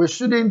we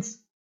shouldn't.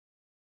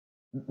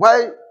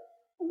 Why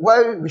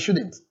we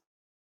shouldn't?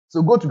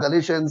 So go to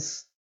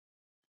Galatians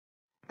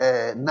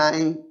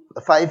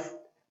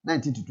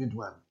 5:19 to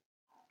 21.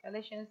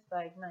 Galatians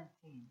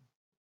 5:19.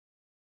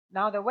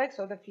 Now the works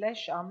of the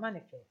flesh are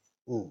manifest,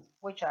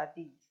 which are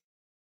these: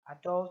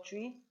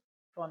 adultery,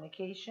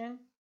 fornication,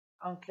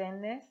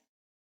 uncleanness,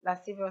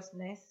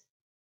 lasciviousness,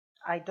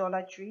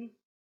 idolatry,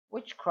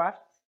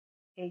 witchcraft,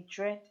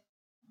 hatred,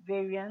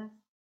 variance,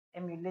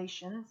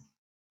 emulations,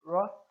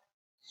 wrath,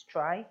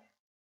 strife,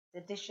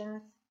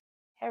 seditions,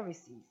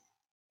 heresies,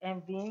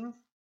 envyings,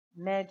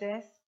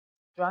 murders,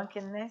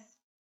 drunkenness,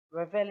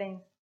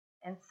 revellings,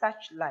 and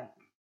such like,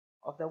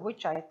 of the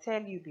which I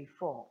tell you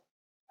before,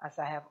 as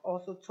I have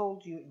also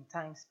told you in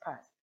times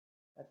past,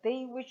 that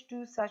they which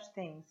do such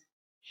things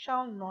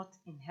shall not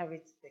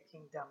inherit the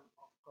kingdom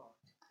of God.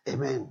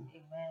 Amen.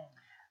 Amen.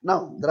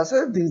 Now, there are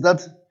certain things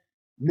that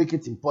make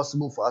it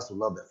impossible for us to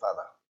love the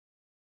Father.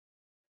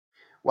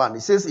 One,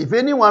 it says, if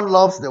anyone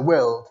loves the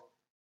world,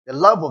 the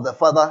love of the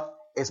Father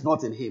is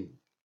not in him.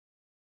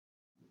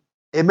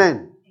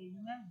 Amen.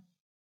 Amen.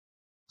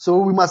 So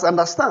we must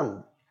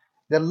understand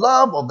the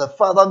love of the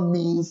Father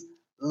means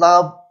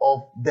love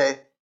of the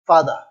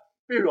Father.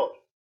 Period.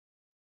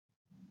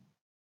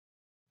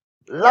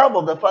 Love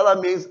of the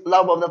Father means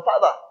love of the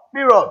Father.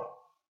 Period.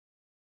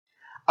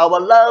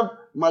 Our love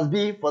must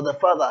be for the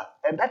Father,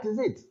 and that is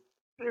it.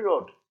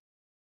 Period.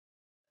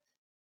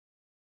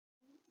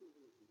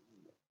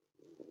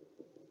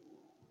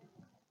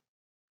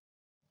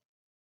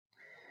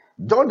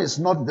 John is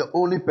not the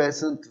only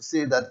person to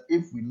say that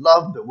if we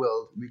love the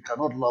world, we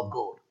cannot love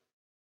God.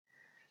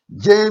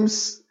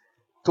 James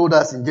told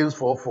us in James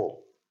 4:4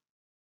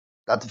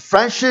 that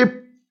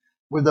friendship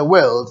with the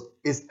world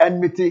is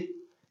enmity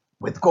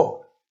with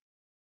God.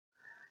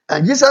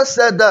 And Jesus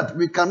said that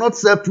we cannot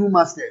serve two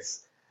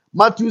masters.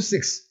 Matthew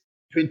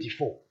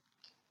 6:24.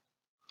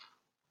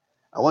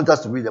 I want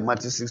us to read the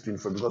Matthew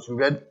 6:24 because we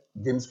read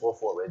James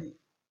 4:4 already.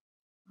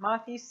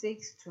 Matthew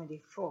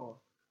 6:24.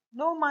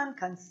 No man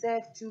can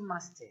serve two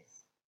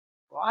masters,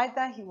 for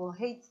either he will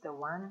hate the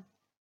one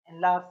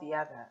and love the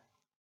other,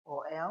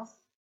 or else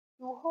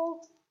he will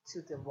hold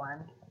to the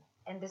one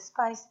and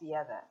despise the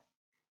other.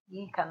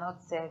 Ye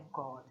cannot serve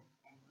God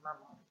and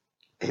mammon.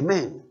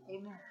 Amen.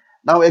 Amen.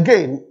 Now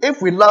again,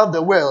 if we love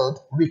the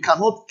world, we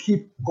cannot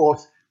keep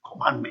God's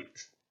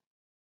commandment.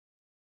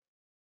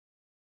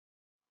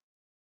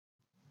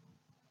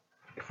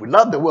 If we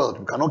love the world,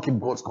 we cannot keep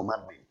God's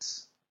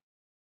commandments.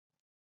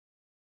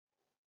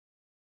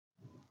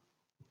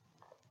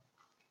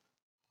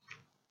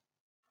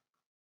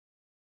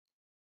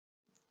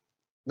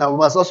 Now we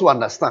must also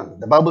understand,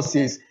 the Bible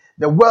says,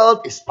 the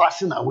world is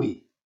passing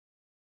away.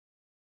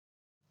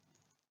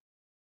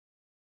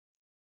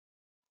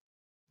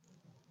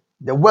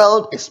 The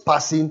world is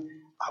passing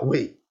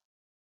away.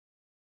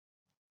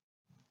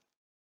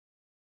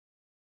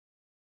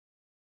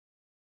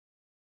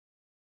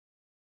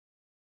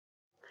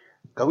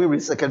 Can we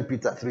read 2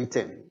 Peter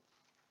 3:10?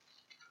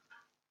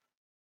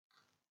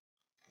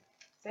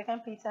 2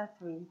 Peter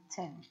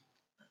 3:10.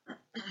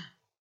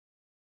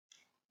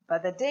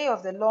 But the day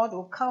of the Lord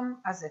will come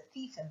as a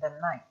thief in the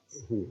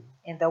night,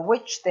 in the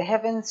which the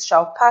heavens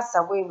shall pass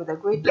away with a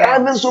great The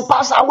heavens will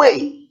pass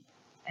away.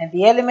 and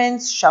the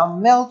elements shall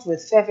melt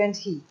with fervent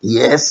heat.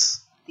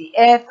 Yes. The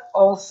earth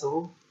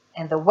also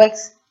and the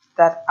works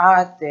that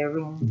are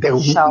therein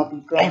shall be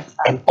burnt up.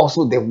 And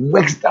also the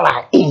works that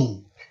are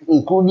in,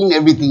 including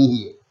everything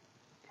here,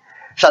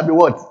 shall be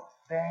what?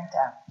 Burnt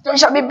up. They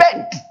shall be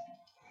burnt.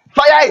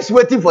 Fire is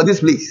waiting for this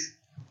place.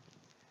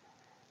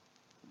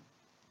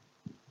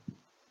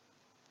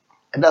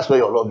 And that's where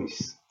your love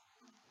is.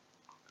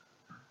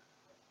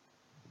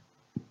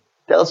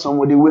 Tell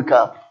somebody, wake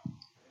up.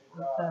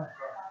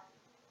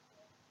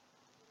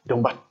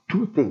 Number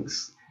two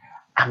things.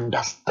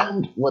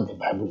 Understand what the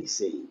Bible is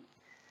saying,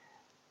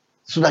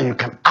 so that you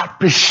can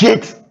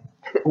appreciate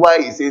why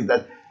it says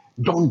that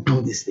don't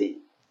do this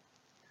thing.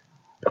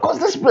 Because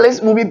this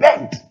place will be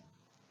burnt.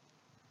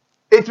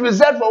 It's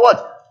reserved for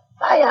what?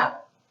 Fire.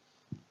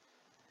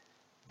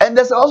 And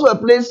there's also a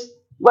place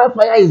where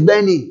fire is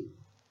burning.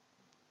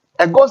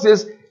 And God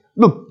says,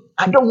 look,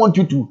 I don't want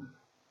you to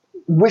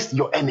waste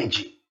your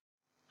energy.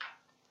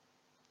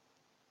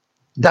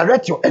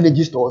 Direct your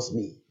energies towards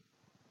me.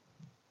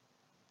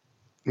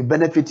 You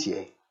benefit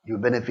here, you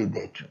benefit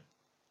there too.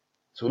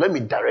 So let me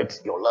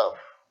direct your love.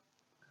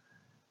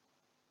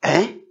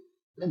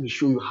 Let me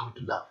show you how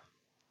to love.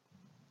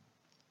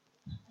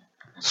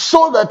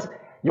 So that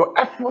your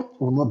effort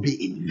will not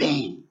be in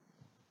vain.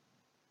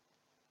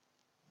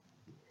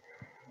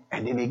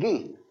 And then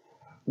again,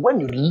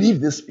 when you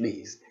leave this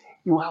place,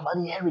 you have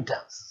an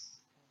inheritance.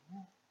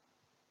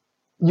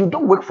 You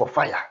don't work for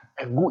fire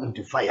and go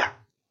into fire.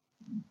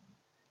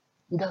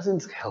 It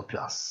doesn't help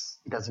us.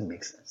 It doesn't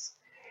make sense.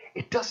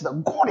 It tells you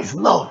that God is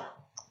love.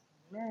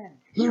 Amen.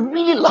 He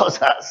really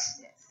loves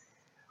us.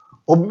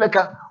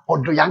 Obimeka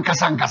odo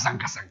yankasa nkasa.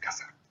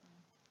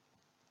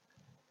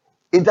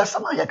 Is there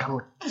someone you can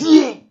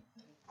tie?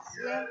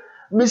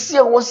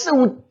 Monsieur was say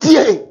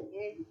tie.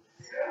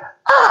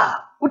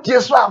 Utie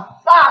so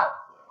afa.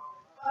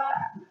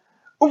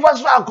 Ufa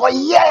so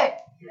akoye.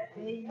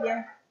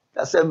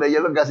 That's a me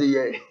yellow gas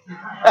ye.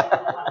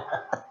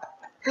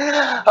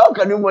 How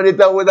can you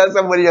monitor whether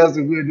somebody else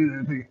will do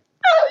that thing?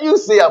 You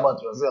say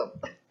about yourself.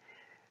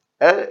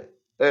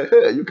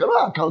 You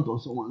cannot account on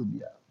someone's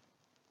behalf.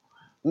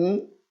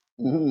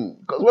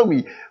 Because when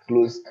we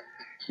close,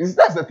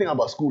 that's the thing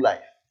about school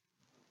life.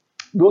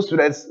 Those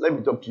students, let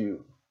me talk to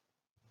you.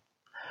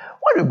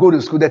 When you go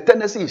to school, the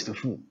tendency is to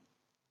fool.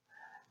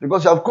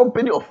 Because you have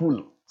company of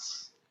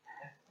fools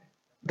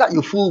that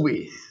you fool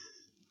with.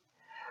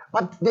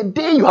 But the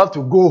day you have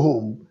to go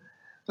home,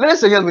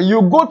 ladies and gentlemen,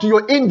 you go to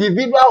your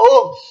individual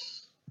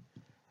homes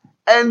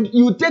and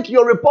you take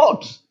your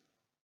report.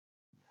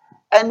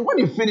 And when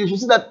you finish, you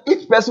see that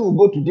each person will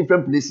go to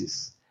different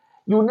places.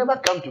 You will never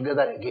come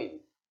together again.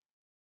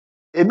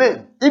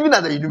 Amen. Even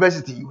at the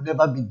university, you will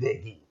never be there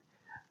again.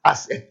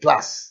 As a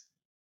class,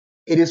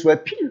 it is for a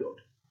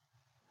period.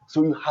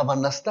 So you have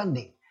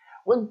understanding.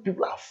 When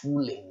people are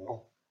fooling,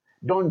 no,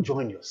 don't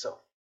join yourself.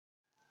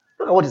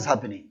 Look at what is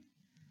happening.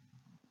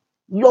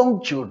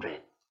 Young children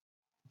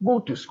go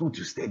to school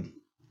to study.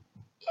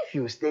 If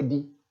you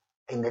study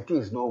and the thing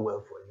is not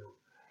well for you,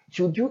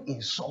 should you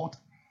insult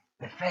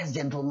the first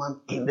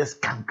gentleman in this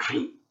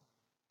country?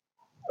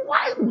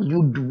 Why would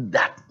you do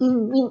that?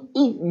 Even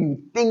if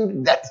you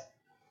think that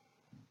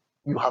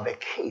you have a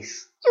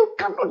case, you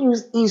cannot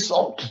use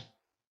insult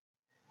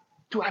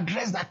to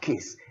address that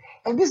case.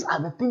 And these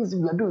are the things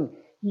we are doing.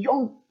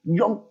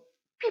 Young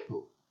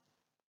people.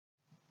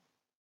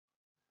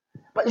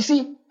 But you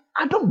see,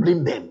 I don't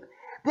blame them.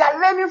 They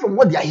are learning from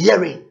what they are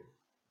hearing.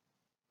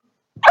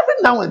 Every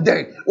now and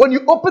then, when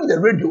you open the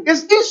radio,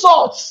 it's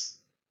insults.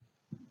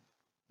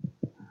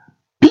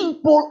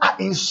 People are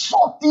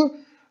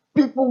insulting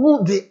people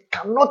who they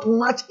cannot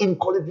match in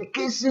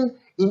qualification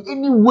in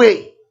any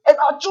way. And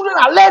our children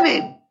are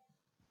learning.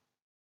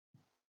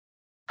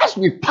 As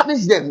we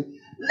punish them,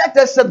 let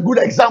us set good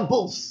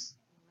examples.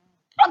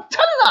 I'm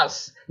telling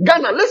us,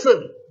 Ghana,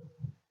 listen.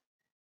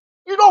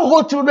 You don't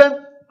hold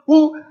children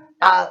who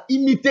are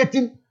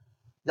imitating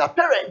their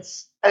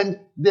parents and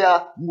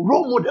their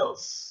role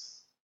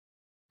models.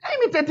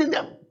 They're imitating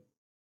them.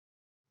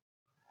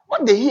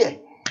 What they hear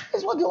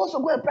is what they also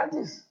go and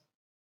practice.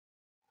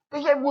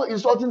 They hear people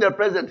insulting their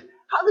president.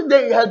 How did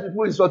they hear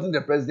people insulting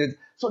their president?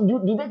 So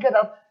do they get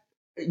up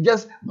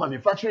just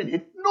manufacturing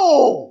it?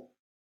 No.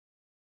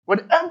 When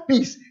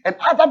MPs and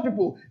other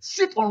people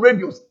sit on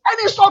radios and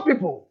insult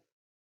people,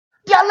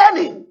 they are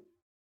learning.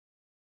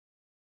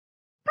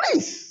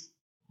 Please,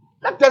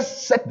 let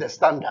us set the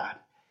standard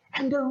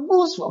and the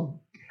rules for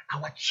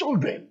our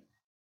children.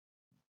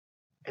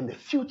 And the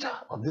future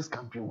of this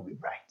country will be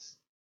bright.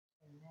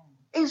 Amen.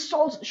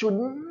 Insults should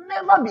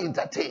never be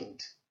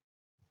entertained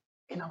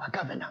in our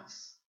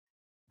governance.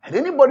 And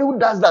anybody who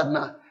does that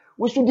now,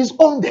 we should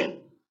disown them.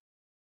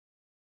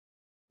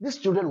 These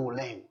children will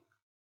learn.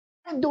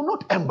 And do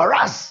not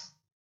embarrass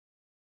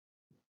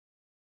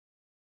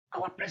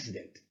our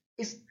president.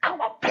 Is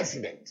our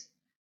president.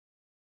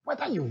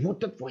 Whether you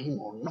voted for him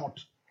or not,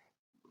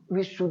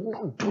 we should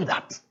not do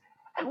that.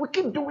 And we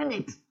keep doing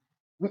it.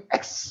 We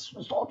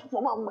exhort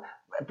from our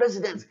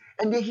presidents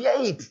and they hear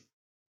it.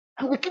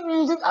 And we keep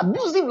using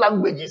abusive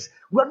languages.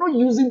 We are not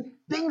using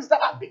things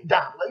that have been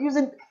done. We are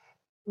using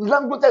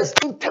language that is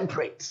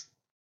intemperate.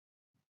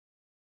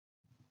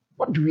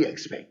 What do we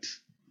expect?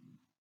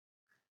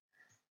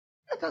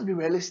 Let us be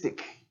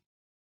realistic.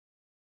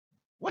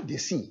 What they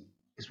see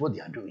is what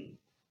they are doing.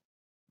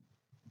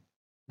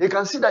 They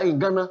can see that in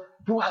Ghana,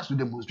 people have to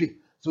demonstrate.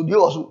 So they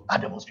also are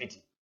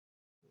demonstrating.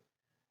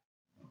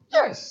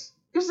 Yes.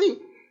 You see,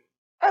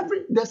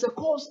 there's a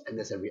cause and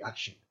there's a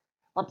reaction.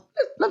 But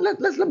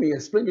let me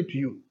explain it to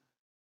you.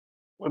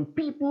 When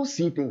people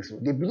see things,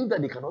 they believe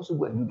that they can also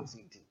go and do the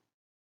same thing.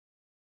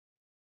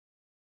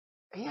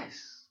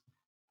 Yes.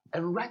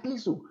 And rightly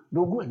so,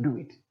 they'll go and do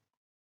it.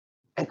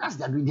 And as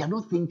they're doing, they are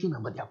not thinking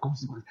about their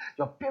consequences.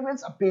 Your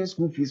parents are paying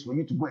school fees for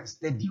you to go and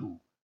study you.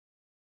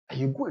 And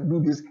you go and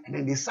do this, and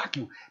then they sack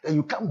you. Then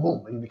you come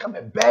home and you become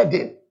a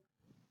burden.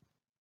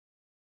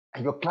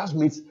 And your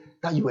classmates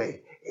that you were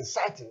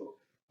inciting,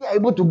 they are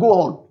able to go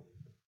on.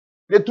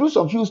 They threw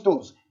some few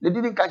stones. They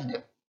didn't catch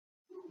them.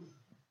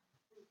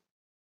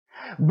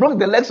 Broke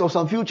the legs of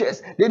some few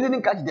chairs. They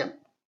didn't catch them.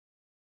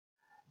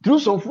 Threw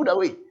some food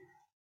away.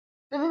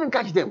 They didn't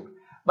catch them.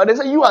 But they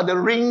said, you are the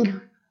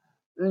ring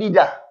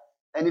leader.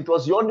 And it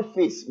was your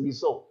face we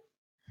saw.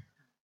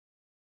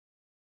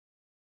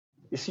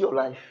 You see your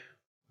life.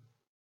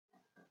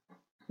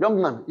 Young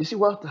man, you see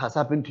what has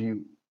happened to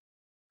you.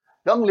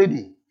 Young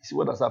lady, you see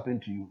what has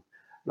happened to you.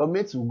 Your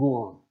mates will go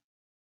on.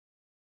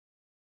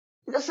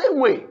 It's the same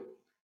way.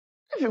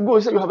 If you go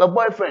and say you have a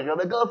boyfriend, you have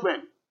a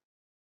girlfriend,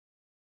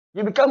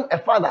 you become a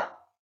father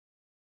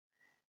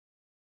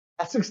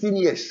at 16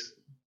 years.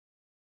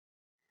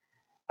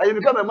 And you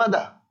become a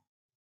mother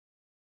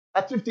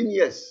at 15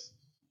 years.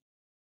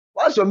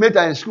 Once your mates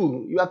are in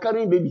school, you are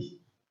carrying baby.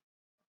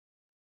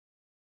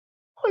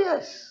 Oh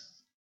yes.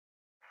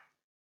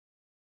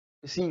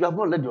 You see, you have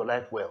not led your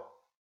life well.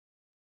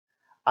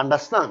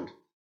 Understand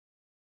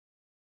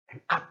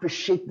and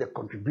appreciate the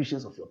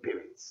contributions of your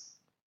parents.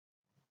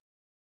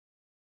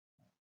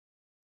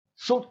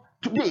 So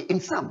today, in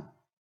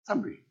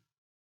summary,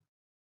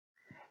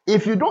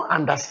 if you don't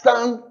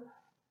understand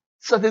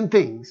certain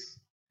things,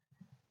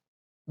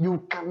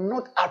 you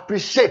cannot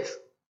appreciate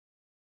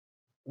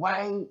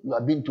why you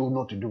are being told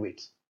not to do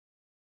it.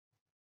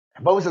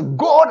 The Bible says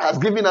God has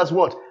given us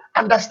what?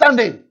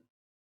 Understanding.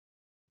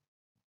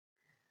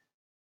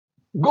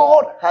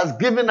 God has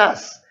given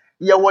us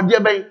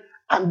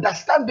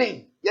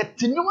understanding.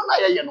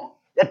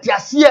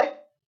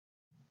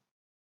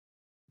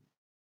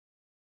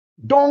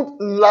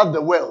 Don't love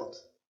the world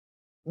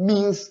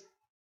means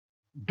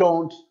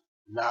don't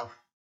love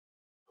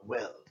the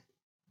world.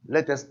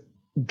 Let us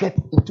get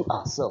into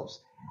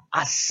ourselves,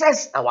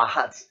 assess our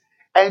hearts,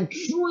 and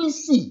truly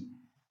see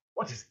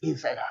what is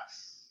inside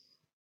us.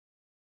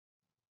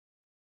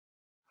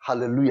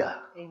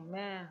 Hallelujah.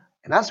 Amen.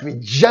 And as we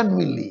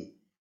genuinely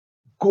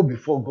go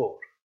before God,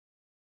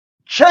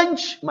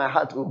 change my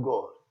heart, O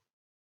God,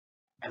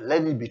 and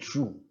let it be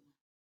true.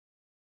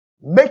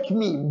 Make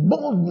me,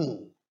 mold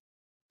me.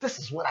 This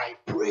is what I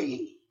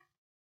pray.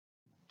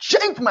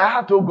 Change my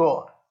heart, O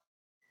God,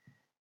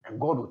 and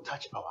God will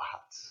touch our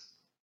hearts.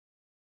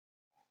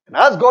 And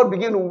as God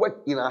begins to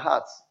work in our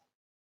hearts,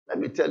 let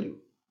me tell you,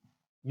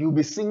 you'll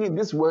be singing,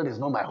 this world is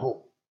not my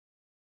home.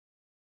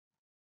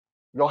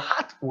 Your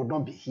heart will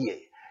not be here.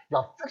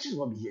 Your affections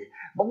will not be here.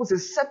 But Bible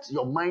says, set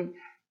your mind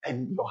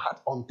and your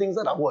heart on things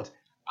that are what?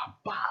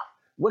 Above,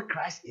 where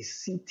Christ is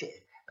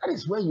seated. That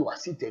is where you are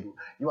seated.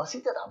 You are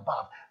seated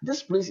above.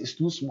 This place is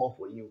too small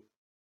for you.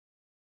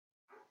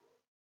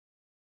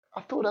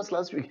 I've told us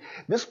last week,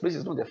 this place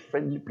is not a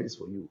friendly place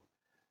for you.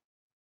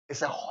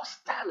 It's a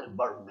hostile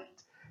environment.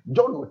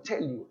 John will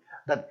tell you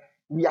that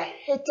we are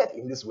hated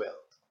in this world.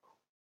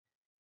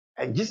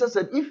 And Jesus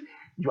said, if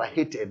you are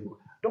hated,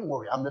 don't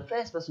worry, I'm the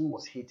first person who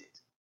was hated.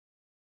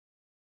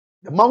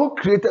 The man who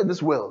created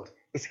this world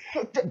is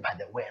hated by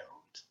the world.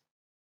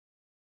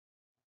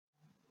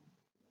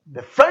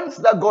 The friends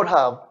that God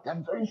have, they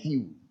are very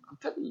few. I'm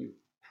telling you.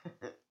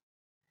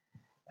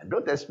 And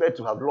don't expect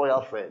to have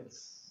loyal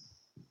friends.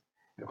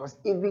 Because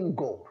even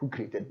God who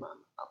created man,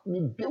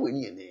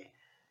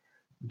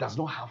 does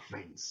not have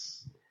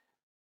friends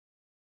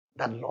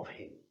that love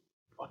him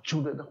or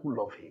children who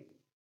love him.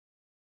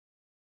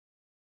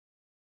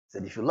 He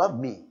said, if you love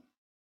me,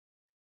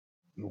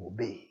 you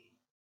obey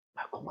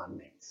my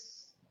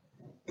commandments.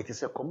 It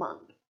is a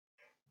command.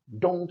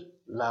 Don't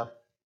love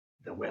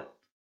the world.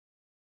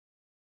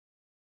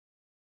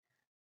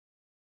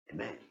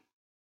 Amen.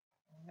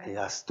 And he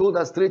has told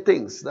us three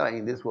things that are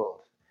in this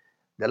world.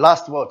 The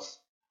last words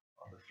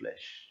of the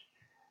flesh.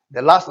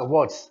 The last of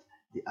words,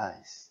 the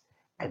eyes.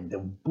 And the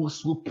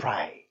boastful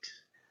pride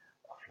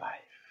of life.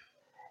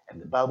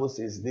 And the Bible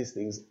says these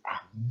things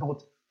are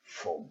not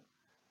from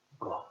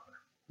God.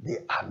 They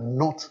are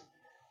not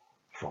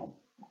from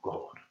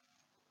God.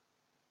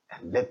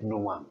 And let no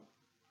one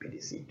be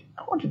deceived.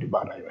 I want you to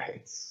bow down your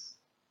heads.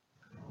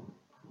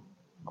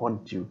 I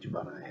want you to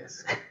bow down your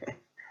heads.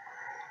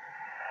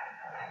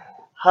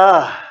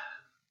 Ah,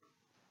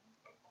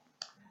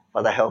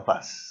 Father, help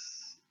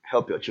us.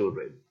 Help your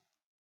children.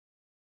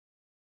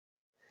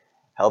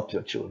 Help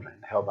your children.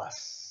 Help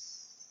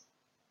us.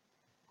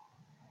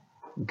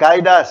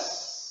 Guide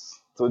us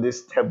through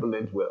this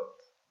turbulent world.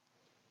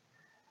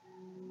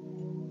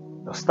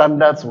 The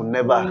standards will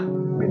never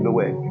be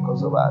lowered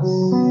because of us.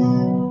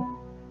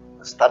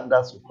 The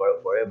standards will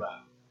forever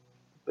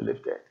be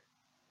lifted.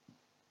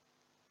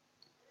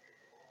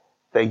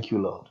 Thank you,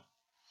 Lord.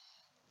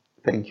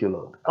 Thank you,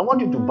 Lord. I want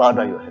you to bow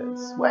down your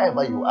heads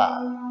wherever you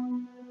are.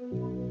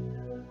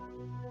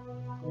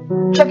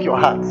 Check your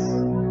heart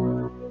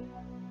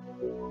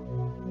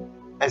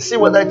and see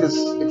whether it is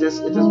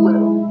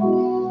well.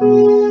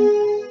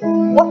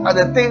 What are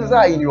the things that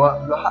are in your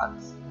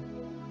heart?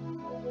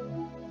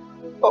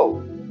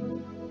 Oh.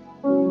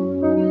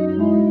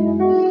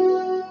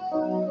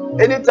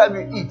 Anytime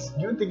you eat,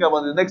 do you think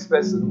about the next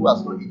person who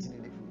has not eaten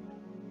any food?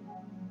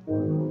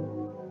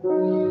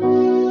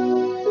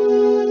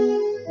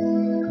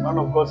 The man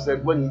of God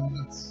said when he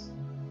eats,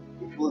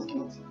 he feels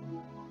guilty.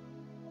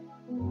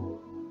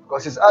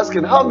 Because he's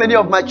asking, how many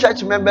of my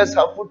church members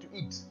have food to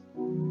eat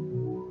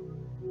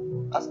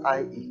as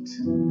I eat?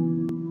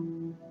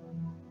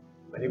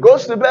 When he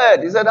goes to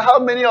bed, he said, how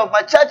many of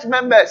my church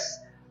members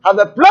have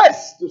a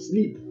place to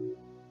sleep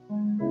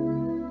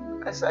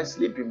as I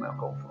sleep in my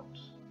comfort?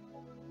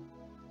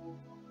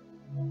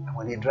 And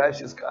when he drives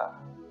his car,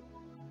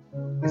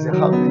 he said,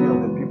 how many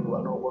of the people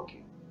are not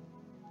working?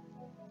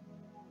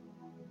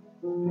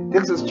 He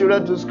takes his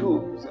children to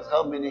school. He says,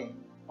 how many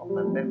of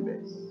my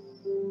members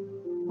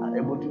are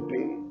able to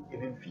pay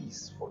even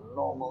fees for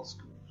normal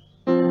schools?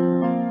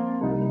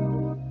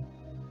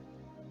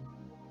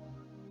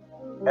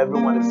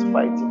 Everyone is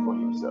fighting for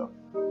himself.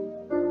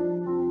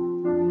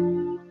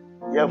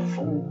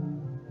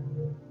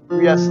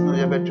 We are still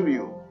to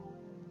you.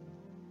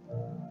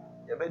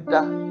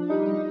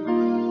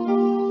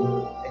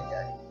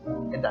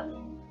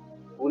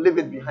 We'll leave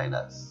it behind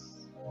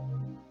us.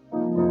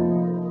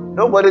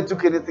 Nobody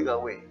took anything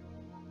away.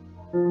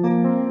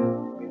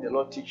 May the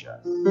Lord teach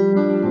us.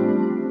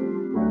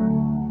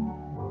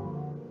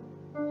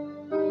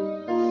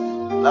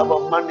 Love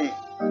of money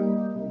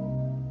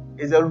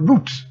is a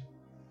root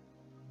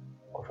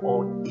of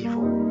all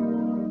evil.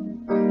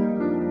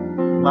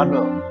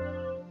 Emmanuel,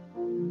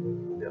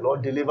 the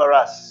Lord deliver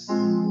us.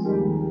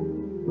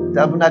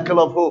 Tabernacle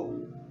of Hope,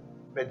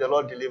 may the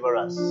Lord deliver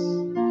us.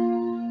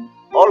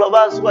 All of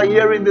us who are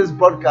hearing this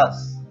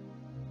broadcast,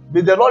 may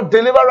the Lord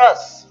deliver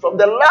us from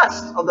the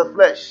lust of the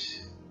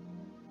flesh,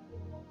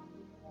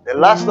 the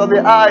lust of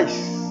the eyes,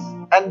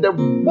 and the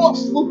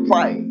boastful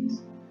pride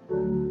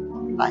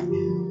of life.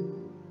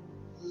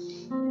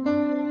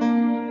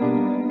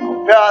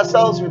 Compare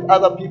ourselves with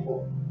other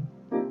people,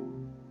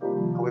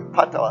 and we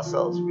pat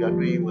ourselves, we are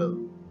doing well.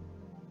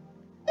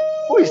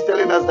 Who is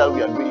telling us that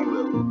we are doing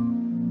well?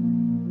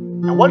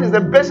 And what is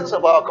the basis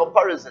of our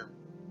comparison?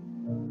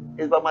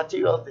 It's by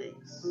material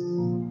things.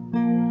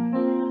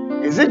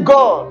 Is it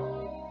God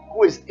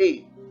who is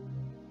A?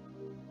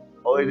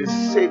 Or it is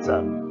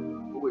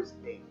Satan who is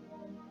A?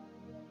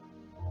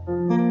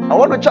 I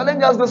want to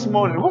challenge us this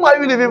morning. Whom are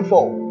you living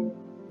for?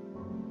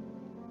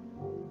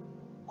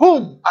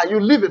 Whom are you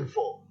living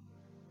for?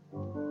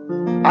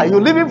 Are you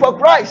living for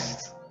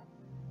Christ?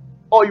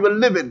 Or you are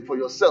living for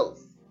yourself?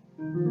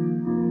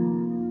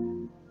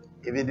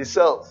 If it is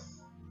self,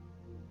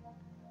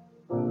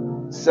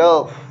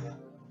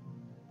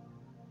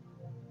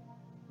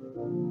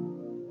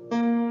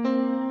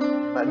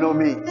 by no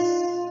means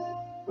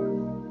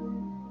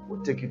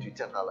will take you to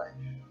eternal life.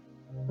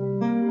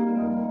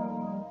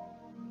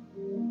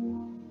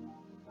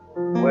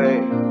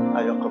 Where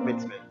are your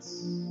commitments?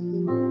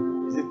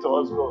 Is it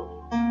towards God?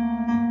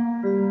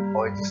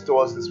 Or it is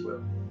towards this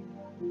world?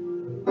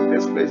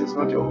 This place is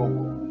not your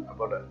home, my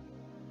brother.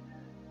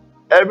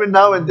 Every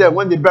now and then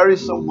when they bury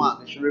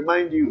someone, it should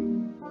remind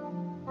you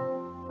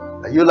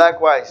that you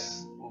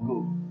likewise will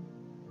go.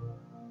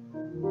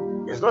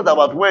 It's not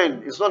about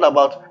when, it's not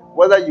about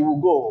whether you will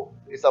go,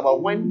 it's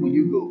about when will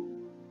you go.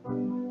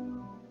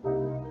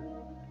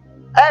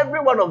 Every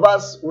one of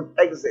us would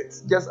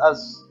exit just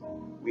as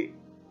we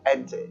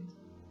entered.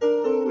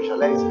 We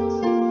shall exit.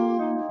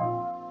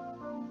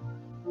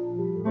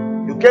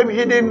 You came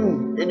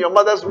hidden in your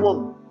mother's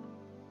womb,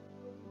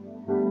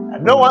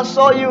 and no one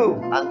saw you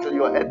until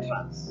your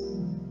entrance.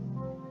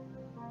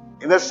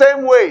 In the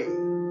same way,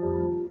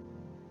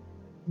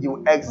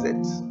 you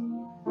exit,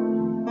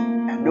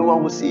 and no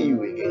one will see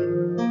you again.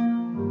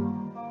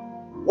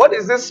 What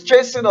is this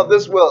chasing of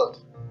this world?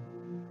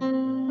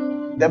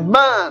 The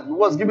man who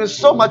was given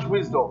so much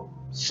wisdom,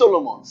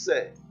 Solomon,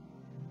 said,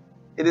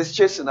 it is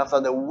chasing after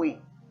the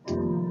wind.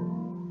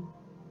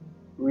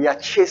 We are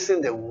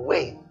chasing the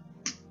wind.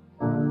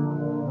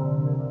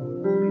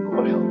 May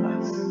God help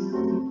us.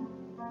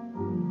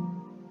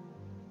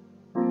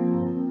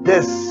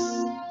 This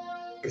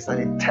is an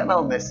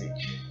eternal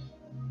message.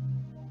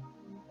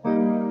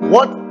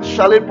 What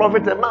shall it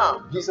profit a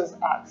man? Jesus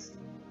asked.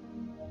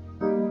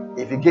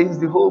 If he gains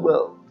the whole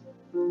world,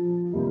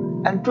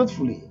 and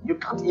truthfully, you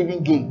can't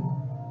even gain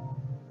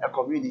a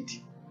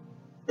community,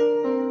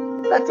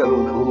 let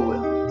alone the whole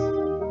world.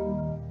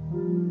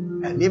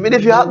 And even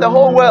if you have the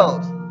whole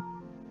world,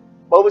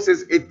 Bible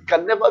says it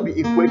can never be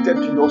equated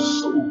to your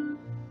soul.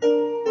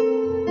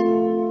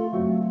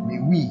 May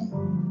we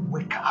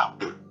wake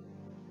up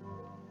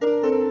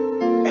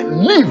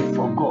and live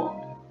for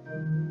God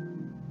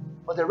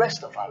for the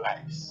rest of our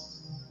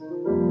lives.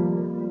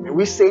 May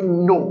we say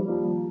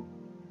no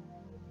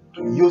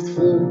to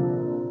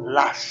youthful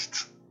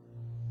lust.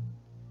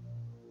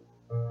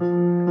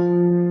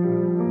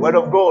 The word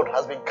of God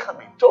has been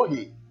coming.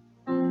 Tohi,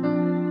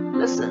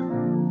 listen.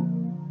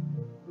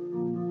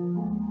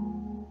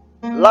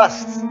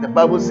 Lust, the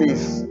Bible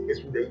says,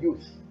 is with the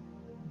youth.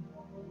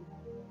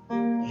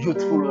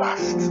 Youthful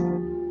lust.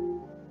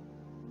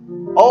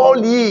 All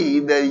ye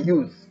the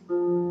youth,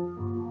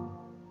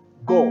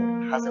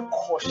 God has a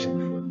caution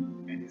for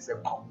you, and it's a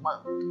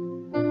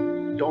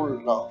command.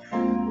 Don't love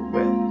the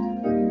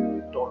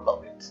world. Don't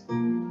love it.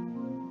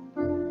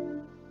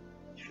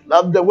 If you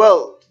love the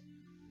world,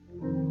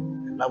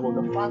 the love of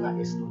the Father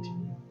is not in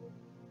you.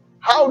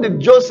 How did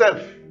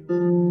Joseph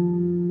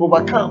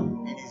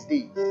overcome in his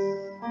days?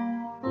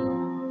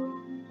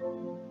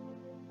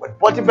 When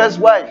Potiphar's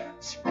wife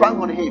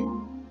sprang on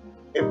him,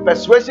 if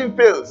persuasion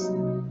fails,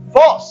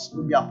 force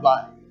will be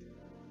applied.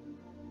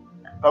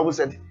 And the Bible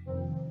said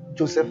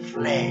Joseph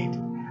fled.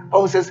 The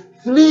Bible says,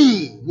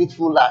 flee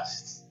youthful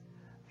lust.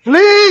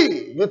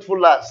 Flee youthful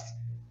lust.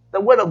 The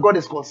word of God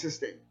is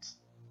consistent.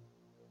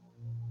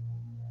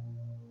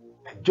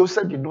 And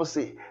Joseph did not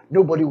say,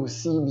 nobody will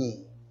see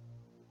me.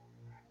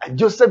 And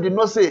Joseph did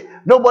not say,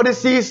 nobody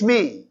sees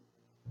me.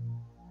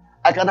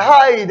 I can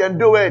hide and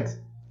do it.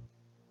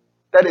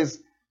 That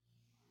is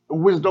the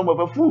wisdom of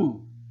a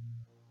fool.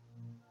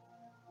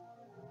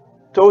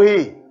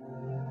 Tohi,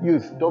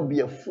 youth, don't be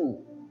a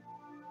fool.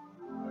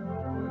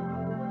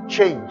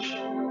 Change.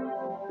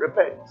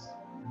 Repent.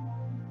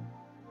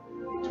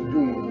 To do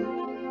you good.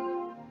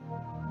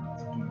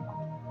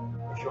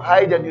 If you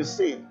hide and you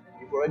sin,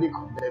 you've already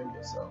condemned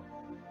yourself.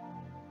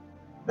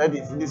 That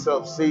is in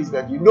itself says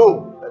that you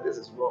know that this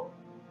is wrong.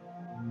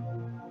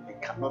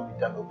 It cannot be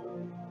done over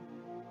you.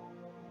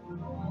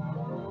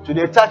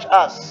 Today, touch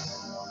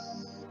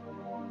us.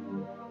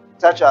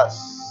 Touch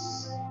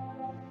us.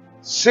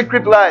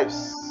 Secret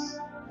lives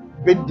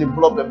being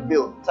developed and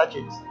built. Touch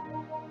it.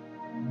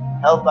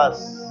 Help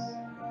us.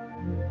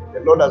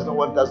 The Lord does not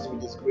want us to be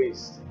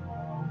disgraced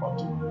or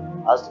to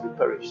us to be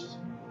perished.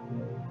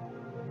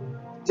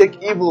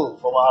 Take evil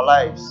from our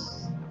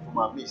lives, from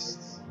our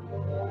midst.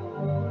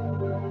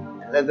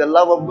 And let the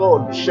love of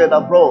God be shed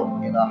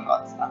abroad in our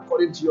hearts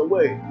according to your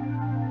word.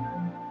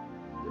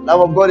 The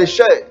love of God is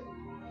shed.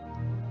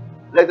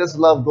 Let us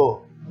love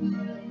God.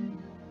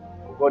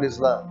 For God is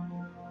love.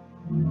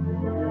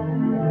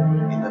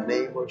 In the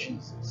name of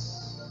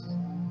Jesus.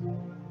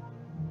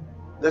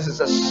 This is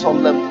a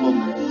solemn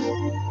moment.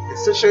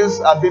 Decisions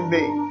are being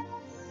made.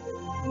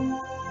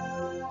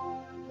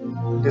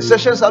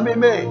 Decisions are being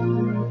made.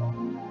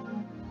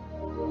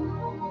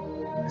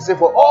 He said,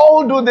 for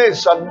all do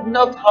this shall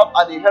not have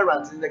an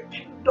inheritance in the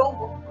kingdom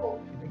of God,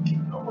 in the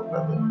kingdom of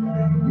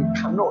heaven.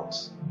 You cannot.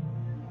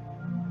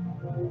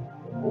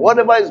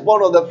 Whatever is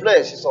born of the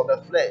flesh is of the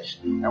flesh,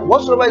 and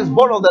whatsoever is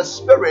born of the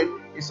spirit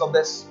is of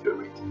the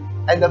spirit.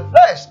 And the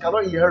flesh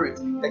cannot inherit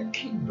the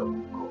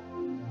kingdom of God.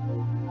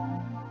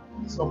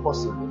 It's not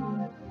possible.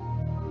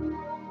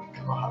 It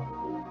cannot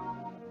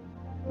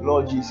happen.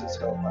 Lord Jesus,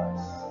 help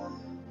us.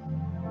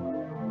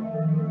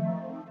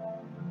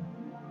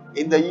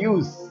 In the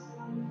youth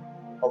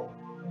of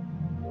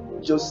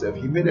Joseph,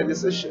 he made a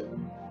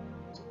decision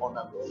to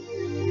honor God.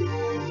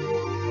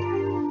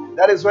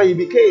 That is why he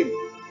became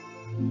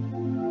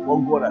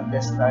what God had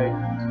destined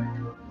him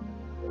to.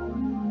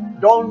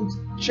 Don't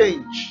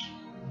change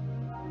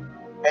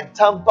and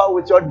tamper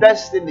with your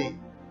destiny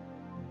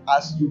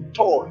as you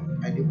toy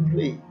and you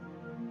play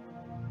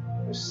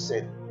with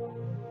sin.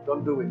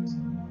 Don't do it.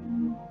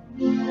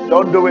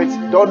 Don't do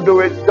it. Don't do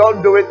it.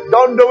 Don't do it.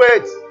 Don't do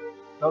it.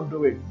 Don't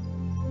do it.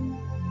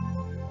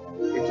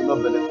 It will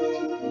not benefit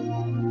you.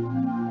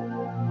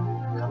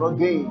 You cannot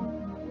gain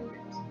from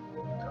it.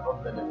 You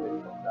cannot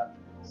benefit from that.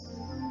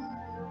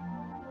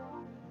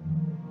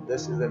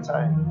 This is the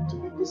time to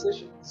make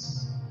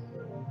decisions.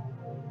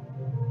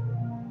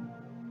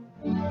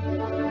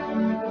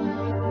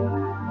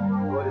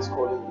 God is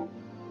calling you.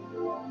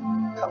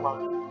 Come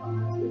out.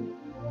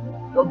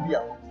 Don't be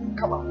out.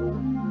 Come out.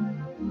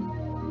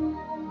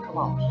 Come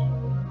out.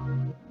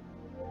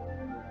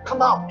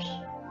 Come out.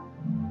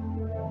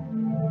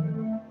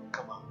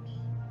 Come out.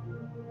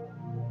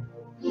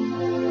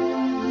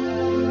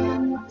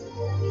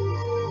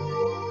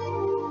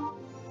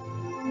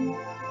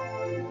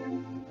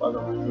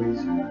 Father, we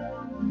praise you.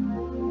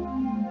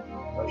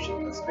 Worship.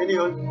 As many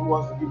who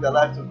want to give their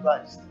life to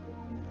Christ,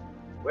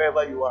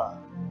 wherever you are,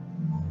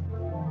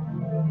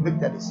 make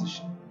that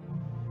decision.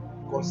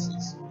 God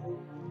sees you.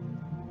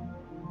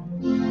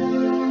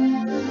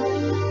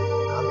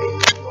 Amen.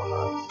 Your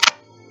heart.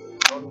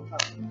 Lord, will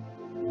come.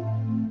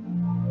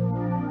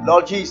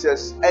 Lord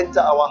Jesus, enter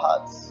our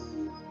hearts.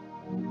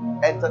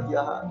 entered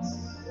your hearts.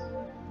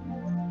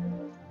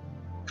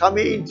 Come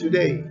in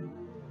today.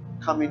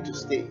 Come in to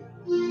stay.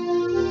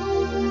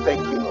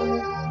 Thank you,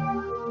 Lord.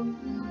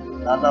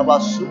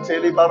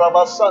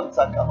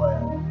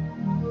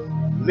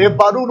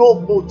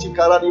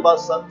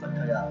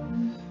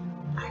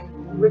 I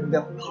break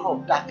the power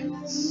of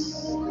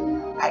darkness.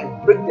 I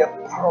break the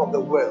power of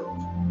the world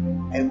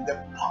and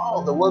the power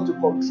of the world to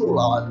control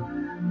our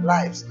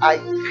lives. I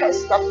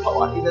curse that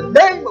power in the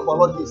name of our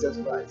Lord Jesus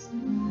Christ.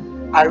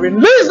 I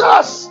release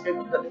us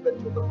into the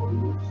liberty of the Holy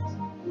Ghost.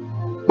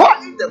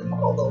 Bind the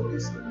power of the Holy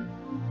Spirit.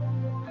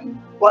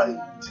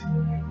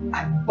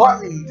 I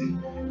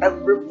bind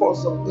every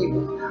force of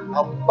evil.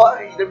 I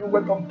bind every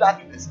work of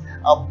darkness.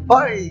 I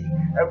bind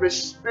every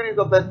spirit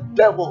of the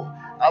devil.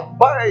 I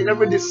bind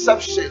every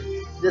deceptions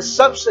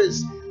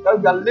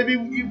that we are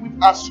living in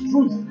with as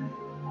truth,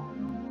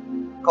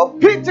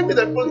 competing with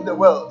the people in the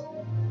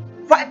world,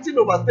 fighting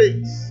over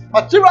things,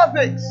 material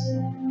things.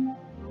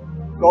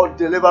 God,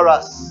 deliver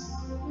us.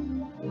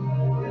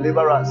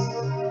 Deliver us.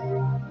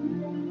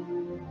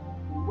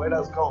 Word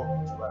has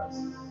come to us.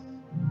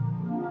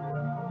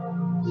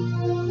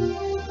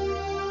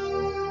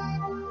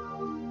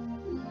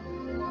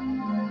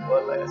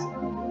 God, let us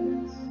know.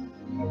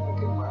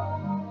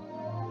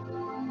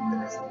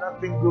 There is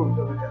nothing good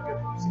that we can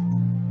get from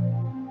Satan.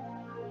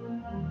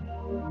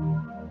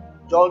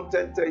 John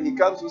 10:10, he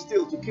comes to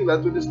steal, to kill,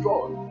 and to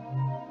destroy.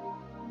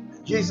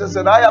 Jesus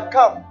said, I have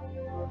come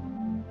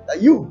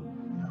that you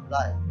have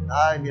life, and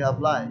I may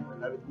have life,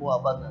 and have it more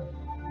abundantly.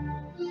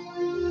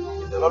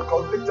 He did not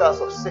convict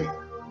us of sin.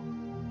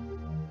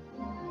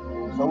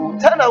 So we'll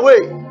turn away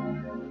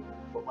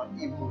from our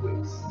evil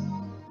ways.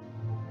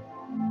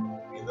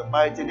 In the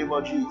mighty name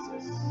of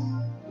Jesus.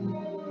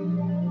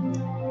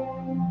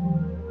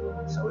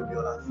 Shall we be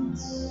on our feet?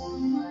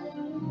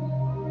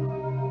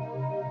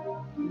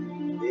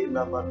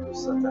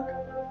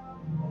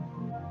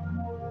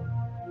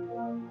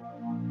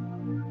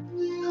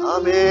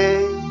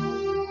 Coming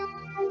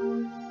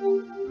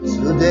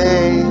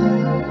today,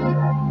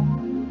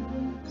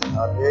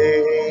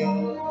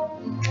 coming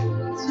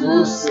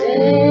to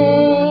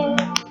say,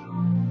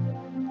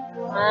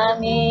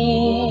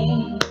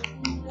 coming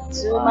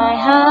to my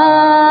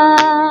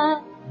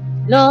heart,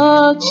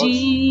 Lord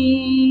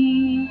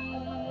Jesus,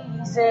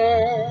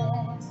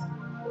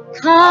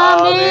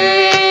 coming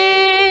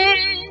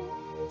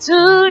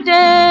today,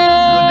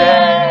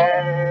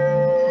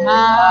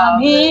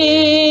 coming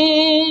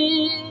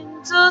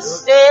to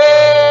stay,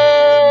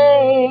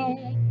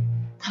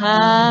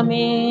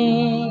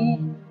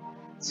 coming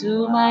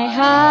to my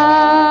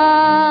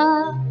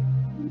heart,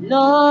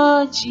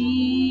 Lord Jesus.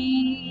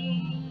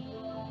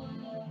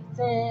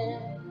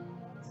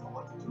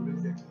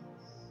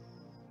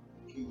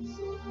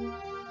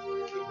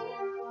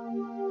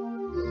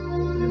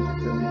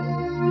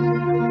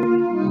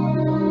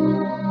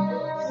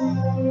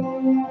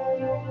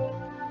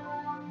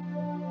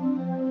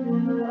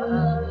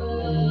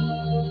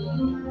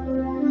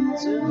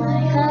 To my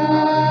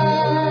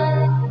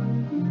heart,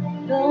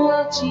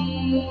 Lord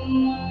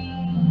Jesus,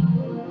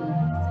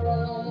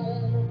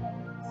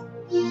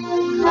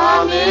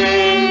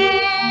 coming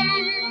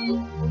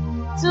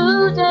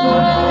today,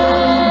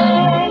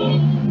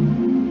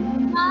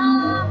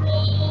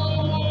 coming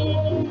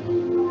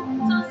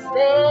to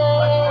stay,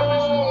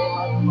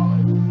 coming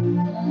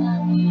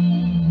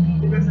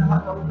give us a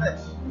heart of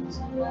flesh.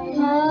 to my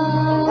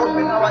heart.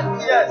 Open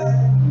our ears.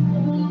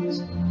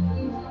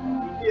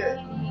 Here.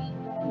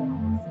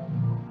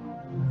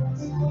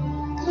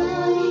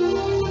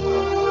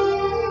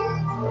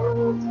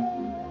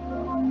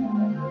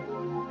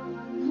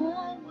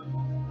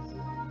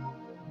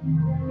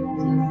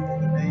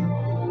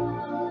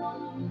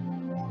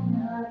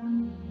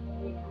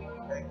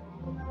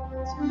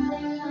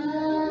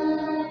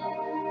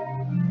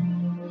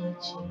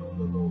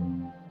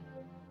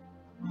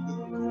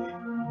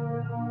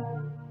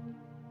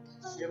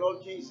 Dear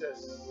Lord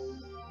Jesus,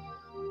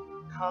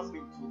 come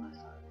into my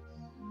heart.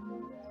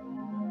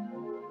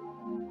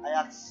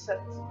 I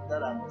accept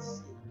that I'm a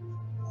sinner.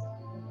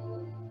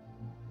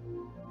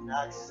 And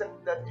I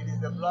accept that it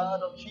is the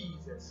blood of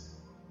Jesus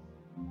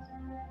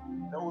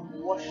that would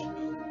wash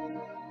me,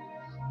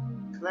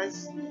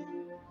 cleanse me,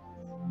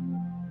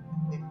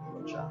 make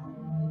me a child.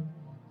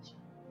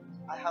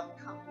 I have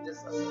come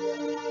just as I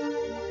am.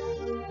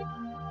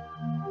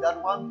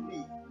 That one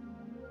plea,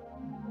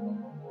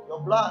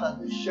 your blood has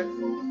been shed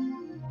for me.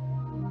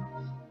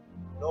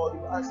 Lord,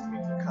 you asked me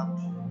to come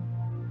to you.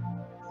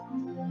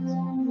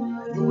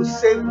 You will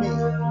save me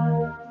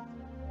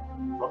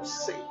from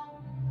sin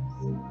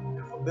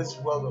and from this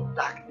world of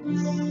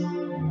darkness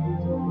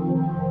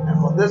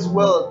and from this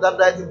world that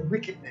lies in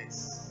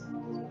wickedness.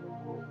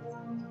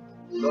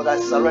 Lord, I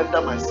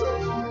surrender myself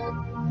to you.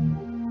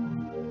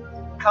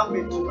 Come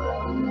into my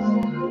heart.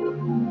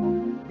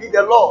 Be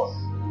the Lord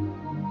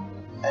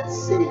and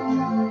Savior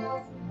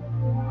of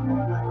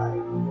my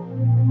life.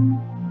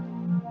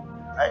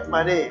 Write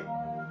my name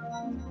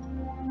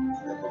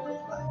in the book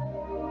of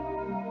life.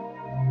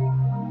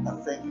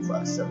 I thank you for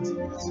accepting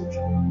me as your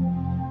child.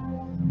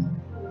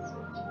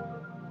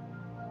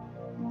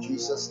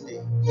 Jesus'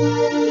 name.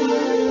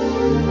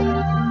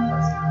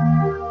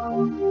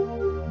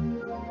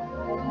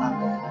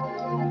 Amen.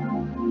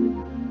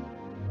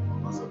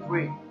 Also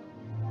pray.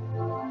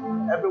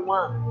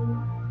 Everyone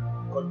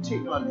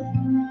continually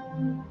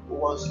who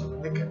wants to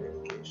make a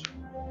dedication,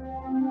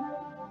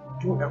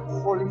 do a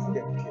quality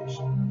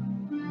dedication,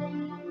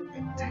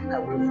 and turn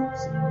away from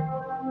sin,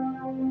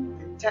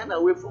 and turn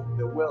away from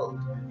the world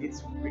and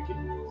its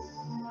wickedness.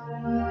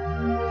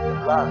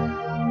 The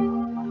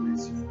blood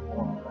cleanses you from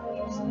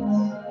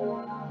all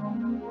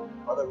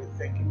unrighteousness. Father, we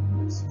thank you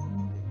for this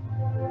today.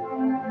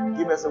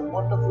 Give us a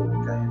wonderful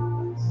week ahead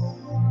of us.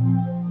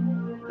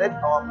 Let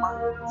our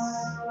minds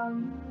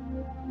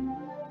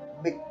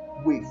make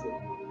way for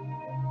you.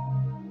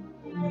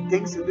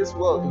 Things in this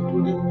world,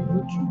 including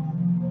YouTube,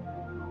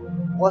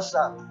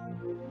 WhatsApp,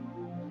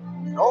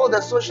 and all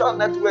the social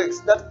networks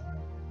that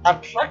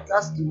attract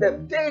us to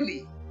them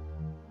daily.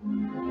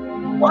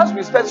 Once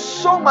we spend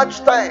so much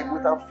time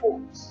with our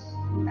phones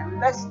and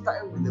less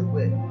time with the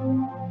word,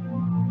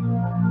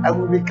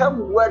 and we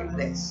become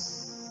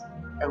wordless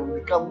and we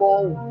become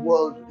more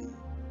worldly,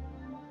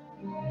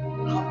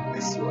 have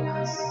mercy on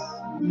us.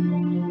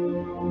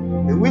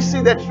 May we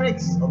see the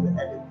tricks of the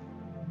enemy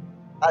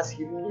as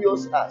he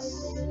lures us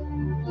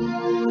with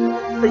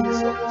the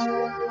things of this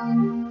world.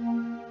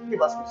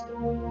 Give us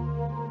wisdom.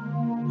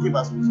 Give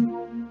us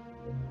wisdom.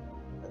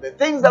 And the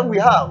things that we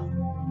have,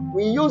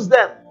 we use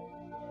them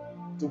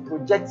to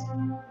project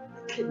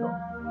the kingdom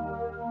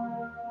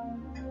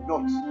and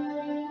not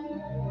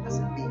as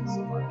a means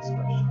of our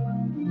expression.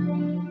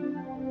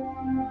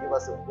 Give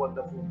us a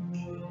wonderful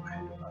week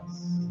ahead of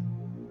us.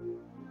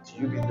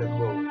 To you be the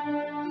glory.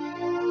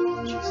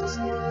 In Jesus'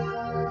 name.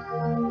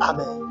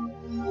 Amen.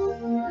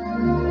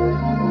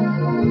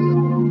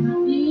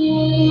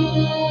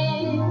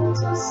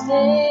 To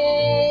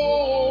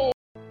stay.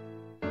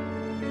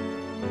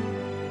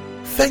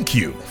 Thank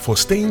you for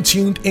staying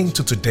tuned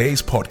into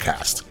today's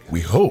podcast. We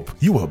hope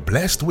you were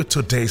blessed with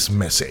today's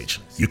message.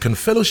 You can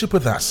fellowship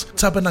with us,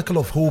 Tabernacle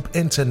of Hope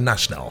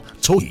International,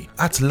 Tohi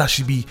at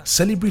Lashibi,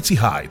 Celebrity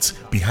Heights,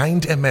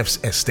 behind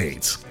MF's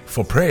estate.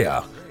 For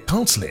prayer,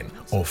 counseling,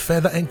 or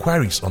further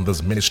inquiries on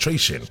this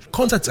ministration,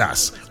 contact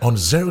us on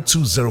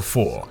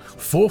 0204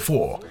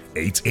 44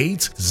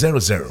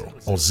 8800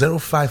 or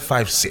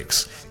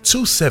 0556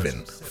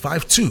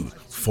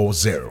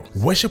 275240.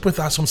 Worship with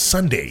us on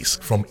Sundays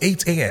from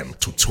 8 a.m.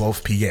 to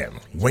 12 p.m.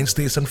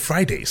 Wednesdays and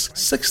Fridays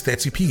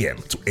 6:30 p.m.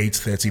 to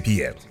 8:30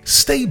 p.m.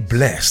 Stay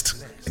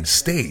blessed and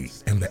stay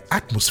in the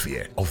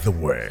atmosphere of the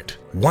word.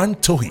 One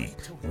Tohi,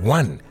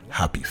 one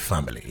happy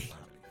family.